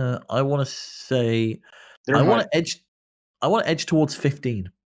 I want to say I want to edge towards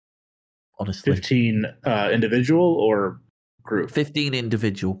 15. Honestly, 15 individual or group? 15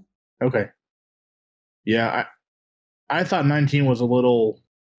 individual. Okay. Yeah, I thought 19 was a little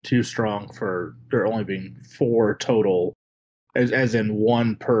too strong for there only being 4 total, as in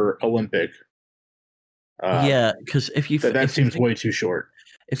 1 per Olympic. Yeah, because if you that seems way too short.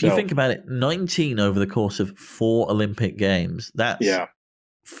 If you think about it, 19 over the course of 4 Olympic Games, that's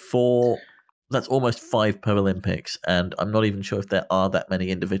 4. That's almost 5 per Olympics, and I'm not even sure if there are that many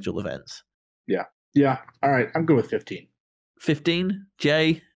individual events. Yeah. All right, I'm good with 15. 15,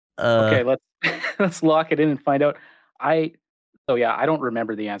 Jay. Okay, let's lock it in and find out. I don't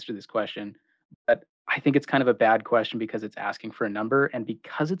remember the answer to this question, but I think it's kind of a bad question because it's asking for a number, and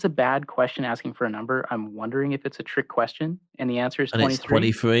because it's a bad question asking for a number, I'm wondering if it's a trick question, and the answer is 23. And it's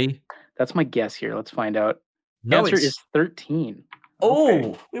 23. That's my guess here. Let's find out. The No, answer is 13.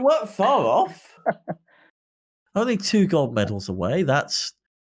 Oh, we weren't far off. Only 2 gold medals away. That's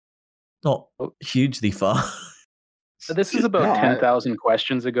not hugely far. So this is about 10,000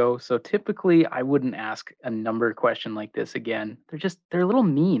 questions ago. So typically, I wouldn't ask a number question like this again. They're a little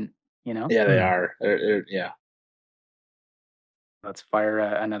mean, you know? Yeah, they are. Yeah. Let's fire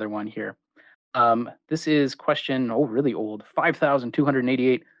another one here. This is question, really old,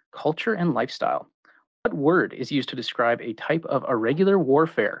 5,288, culture and lifestyle. What word is used to describe a type of irregular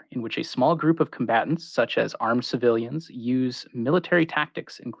warfare in which a small group of combatants, such as armed civilians, use military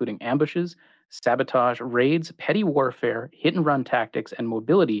tactics, including ambushes, sabotage, raids, petty warfare, hit-and-run tactics, and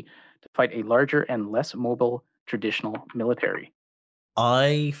mobility to fight a larger and less mobile traditional military?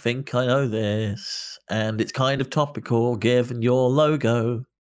 I think I know this, and it's kind of topical given your logo.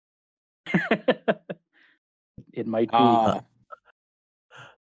 It might be.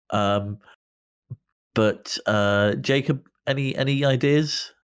 Um, but Jacob, any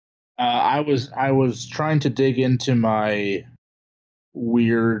ideas? I was trying to dig into my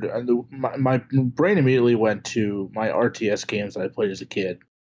weird. My brain immediately went to my RTS games that I played as a kid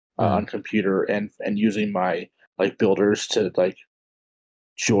on computer, and using my like builders to like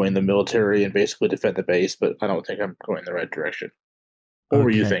join the military and basically defend the base. But I don't think I'm going in the right direction. What were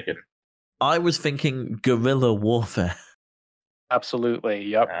you thinking? I was thinking guerrilla warfare. Absolutely.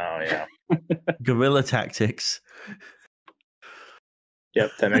 Yep. Oh yeah. Guerrilla tactics.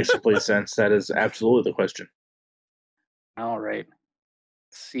 Yep, that makes complete sense. That is absolutely the question. All right.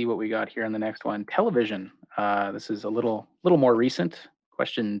 Let's see what we got here in the next one. Television. This is a little more recent.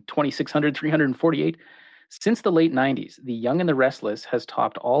 Question 2600-348. Since the late 90s, The Young and the Restless has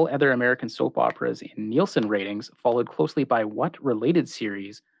topped all other American soap operas in Nielsen ratings, followed closely by what related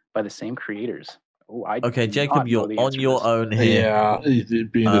series by the same creators? Oh, Okay, Jacob, you're on your own here. Yeah,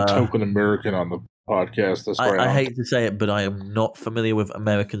 being the token American on the podcast. That's right. I hate to say it, but I am not familiar with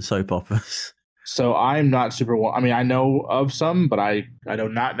American soap operas. So I'm not super well. I mean, I know of some, but I do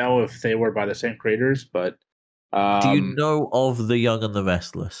not know if they were by the same creators. But do you know of The Young and the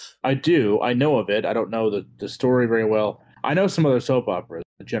Restless? I do. I know of it. I don't know the story very well. I know some other soap operas.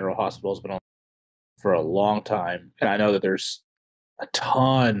 The General Hospital has been on for a long time, and I know that there's a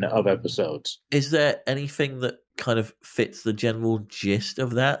ton of episodes. Is there anything that kind of fits the general gist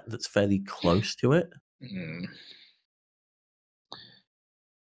of that that's fairly close to it?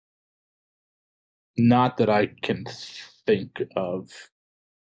 Not that I can think of.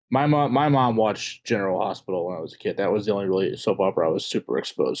 My mom watched General Hospital when I was a kid. That was the only really soap opera I was super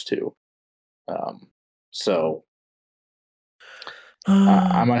exposed to. So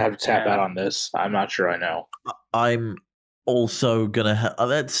I might have to tap out on this. I'm not sure I know. I'm also gonna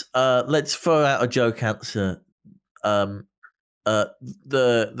let's throw out a joke answer. The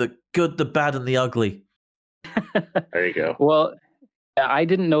good, the bad, and the ugly. There you go. Well, I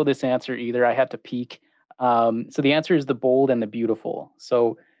didn't know this answer either. I had to peek. So the answer is The Bold and the Beautiful.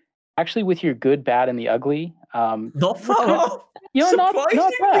 So actually, with your good, bad, and the ugly, not far off. Not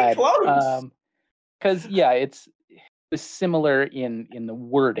bad. Close. Because it was similar in the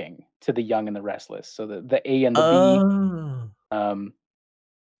wording to The Young and the Restless. So the A and the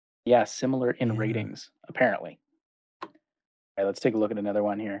B, similar in ratings apparently. All right, let's take a look at another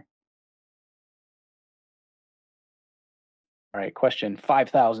one here. All right, question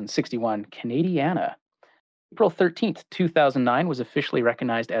 5061. Canadiana. April 13th, 2009 was officially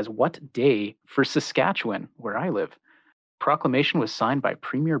recognized as what day for Saskatchewan, where I live? Proclamation was signed by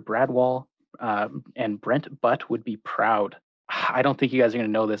Premier Brad Wall, and Brent Butt would be proud. I don't think you guys are going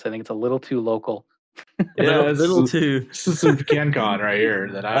to know this. I think it's a little too local. Yeah, a little too. This is some CanCon right here.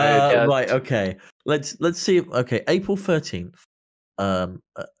 That I right. Okay. Let's see. Okay, April 13th.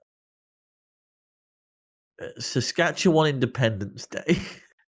 Saskatchewan Independence Day.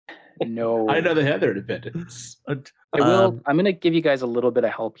 No, I know they had their independence. I'm going to give you guys a little bit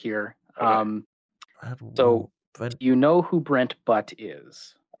of help here. Okay. So, you know who Brent Butt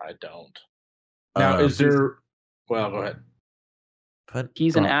is? I don't. Now, is there? Well, go ahead.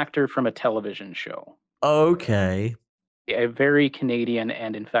 He's an actor from a television show. Okay. A very Canadian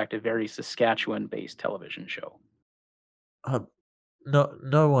and, in fact, a very Saskatchewan-based television show.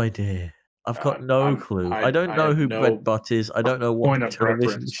 No idea. I've got no clue. I don't know who Brent Butt is. I don't know what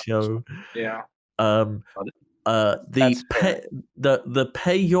television show. Yeah. The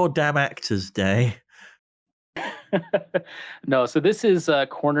Pay Your Damn Actors Day. No, so this is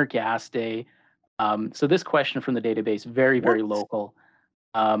Corner Gas Day. So this question from the database, very, very local.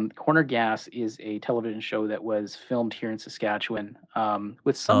 Corner Gas is a television show that was filmed here in Saskatchewan,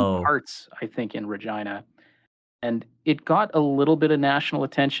 with some parts, I think, in Regina. And it got a little bit of national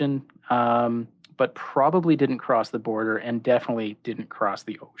attention, but probably didn't cross the border and definitely didn't cross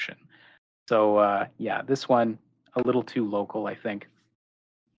the ocean. So, this one, a little too local, I think.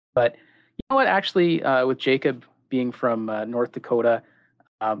 But you know what? Actually, with Jacob being from North Dakota,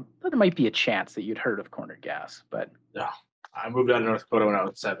 there might be a chance that you'd heard of Corner Gas. But no, I moved out of North Dakota when I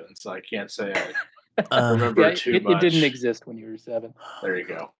was 7, so I can't say I remember too much. It didn't exist when you were 7. There you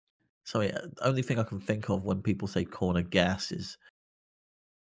go. So the only thing I can think of when people say corner gas is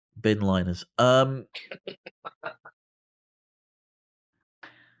bin liners. All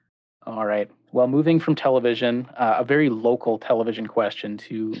right. Well, moving from television, a very local television question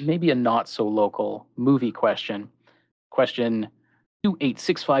to maybe a not so local movie question. Question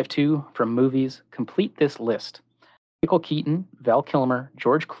 28652 from Movies. Complete this list. Michael Keaton, Val Kilmer,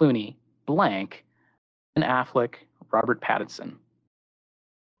 George Clooney, blank, Ben Affleck, Robert Pattinson.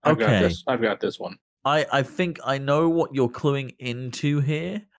 I've got Okay. this. I've got this one. I think I know what you're cluing into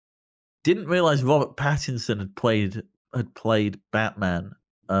here. Didn't realize Robert Pattinson had played Batman.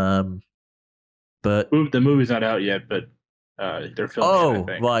 But The movie's not out yet, but they're filming it, I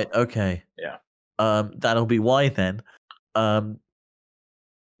think. right, okay. Yeah. That'll be why then. God,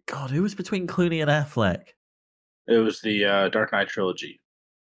 who was between Clooney and Affleck? It was the Dark Knight trilogy.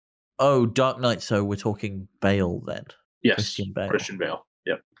 Oh, Dark Knight. So we're talking Bale then. Yes, Christian Bale. Christian Bale.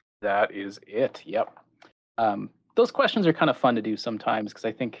 Yep. That is it. Yep. Those questions are kind of fun to do sometimes because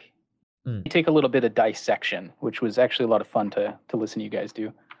I think you take a little bit of dissection, which was actually a lot of fun to listen to you guys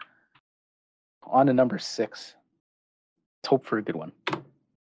do. On to number 6. Let's hope for a good one.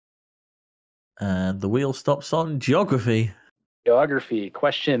 And the wheel stops on geography. Geography.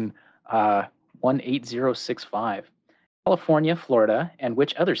 Question 18065. California, Florida, and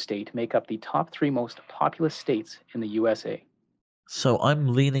which other state make up the top 3 most populous states in the USA? So I'm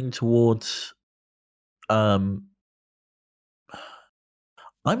leaning towards I'm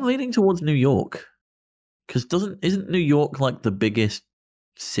leaning towards New York. Because isn't New York like the biggest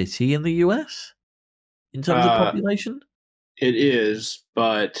city in the US in terms of population? It is,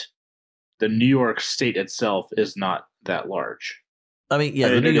 but the New York state itself is not that large. I mean, yeah,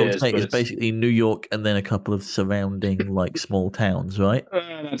 the New York state is basically New York and then a couple of surrounding like small towns, right?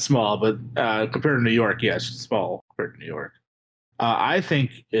 Not small, but compared to New York, yes, small compared to New York. I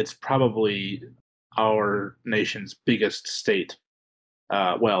think it's probably our nation's biggest state.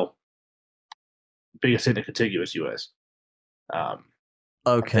 Biggest in the contiguous U.S.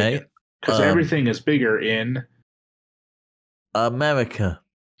 Okay. Because everything is bigger in America.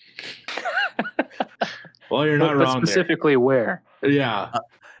 Well, you're not wrong. Specifically where? Yeah.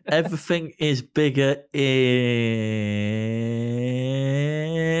 Everything is bigger in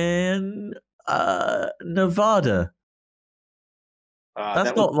Nevada.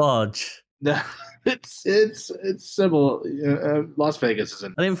 That's not large. It's similar. Las Vegas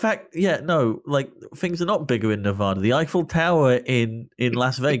isn't. And in fact, like things are not bigger in Nevada. The Eiffel Tower in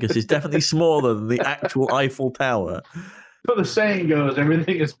Las Vegas is definitely smaller than the actual Eiffel Tower. So the saying goes,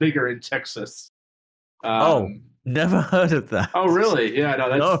 everything is bigger in Texas. Never heard of that. Oh, really? Yeah,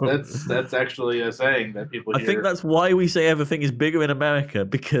 no, that's actually a saying that people hear. I think that's why we say everything is bigger in America,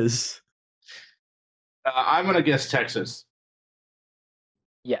 because I'm going to guess Texas.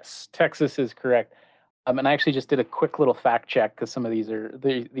 Yes, Texas is correct. And I actually just did a quick little fact check because some of these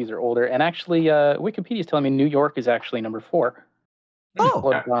are older. And actually, Wikipedia is telling me New York is actually number 4.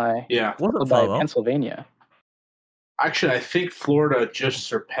 Followed by Pennsylvania. Actually, I think Florida just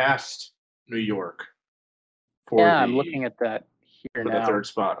surpassed New York. I'm looking at that here now. For the 3rd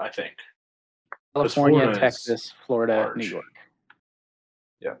spot, I think. California, Texas, Florida, New York.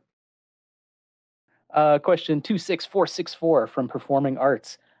 Yeah. Question 26464 from Performing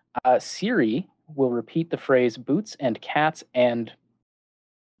Arts. Siri will repeat the phrase boots and cats and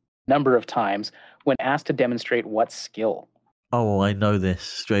number of times when asked to demonstrate what skill. Oh, I know this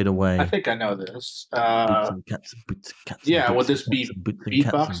straight away. I think I know this. Boots and cats and boots and cats. Yeah, would this be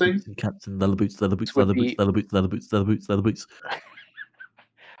beatboxing? Boots and cats and leather boots, leather boots, leather boots, leather boots, leather boots, leather boots, leather boots.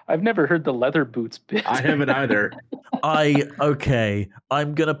 I've never heard the leather boots bit. I haven't either. Okay.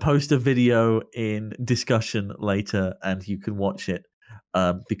 I'm gonna post a video in discussion later, and you can watch it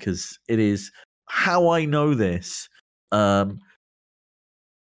because it is how I know this. Where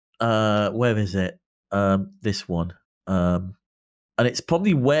is it? This one. And it's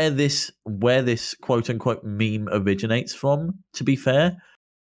probably where this quote unquote meme originates from, to be fair.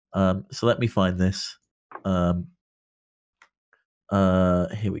 So let me find this. Here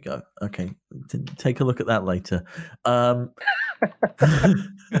we go. Okay. Take a look at that later.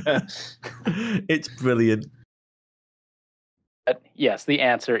 It's brilliant. Yes, the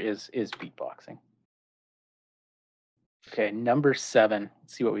answer is beatboxing. Okay, number 7.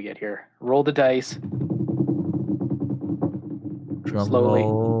 Let's see what we get here. Roll the dice. Slowly.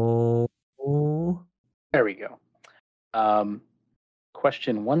 There we go.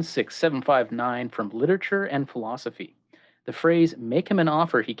 Question 16759 from Literature and Philosophy. The phrase "make him an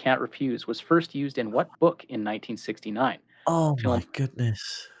offer he can't refuse" was first used in what book in 1969? Oh my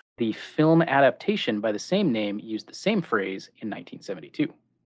goodness. The film adaptation by the same name used the same phrase in 1972.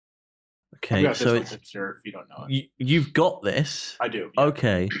 Okay, so it's if you don't know it. You've got this. I do. Yeah.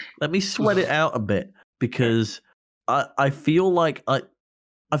 Okay, let me sweat it out a bit because I feel like I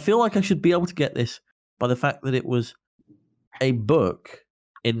should be able to get this by the fact that it was a book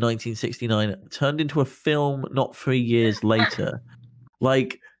in 1969 turned into a film not 3 years later.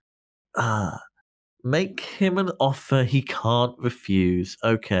 Like, make him an offer he can't refuse.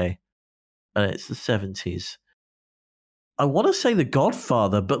 Okay, and it's the 70s. I want to say The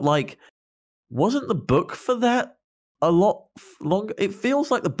Godfather, but like, wasn't the book for that a lot longer? It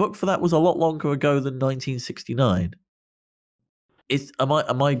feels like the book for that was a lot longer ago than 1969.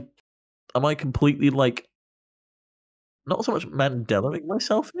 Am I completely like not so much Mandela-ing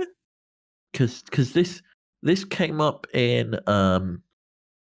myself here? Because this came up in one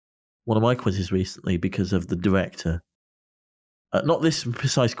of my quizzes recently because of the director. Not this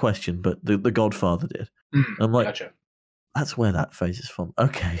precise question, but the Godfather did. I'm like, Gotcha. that's where that phrase is from.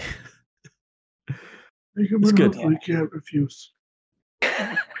 Okay. It's good. We can't refuse.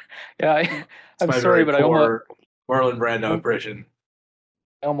 Yeah, I'm sorry, but I almost Marlon Brando impression.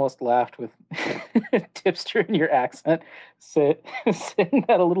 I almost laughed with tipster in your accent, saying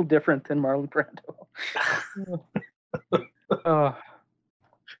that a little different than Marlon Brando. Oh.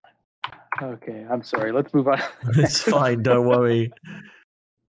 Okay, I'm sorry. Let's move on. It's fine. Don't worry.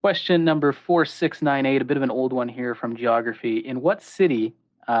 Question number 4698, a bit of an old one here from geography. In what city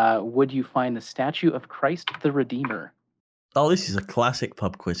would you find the statue of Christ the Redeemer? Oh, this is a classic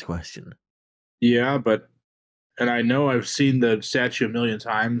pub quiz question. Yeah, and I know I've seen the statue a million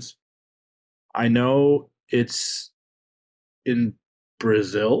times. I know it's in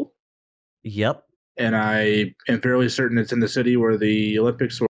Brazil. Yep. And I am fairly certain it's in the city where the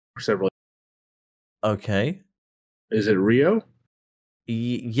Olympics were several. Okay. Is it Rio?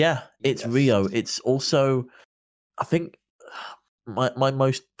 Yeah, it's Rio. It's also, I think, my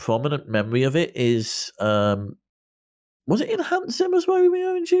most prominent memory of it is, was it in Hans Zimmer's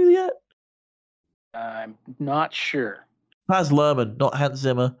Romeo and Juliet? I'm not sure. Baz Luhrmann, not Hans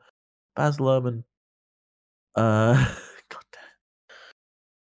Zimmer. Baz Luhrmann. God damn.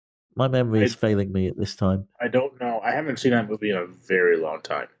 My memory is failing me at this time. I don't know. I haven't seen that movie in a very long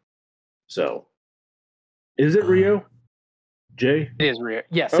time. So, is it Rio? Jay? It is Rio.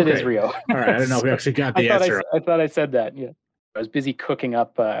 Yes, it is Rio. All right. I don't know if we actually got the answer. I thought I said that. Yeah. I was busy cooking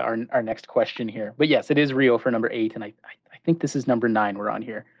up our next question here. But yes, it is Rio for number 8. And I think this is number 9 we're on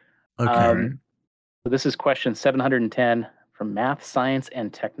here. Okay. So this is question 710 from Math, Science,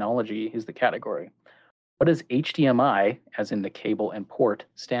 and Technology is the category. What does HDMI, as in the cable and port,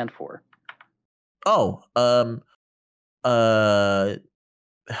 stand for? I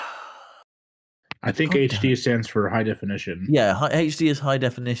think HD stands for high definition. Yeah, HD is high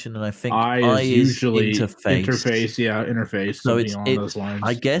definition, and I think I is usually interface. Interface. So it's along those lines.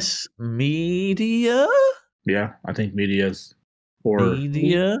 I guess media. Yeah, I think media's or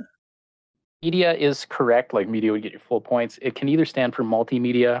media. Media is correct. Like media would get you full points. It can either stand for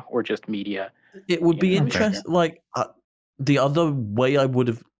multimedia or just media. It would be interesting. Like the other way I would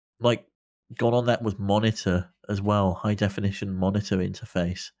have like gone on that was monitor as well, high definition monitor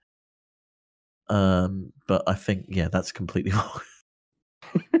interface. But I think that's completely wrong.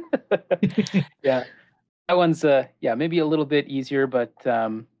 Yeah, that one's maybe a little bit easier, but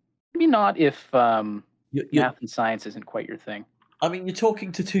maybe not if math and science isn't quite your thing. I mean, you're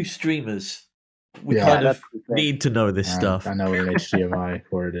talking to two streamers. We kind of need to know this stuff. I know what an HDMI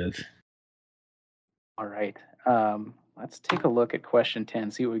port is. All right, let's take a look at question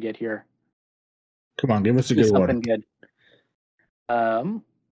 10. See what we get here. Come on, give us a good one. Something good.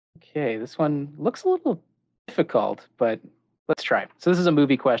 Okay, this one looks a little difficult, but let's try. So this is a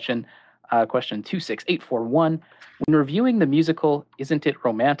movie question. Question 26841. When reviewing the musical Isn't It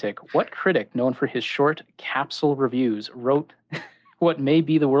Romantic, what critic, known for his short capsule reviews, wrote what may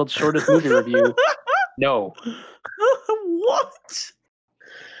be the world's shortest movie review? No. What?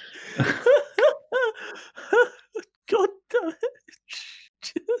 God damn it.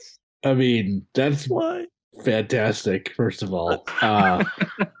 I mean, that's why. Fantastic, first of all.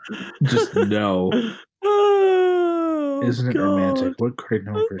 Just no. Isn't it romantic? What critic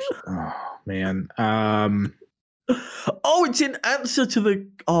known for? Oh man. It's in answer to the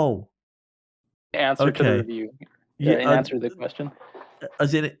answer to the review. Yeah, in answer to the question.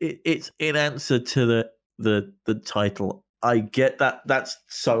 As in, it's in answer to the title. I get that. That's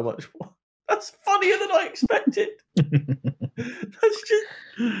so much more. That's funnier than I expected. That's just.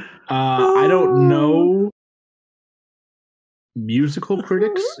 I don't know musical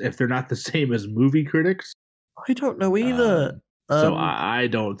critics if they're not the same as movie critics. I don't know either. So I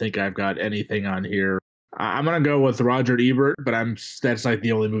don't think I've got anything on here. I'm gonna go with Roger Ebert, but that's like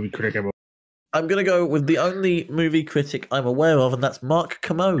the only movie critic I'm gonna go with the only movie critic I'm aware of, and that's Mark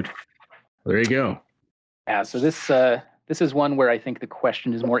Kermode. There you go. Yeah. So this is one where I think the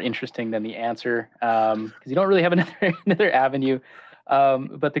question is more interesting than the answer, because you don't really have another avenue.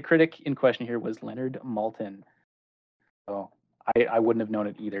 But the critic in question here was Leonard Maltin. So I wouldn't have known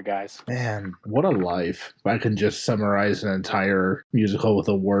it either, guys. Man, what a life. If I can just summarize an entire musical with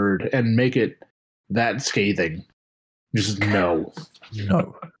a word and make it that scathing. Just no.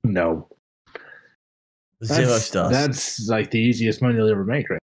 No. Zero stars. That's like the easiest money you'll ever make,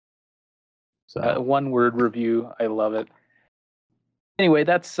 right? So One word review. I love it. Anyway,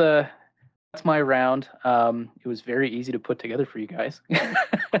 that's my round. It was very easy to put together for you guys.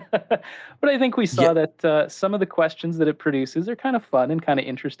 But I think we saw that some of the questions that it produces are kind of fun and kind of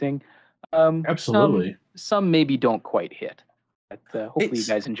interesting. absolutely. Some maybe don't quite hit. But hopefully you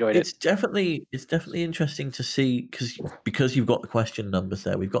guys enjoyed it. It's definitely interesting to see because you've got the question numbers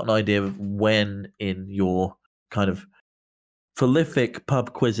there. We've got an idea of when in your kind of prolific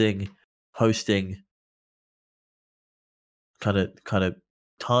pub quizzing, hosting kind of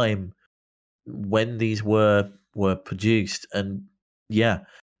time when these were produced, and yeah,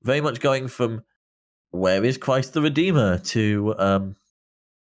 very much going from where is Christ the Redeemer to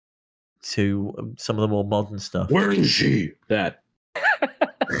some of the more modern stuff. Where is she? That.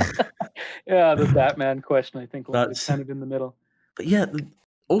 Yeah, the Batman question, I think, was kind of in the middle. But yeah,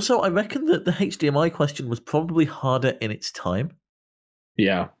 also I reckon that the HDMI question was probably harder in its time.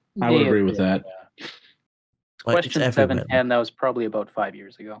 Yeah, I would agree with that. Yeah. Like, question 7 and that was probably about 5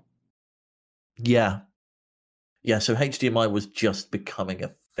 years ago. Yeah. Yeah, so HDMI was just becoming a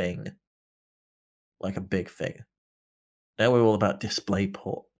thing. Like a big thing. Now we're all about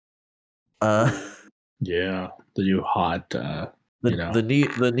DisplayPort. Yeah, the new hot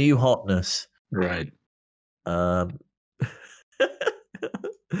the new hotness. Right. Oh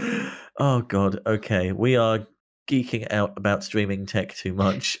god, okay. We are geeking out about streaming tech too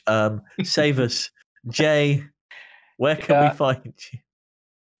much. Save us. Jay, where can we find you?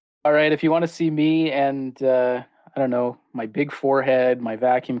 All right, if you want to see me and I don't know, my big forehead, my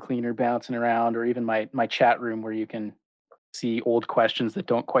vacuum cleaner bouncing around, or even my chat room where you can see old questions that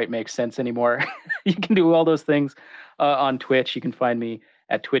don't quite make sense anymore. You can do all those things on Twitch. You can find me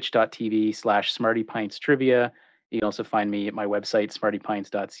at twitch.tv/smartypintstrivia. You can also find me at my website,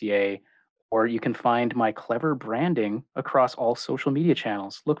 smartypints.ca, or you can find my clever branding across all social media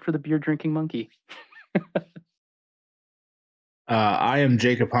channels. Look for the beer drinking monkey. I am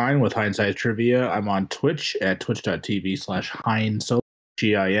Jacob Hine with Hindsight Trivia. I'm on Twitch at twitch.tv/Hine,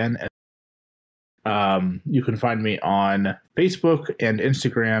 GIN. You can find me on Facebook and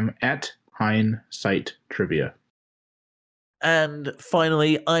Instagram at Hindsight Trivia. And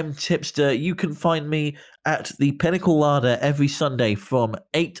finally, I'm Tipster. You can find me at the Pinnacle Larder every Sunday from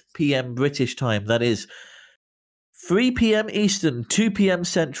 8 p.m. British time. That is 3 p.m. Eastern, 2 p.m.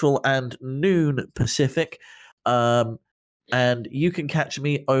 Central, and noon Pacific. And you can catch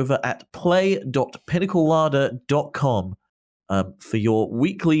me over at play.pinnaclelarder.com for your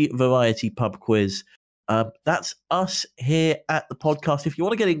weekly variety pub quiz. That's us here at the podcast. If you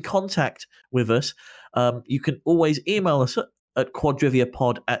want to get in contact with us, you can always email us at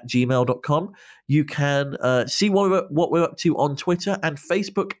quadriviapod@gmail.com. You can see what we're up to on Twitter and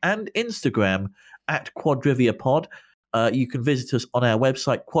Facebook and Instagram at quadriviapod. You can visit us on our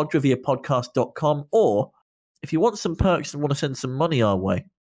website, quadriviapodcast.com, or if you want some perks and want to send some money our way,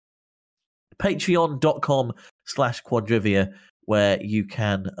 patreon.com/quadrivia, where you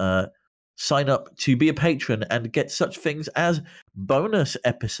can sign up to be a patron and get such things as bonus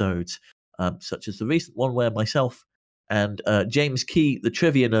episodes, such as the recent one where myself and James Key, the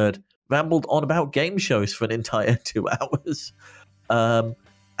trivia nerd, rambled on about game shows for an entire 2 hours,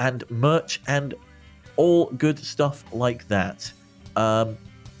 and merch and all good stuff like that.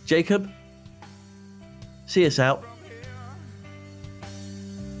 Jacob, see us out.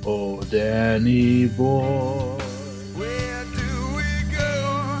 Oh, Danny boy. Where do we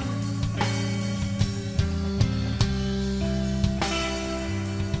go?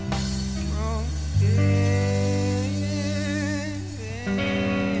 Oh,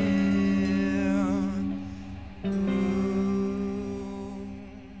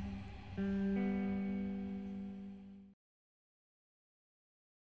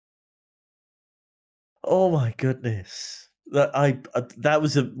 Oh my goodness. That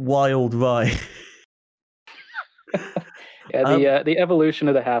was a wild ride. Yeah, the evolution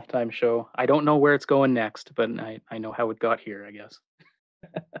of the halftime show. I don't know where it's going next, but I know how it got here, I guess.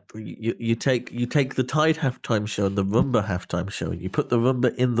 You take the Tide halftime show and the Roomba halftime show, and you put the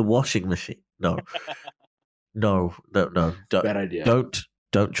Roomba in the washing machine. No. No. Don't, Bad idea. Don't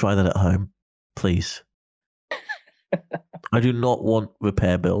try that at home, please. I do not want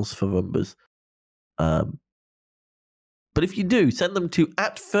repair bills for Roombas. But if you do, send them to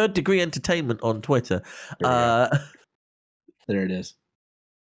 @ThirdDegreeEntertainment on Twitter. There it is.